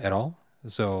with them at all.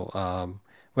 So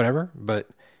whatever. But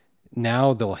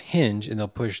now they'll hinge and they'll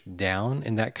push down.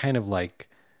 And that kind of like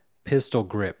pistol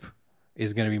grip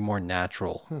is going to be more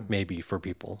natural maybe for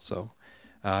people. So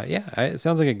it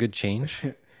sounds like a good change.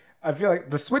 I feel like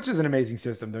the Switch is an amazing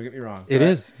system. Don't get me wrong. It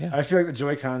is. Yeah. I feel like the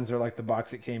Joy-Cons are like the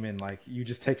box it came in. Like, you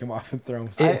just take them off and throw them.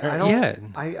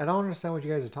 I don't understand what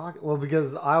you guys are talking. Well,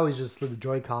 because I always just slid the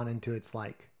Joy-Con into its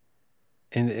like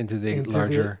into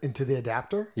the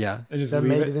adapter. Yeah. That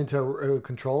made it into a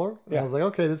controller. Yeah. I was like,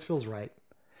 okay, this feels right.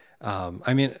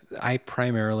 I mean, I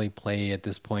primarily play at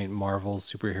this point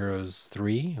Marvel's Superheroes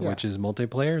 3, which is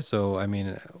multiplayer. So I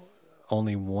mean,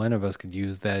 only one of us could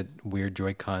use that weird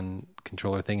Joy-Con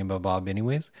controller thing in Bob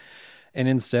anyways. And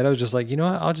instead I was just like, you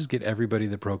know what? I'll just get everybody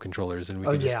the Pro controllers and we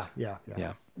can just make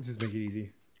it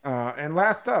easy. And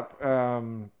last up,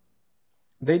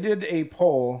 they did a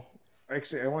poll.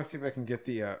 Actually, I want to see if I can get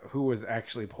the who was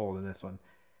actually polled in this one.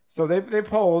 So they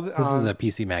polled. This is a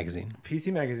PC Magazine.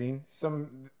 PC Magazine.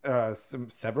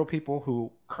 Several people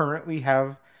who currently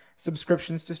have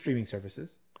subscriptions to streaming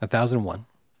services. 1,001.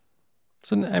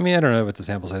 So, I mean, I don't know what the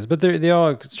sample size, but they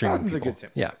all streaming Thousands people. of good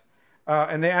sample size.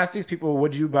 And they asked these people,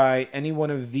 would you buy any one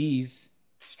of these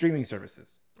streaming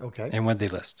services? Okay. And what'd they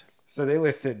list? So they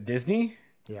listed Disney,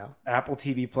 Apple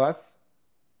TV Plus,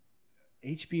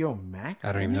 HBO Max.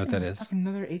 I don't even know what that is.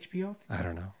 Another HBO thing? I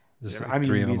don't know. Just like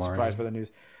three of them surprised by the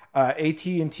news.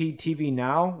 AT&T TV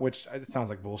Now, which it sounds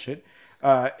like bullshit.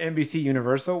 NBC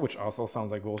Universal, which also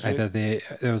sounds like bullshit. I thought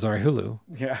that was our Hulu.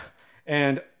 Yeah.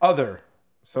 And other.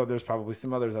 So there's probably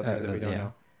some others out there that we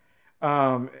don't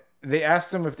know. They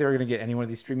asked them if they were going to get any one of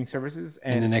these streaming services.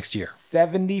 And in the next year.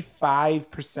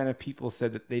 75% of people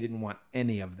said that they didn't want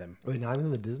any of them. Wait, not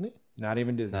even the Disney? Not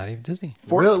even Disney. Not even Disney.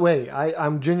 Really? Wait,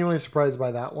 I'm genuinely surprised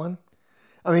by that one.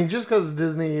 I mean, just because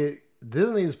Disney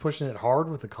is pushing it hard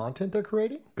with the content they're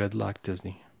creating. Good luck,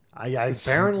 Disney. I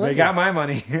apparently They got my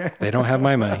money. They don't have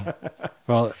my money.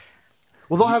 Well,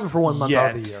 they'll have it for 1 month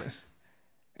out of the Yet. year.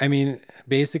 I mean,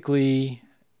 basically,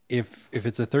 if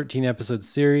it's a 13 episode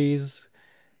series,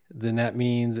 then that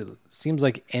means it seems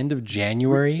like end of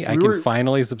January I can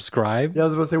finally subscribe. Yeah, I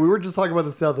was about to say we were just talking about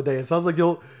this the other day. It sounds like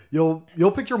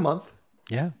you'll pick your month.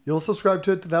 Yeah. You'll subscribe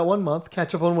to it to that 1 month,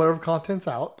 catch up on whatever content's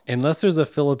out. Unless there's a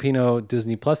Filipino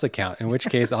Disney Plus account, in which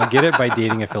case I'll get it by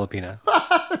dating a Filipina.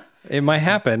 It might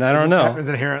happen. I don't It know. happens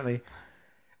inherently.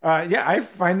 Yeah, I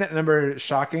find that number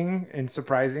shocking and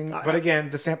surprising. But again,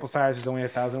 the sample size was only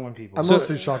 1,001 people. I'm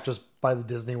mostly shocked just by the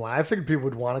Disney one. I figured people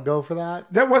would want to go for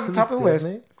that. That wasn't top of the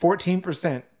Disney. list.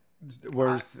 14%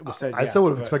 was said. I still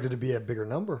would have expected to be a bigger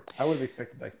number. I would have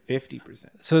expected like 50%.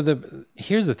 So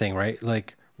here's the thing, right?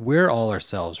 Like we're all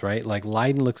ourselves, right? Like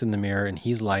Leyden looks in the mirror and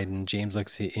he's Leyden. James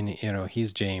looks in,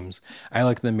 he's James. I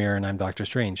look in the mirror and I'm Doctor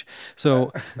Strange.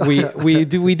 So we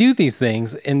do these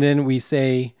things and then we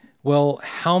say, well,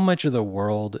 how much of the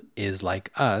world is like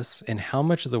us and how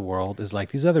much of the world is like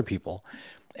these other people?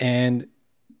 And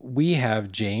we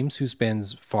have James who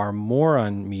spends far more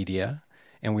on media,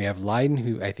 and we have Leyden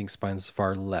who I think spends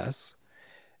far less.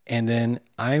 And then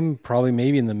I'm probably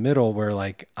maybe in the middle where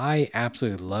like I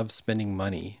absolutely love spending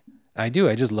money. I do.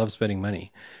 I just love spending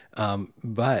money.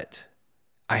 But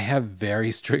I have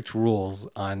very strict rules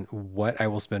on what I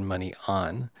will spend money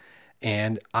on.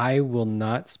 And I will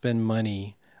not spend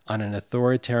money on an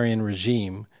authoritarian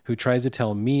regime who tries to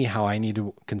tell me how I need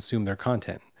to consume their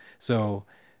content. So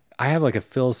I have like a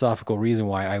philosophical reason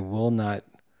why I will not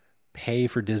pay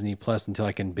for Disney Plus until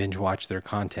I can binge watch their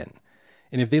content.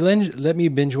 And if they let me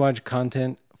binge watch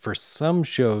content for some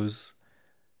shows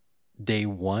day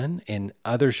one and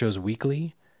other shows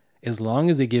weekly, as long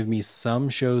as they give me some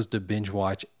shows to binge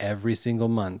watch every single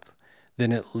month,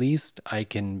 then at least I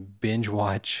can binge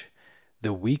watch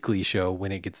the weekly show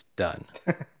when it gets done.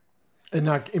 And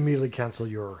not immediately cancel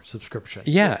your subscription.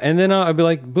 Yeah. And then I'll be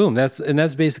like, boom, that's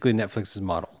basically Netflix's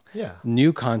model. Yeah.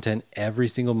 New content every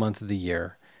single month of the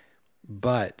year.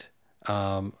 But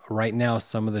right now,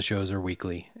 some of the shows are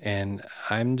weekly, and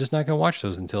I'm just not going to watch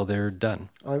those until they're done.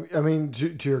 I mean,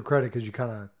 to your credit, because you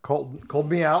kind of called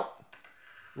me out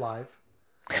live.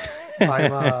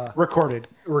 I'm Recorded.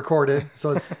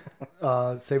 so it's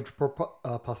saved for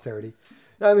posterity.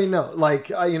 I mean, no, like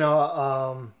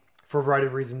for a variety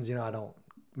of reasons, I don't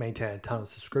maintain a ton of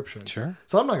subscriptions. Sure.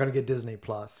 So I'm not going to get Disney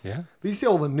Plus. Yeah. But you see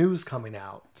all the news coming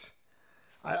out.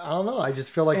 I don't know. I just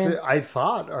feel like I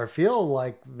feel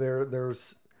like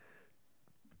there's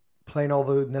playing all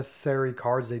the necessary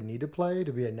cards they need to play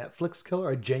to be a Netflix killer,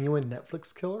 a genuine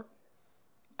Netflix killer.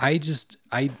 I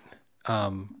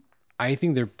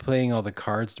think they're playing all the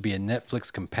cards to be a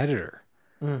Netflix competitor.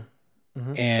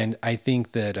 Mm-hmm. And I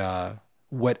think that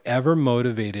whatever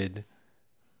motivated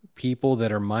people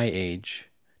that are my age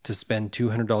to spend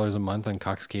 $200 a month on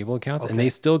Cox cable accounts, and they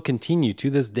still continue to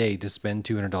this day to spend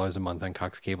 $200 a month on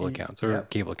Cox cable accounts or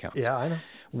cable accounts. Yeah, I know.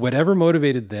 Whatever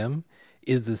motivated them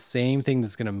is the same thing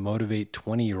that's going to motivate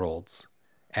 20-year-olds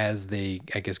as they,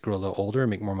 I guess, grow a little older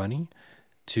and make more money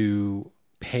to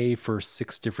pay for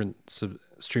 6 different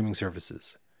streaming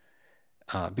services.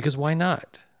 Because why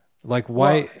not? Like,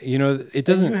 why, it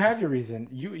doesn't. You have your reason.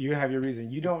 You have your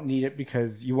reason. You don't need it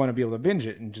because you want to be able to binge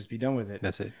it and just be done with it.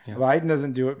 That's it. Yeah. Leyden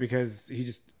doesn't do it because he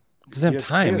just doesn't have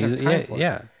time. He doesn't have time for it.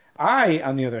 Yeah. I,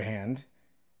 on the other hand,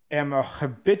 am a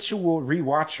habitual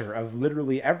rewatcher of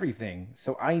literally everything.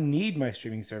 So I need my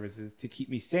streaming services to keep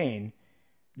me sane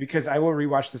because I will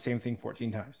rewatch the same thing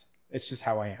 14 times. It's just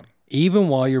how I am. Even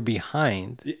while you're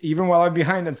behind. Even while I'm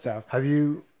behind and stuff. Have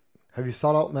you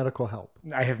sought out medical help?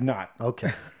 I have not.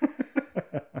 Okay.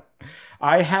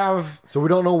 I have. So we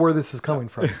don't know where this is coming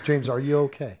from. James, are you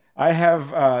okay? I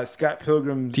have Scott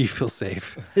Pilgrim. Do you feel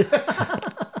safe?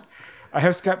 I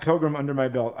have Scott Pilgrim under my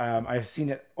belt. I've seen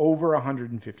it over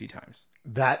 150 times.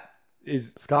 That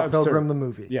is Scott absurd. Pilgrim the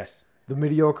movie. Yes. The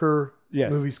mediocre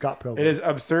Yes. movie Scott Pilgrim. It is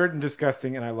absurd and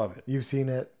disgusting, and I love it. You've seen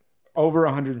it over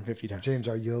 150 times. James,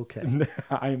 are you okay?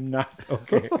 I'm not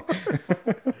okay.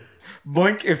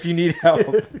 Blink if you need help.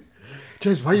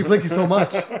 James, why are you blinking so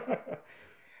much?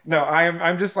 No,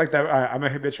 I'm just like that. I'm a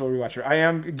habitual rewatcher. I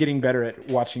am getting better at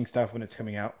watching stuff when it's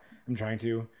coming out. I'm trying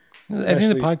to. I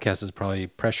think the podcast has probably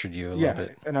pressured you a little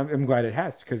bit. And I'm glad it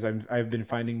has because I've been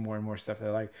finding more and more stuff that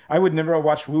I like. I would never have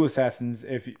watched Woo Assassins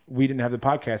if we didn't have the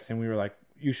podcast and we were like,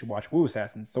 you should watch Woo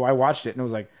Assassins. So I watched it and I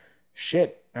was like,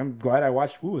 shit, I'm glad I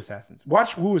watched Woo Assassins.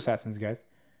 Watch Woo Assassins, guys.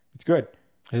 It's good.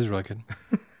 It is really good.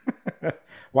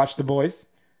 Watch The Boys,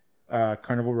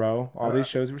 Carnival Row. All these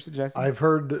shows were suggested. I've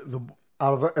heard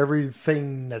out of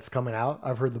everything that's coming out,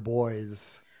 I've heard The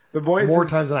Boys The Boys more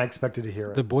is- times than I expected to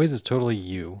hear it. The Boys is totally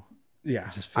you. Yeah.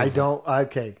 It just I feels don't.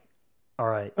 Okay. All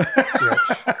right.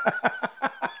 Rich.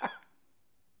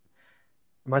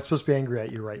 Am I supposed to be angry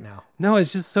at you right now? No,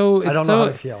 it's just so. It's I don't so, know how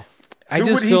to feel. I Who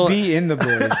just would feel. he be in The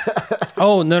Boys?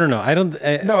 Oh no! I don't.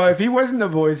 No, if he wasn't The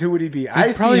Boys, who would he be?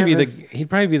 He'd probably be he'd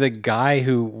probably be the guy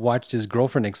who watched his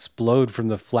girlfriend explode from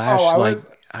the flash,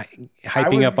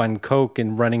 hyping up on coke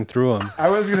and running through him, I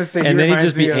was gonna say, and then he'd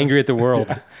just be angry at the world.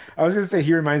 I was gonna say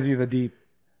he reminds me of the Deep.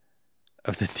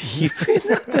 Of the Deep.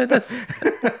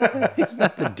 He's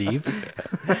not the Deep.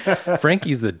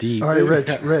 Frankie's the Deep. All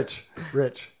right,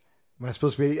 Rich. Am I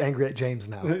supposed to be angry at James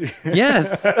now?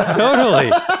 Yes,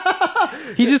 totally.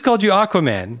 He just called you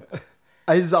Aquaman.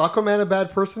 Is Aquaman a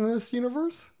bad person in this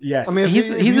universe? Yes. I mean, if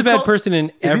He's a bad person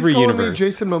in every if he's calling universe. me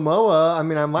Jason Momoa, I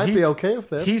mean, I might be okay with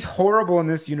this. He's horrible in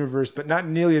this universe, but not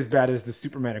nearly as bad as the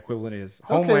Superman equivalent is.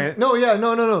 okay. Homeland. No. Yeah.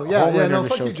 Homelander No. in the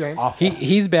Fuck you, show's James. awful.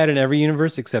 He's bad in every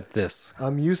universe except this.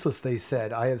 I'm useless. They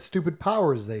said I have stupid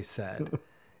powers. They said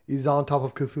he's on top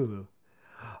of Cthulhu.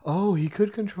 Oh, he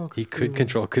could control Cthulhu. He could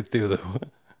control Cthulhu.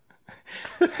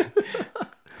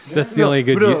 That's the only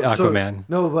good Aquaman.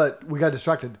 But we got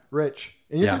distracted. Rich.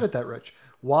 And you're Yeah. good at that, Rich.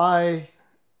 Why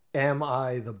am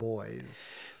I The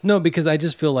Boys? No, because I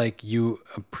just feel like you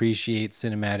appreciate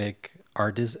cinematic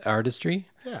artistry.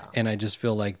 Yeah. And I just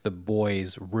feel like The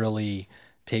Boys really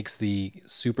takes the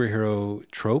superhero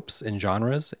tropes and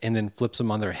genres and then flips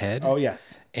them on their head. Oh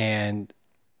yes. And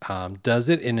does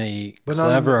it in a But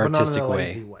clever, not in a artistic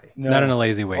lazy way. way. Not in a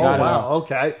lazy way. Oh, not at wow. all.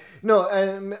 Okay. No,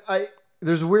 and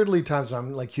there's weirdly times when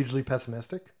I'm like hugely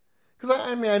pessimistic. Because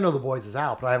I know The Boys is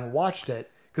out, but I haven't watched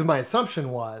it. Because my assumption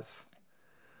was,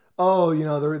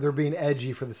 they're being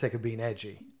edgy for the sake of being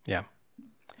edgy. Yeah.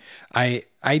 I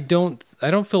don't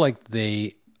feel like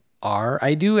they are.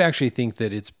 I do actually think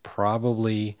that it's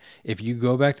probably, if you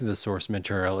go back to the source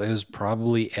material, it was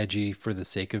probably edgy for the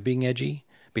sake of being edgy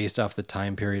based off the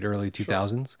time period, early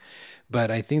 2000s.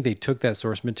 But I think they took that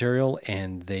source material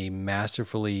and they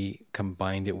masterfully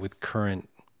combined it with current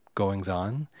goings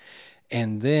on.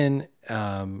 And then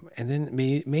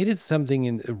made it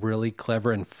something really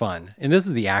clever and fun. And this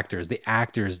is the actors. The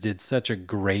actors did such a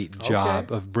great job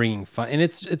of bringing fun, and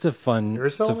it's a fun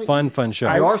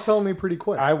show. You are selling me pretty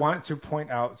quick. I want to point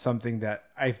out something that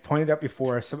I've pointed out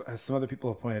before. Some other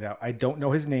people have pointed out. I don't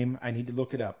know his name. I need to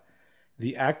look it up.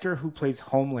 The actor who plays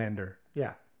Homelander,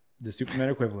 yeah, the Superman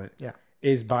equivalent, yeah,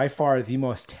 is by far the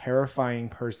most terrifying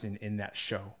person in that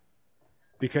show.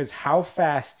 Because how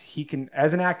fast he can,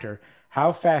 as an actor,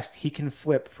 how fast he can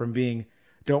flip from being,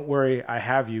 don't worry, I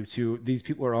have you, to these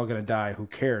people are all going to die, who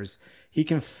cares? He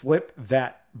can flip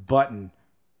that button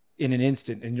in an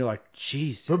instant, and you're like,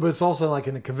 Jesus. but it's also like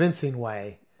in a convincing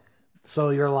way. So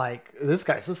you're like, this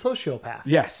guy's a sociopath.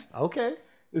 Yes. Okay.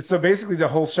 So basically, the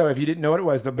whole show, if you didn't know what it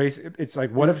was, it's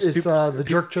like, what if It's the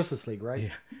Jerk Justice League, right? Yeah.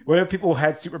 What if people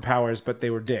had superpowers, but they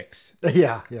were dicks?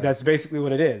 Yeah. That's basically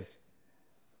what it is.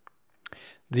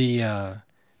 The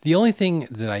only thing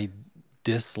that I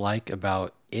dislike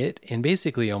about it, and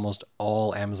basically almost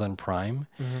all Amazon Prime,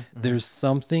 there's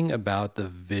something about the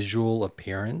visual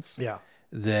appearance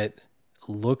that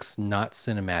looks not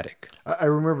cinematic. I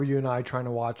remember you and I trying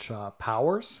to watch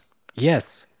Powers,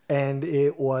 Yes, and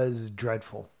it was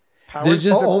dreadful. there's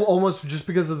just Almost just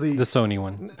because of the Sony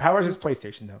one. Powers is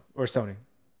PlayStation, though, or Sony.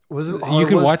 Was it? You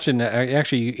can watch it.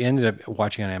 Actually, you ended up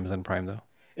watching on Amazon Prime though.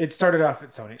 It started off at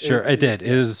Sony. Sure, it did.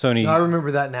 It was a Sony. I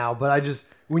remember that now, but I just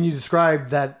when you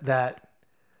described that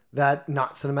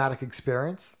not cinematic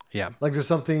experience, Yeah. like there's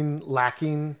something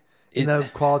lacking in the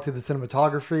quality of the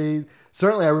cinematography.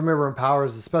 Certainly, I remember in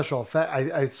Powers the special effect.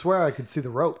 I swear I could see the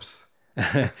ropes.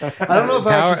 I don't know if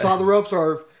I actually saw the ropes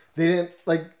or if they didn't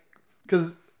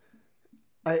because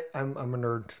I'm a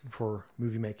nerd for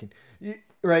movie making,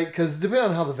 right? Because depending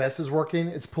on how the vest is working,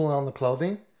 it's pulling on the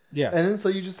clothing. Yeah. And then so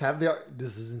you just have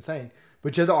this is insane.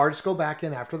 But you have the artist go back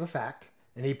in after the fact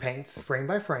and he paints frame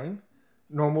by frame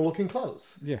normal looking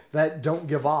clothes. Yeah. That don't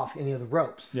give off any of the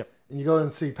ropes. Yep. And you go and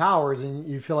see Powers and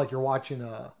you feel like you're watching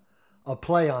a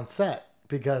play on set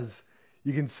because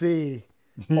you can see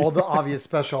all the obvious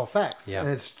special effects. Yeah. And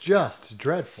it's just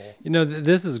dreadful.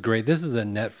 This is great. This is a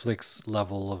Netflix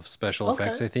level of special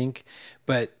effects, I think.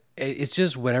 But it's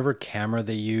just whatever camera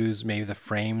they use, maybe the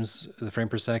frame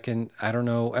per second. I don't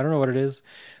know what it is,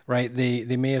 right?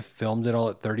 They may have filmed it all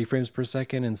at 30 frames per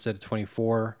second instead of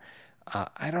 24.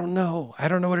 I don't know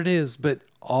what it is, but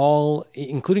all,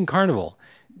 including Carnival,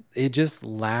 it just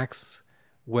lacks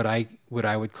what I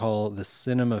would call the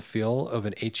cinema feel of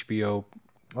an HBO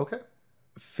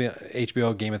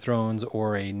HBO Game of Thrones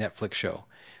or a Netflix show.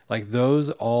 Like those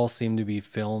all seem to be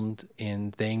filmed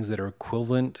in things that are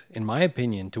equivalent, in my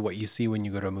opinion, to what you see when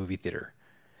you go to a movie theater.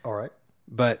 All right.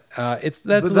 But that's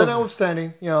But then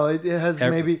notwithstanding, it has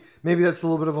maybe that's a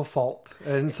little bit of a fault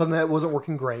and something that wasn't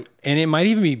working great. And it might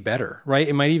even be better, right?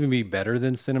 It might even be better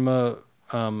than cinema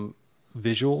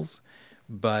visuals,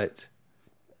 but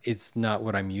it's not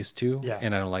what I'm used to,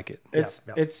 and I don't like it.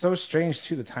 It's so strange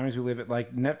too. The times we live in,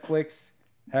 like Netflix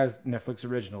has Netflix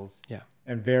originals,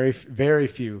 and very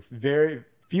few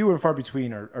and far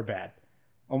between are bad.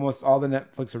 Almost all the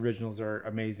Netflix originals are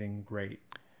amazing, great.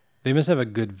 They must have a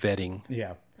good vetting.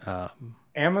 Yeah.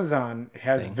 Amazon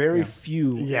has very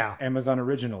few Yeah. Amazon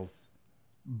originals,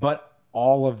 but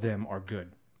all of them are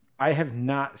good. I have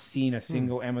not seen a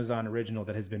single Amazon original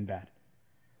that has been bad.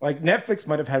 Like Netflix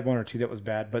might have had one or two that was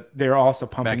bad, but they're also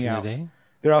pumping out. Back in the day?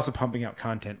 They're also pumping out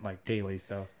content like daily.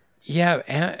 So Yeah,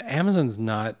 Amazon's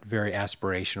not very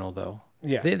aspirational though.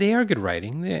 Yeah. They are good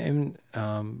writing,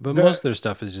 but most of their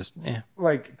stuff is just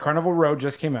like Carnival Row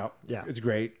just came out. Yeah. It's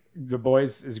great. The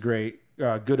Boys is great.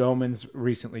 Good Omens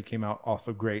recently came out,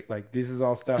 also great. Like this is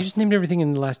all stuff. You just named everything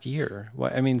in the last year.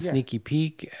 What I mean, Yeah. Sneaky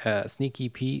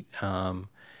Pete.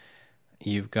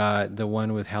 You've got the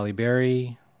one with Halle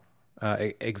Berry,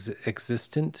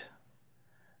 Existent.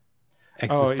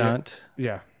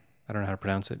 Yeah. I don't know how to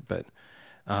pronounce it, but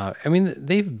I mean,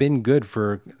 they've been good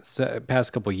for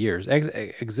past couple of years.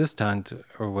 Existant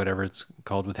or whatever it's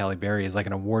called with Halle Berry is like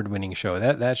an award-winning show.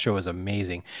 That show is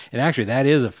amazing, and actually that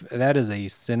is a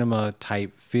cinema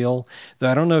type feel. Though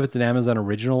I don't know if it's an Amazon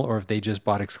original or if they just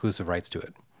bought exclusive rights to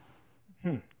it.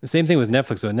 The same thing with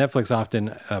Netflix. So Netflix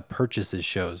often purchases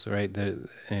shows, right?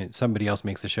 And somebody else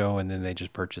makes a show and then they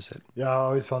just purchase it. Yeah, I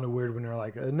always found it weird when they're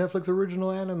like a Netflix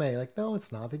original anime. Like, no,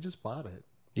 it's not. They just bought it.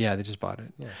 Yeah, they just bought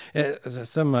it. Yeah.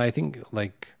 Some, I think,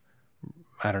 like,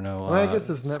 I don't know, I guess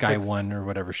it's Sky Netflix. One or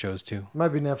whatever shows too. It might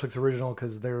be Netflix original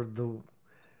because they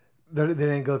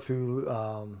didn't go through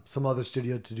some other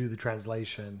studio to do the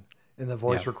translation and the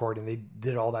voice recording. They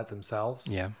did all that themselves.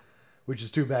 Yeah. Which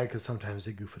is too bad because sometimes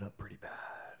they goof it up pretty bad.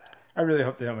 I really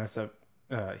hope they don't mess up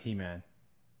He-Man.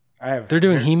 They're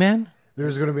doing He-Man?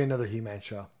 There's going to be another He-Man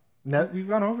show. We've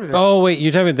gone over this. Oh, wait,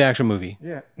 you're talking about the actual movie.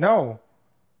 Yeah. No.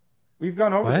 We've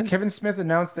gone over What? it. Kevin Smith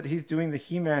announced that he's doing the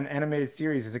He-Man animated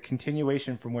series as a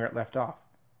continuation from where it left off.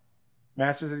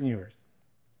 Masters of the Universe.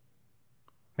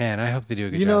 Man, I hope they do a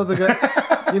good You know job.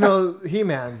 the guy,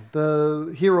 He-Man,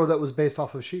 the hero that was based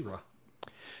off of She-Ra.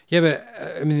 Yeah, but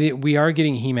I mean, we are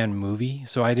getting a He-Man movie,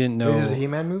 so I didn't know. Wait, there's a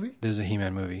He-Man movie? There's a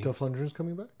He-Man movie. Dolph Lundgren's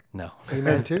coming back? No.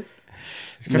 He-Man 2?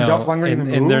 Can Dolph Lundgren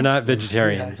even and they're move? not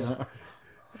vegetarians.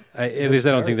 At least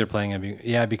I don't think they're playing it.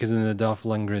 Yeah, because in the Dolph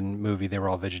Lundgren movie, they were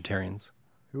all vegetarians.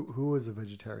 Who was a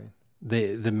vegetarian?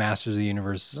 The Masters of the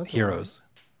Universe heroes.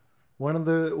 One of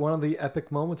the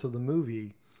epic moments of the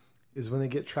movie is when they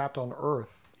get trapped on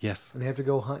Earth Yes. and they have to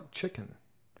go hunt chicken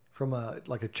from a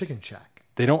chicken shack.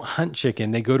 They don't hunt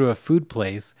chicken. They go to a food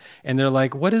place and they're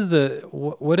like, what is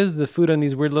the food on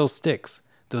these weird little sticks?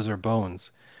 Those are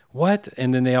bones. What?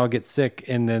 And then they all get sick.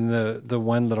 And then the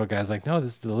one little guy's like, no,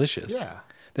 this is delicious. Yeah.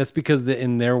 That's because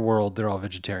in their world, they're all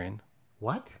vegetarian.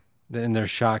 What? And they're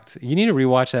shocked. You need to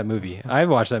rewatch that movie. I've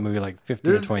watched that movie like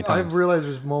 15 or 20 times. I've realized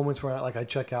there's moments where I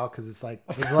check out because it's like,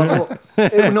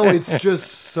 it's just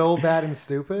so bad and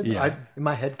stupid. Yeah. In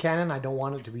my head canon, I don't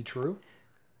want it to be true.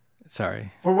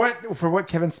 Sorry. For what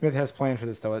Kevin Smith has planned for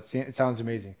this, though, it sounds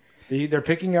amazing. They're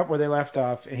picking up where they left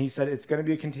off, and he said it's going to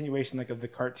be a continuation like of the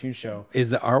cartoon show. Is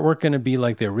the artwork going to be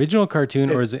like the original cartoon,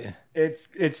 or is it?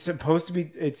 It's supposed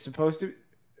to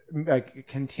like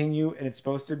continue, and it's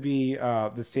supposed to be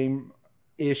the same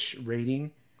ish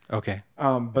rating. Okay.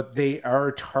 But they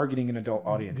are targeting an adult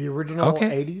audience. The original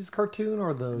Okay. 80s cartoon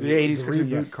or the 80s cartoon,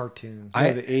 reboot yes. cartoon?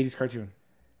 No, the 80s cartoon.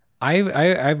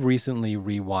 I've recently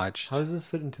rewatched How does this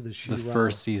fit into the She-Ra? the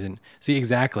first season. See,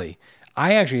 exactly.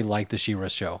 I actually like the She-Ra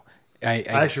show. I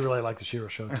actually really like the She-Ra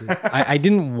show too. I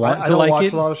didn't want I to don't like watch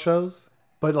it. a lot of shows,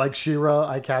 but like She-Ra,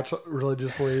 I catch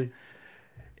religiously.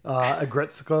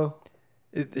 Agretsuko.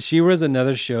 She-Ra's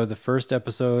another show. The first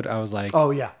episode, I was like,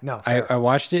 Oh yeah, no. I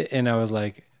watched it and I was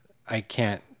like, I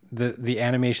can't. The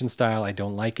animation style, I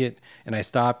don't like it, and I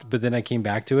stopped. But then I came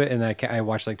back to it, and I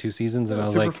watched like 2 seasons, and I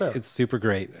was super like, fair. it's super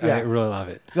great. Yeah. I really love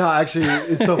it. No, actually,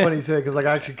 it's so funny you say it because like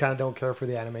I actually kind of don't care for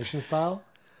the animation style,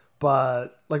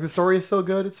 but like the story is so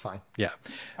good, it's fine. Yeah.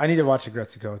 I need to watch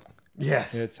Agretsuko.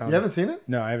 Yes. Yeah, it sounds- You haven't seen it?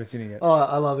 No, I haven't seen it yet. Oh,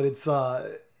 I love it. It's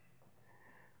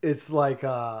like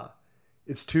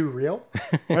it's too real.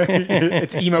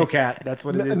 It's Emo Cat. That's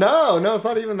what it is. No, it's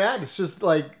not even that. It's just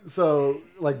like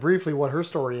briefly what her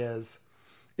story is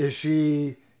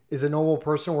she is a normal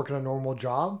person working a normal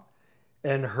job,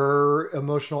 and her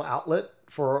emotional outlet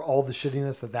for all the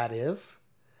shittiness that is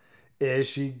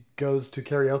she goes to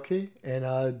karaoke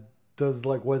and does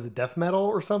like, what is it, death metal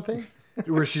or something,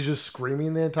 where she's just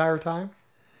screaming the entire time.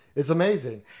 It's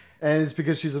amazing. And it's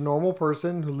because she's a normal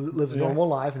person who lives a normal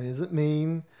life and isn't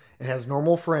mean and has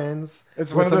normal friends.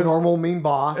 It's with a normal mean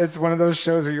boss. It's one of those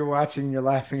shows where you're watching and you're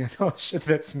laughing and, oh shit,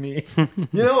 that's me.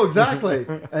 Exactly.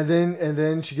 And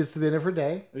then she gets to the end of her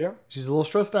day. Yeah. She's a little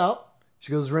stressed out.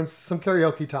 She goes rinse some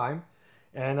karaoke time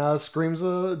and screams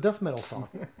a death metal song.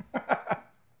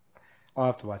 I'll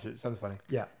have to watch it. It sounds funny.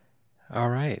 Yeah. All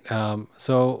right.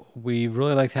 So we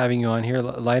really liked having you on here,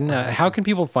 Leiden. How can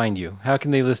people find you? How can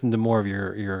they listen to more of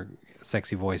your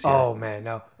sexy voice here? Oh man,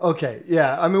 no. Okay,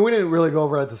 yeah. I mean, we didn't really go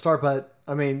over it at the start, but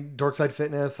I mean, Dorkside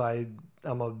Fitness. I'm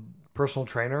a personal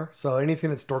trainer, so anything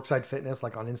that's Dorkside Fitness,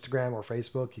 like on Instagram or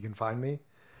Facebook, you can find me.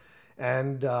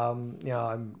 And I'm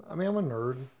a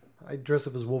nerd. I dress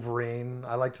up as Wolverine.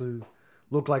 I like to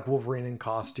look like Wolverine in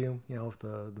costume, with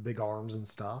the big arms and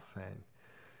stuff. And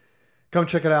come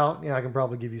check it out. I can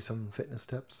probably give you some fitness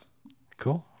tips.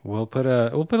 Cool. We'll put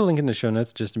a link in the show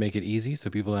notes just to make it easy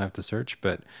so people don't have to search,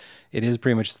 but it is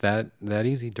pretty much that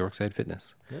easy, Dorkside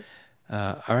Fitness. Yep.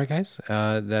 All right, guys.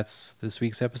 That's this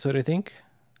week's episode, I think.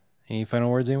 Any final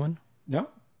words, anyone? No.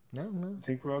 No. I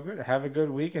think we're all good. Have a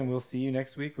good week, and we'll see you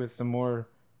next week with some more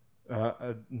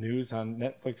news on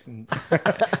Netflix. And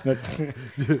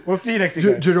we'll see you next week,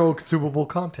 guys. General consumable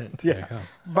content. Yeah.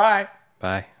 Bye.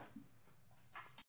 Bye.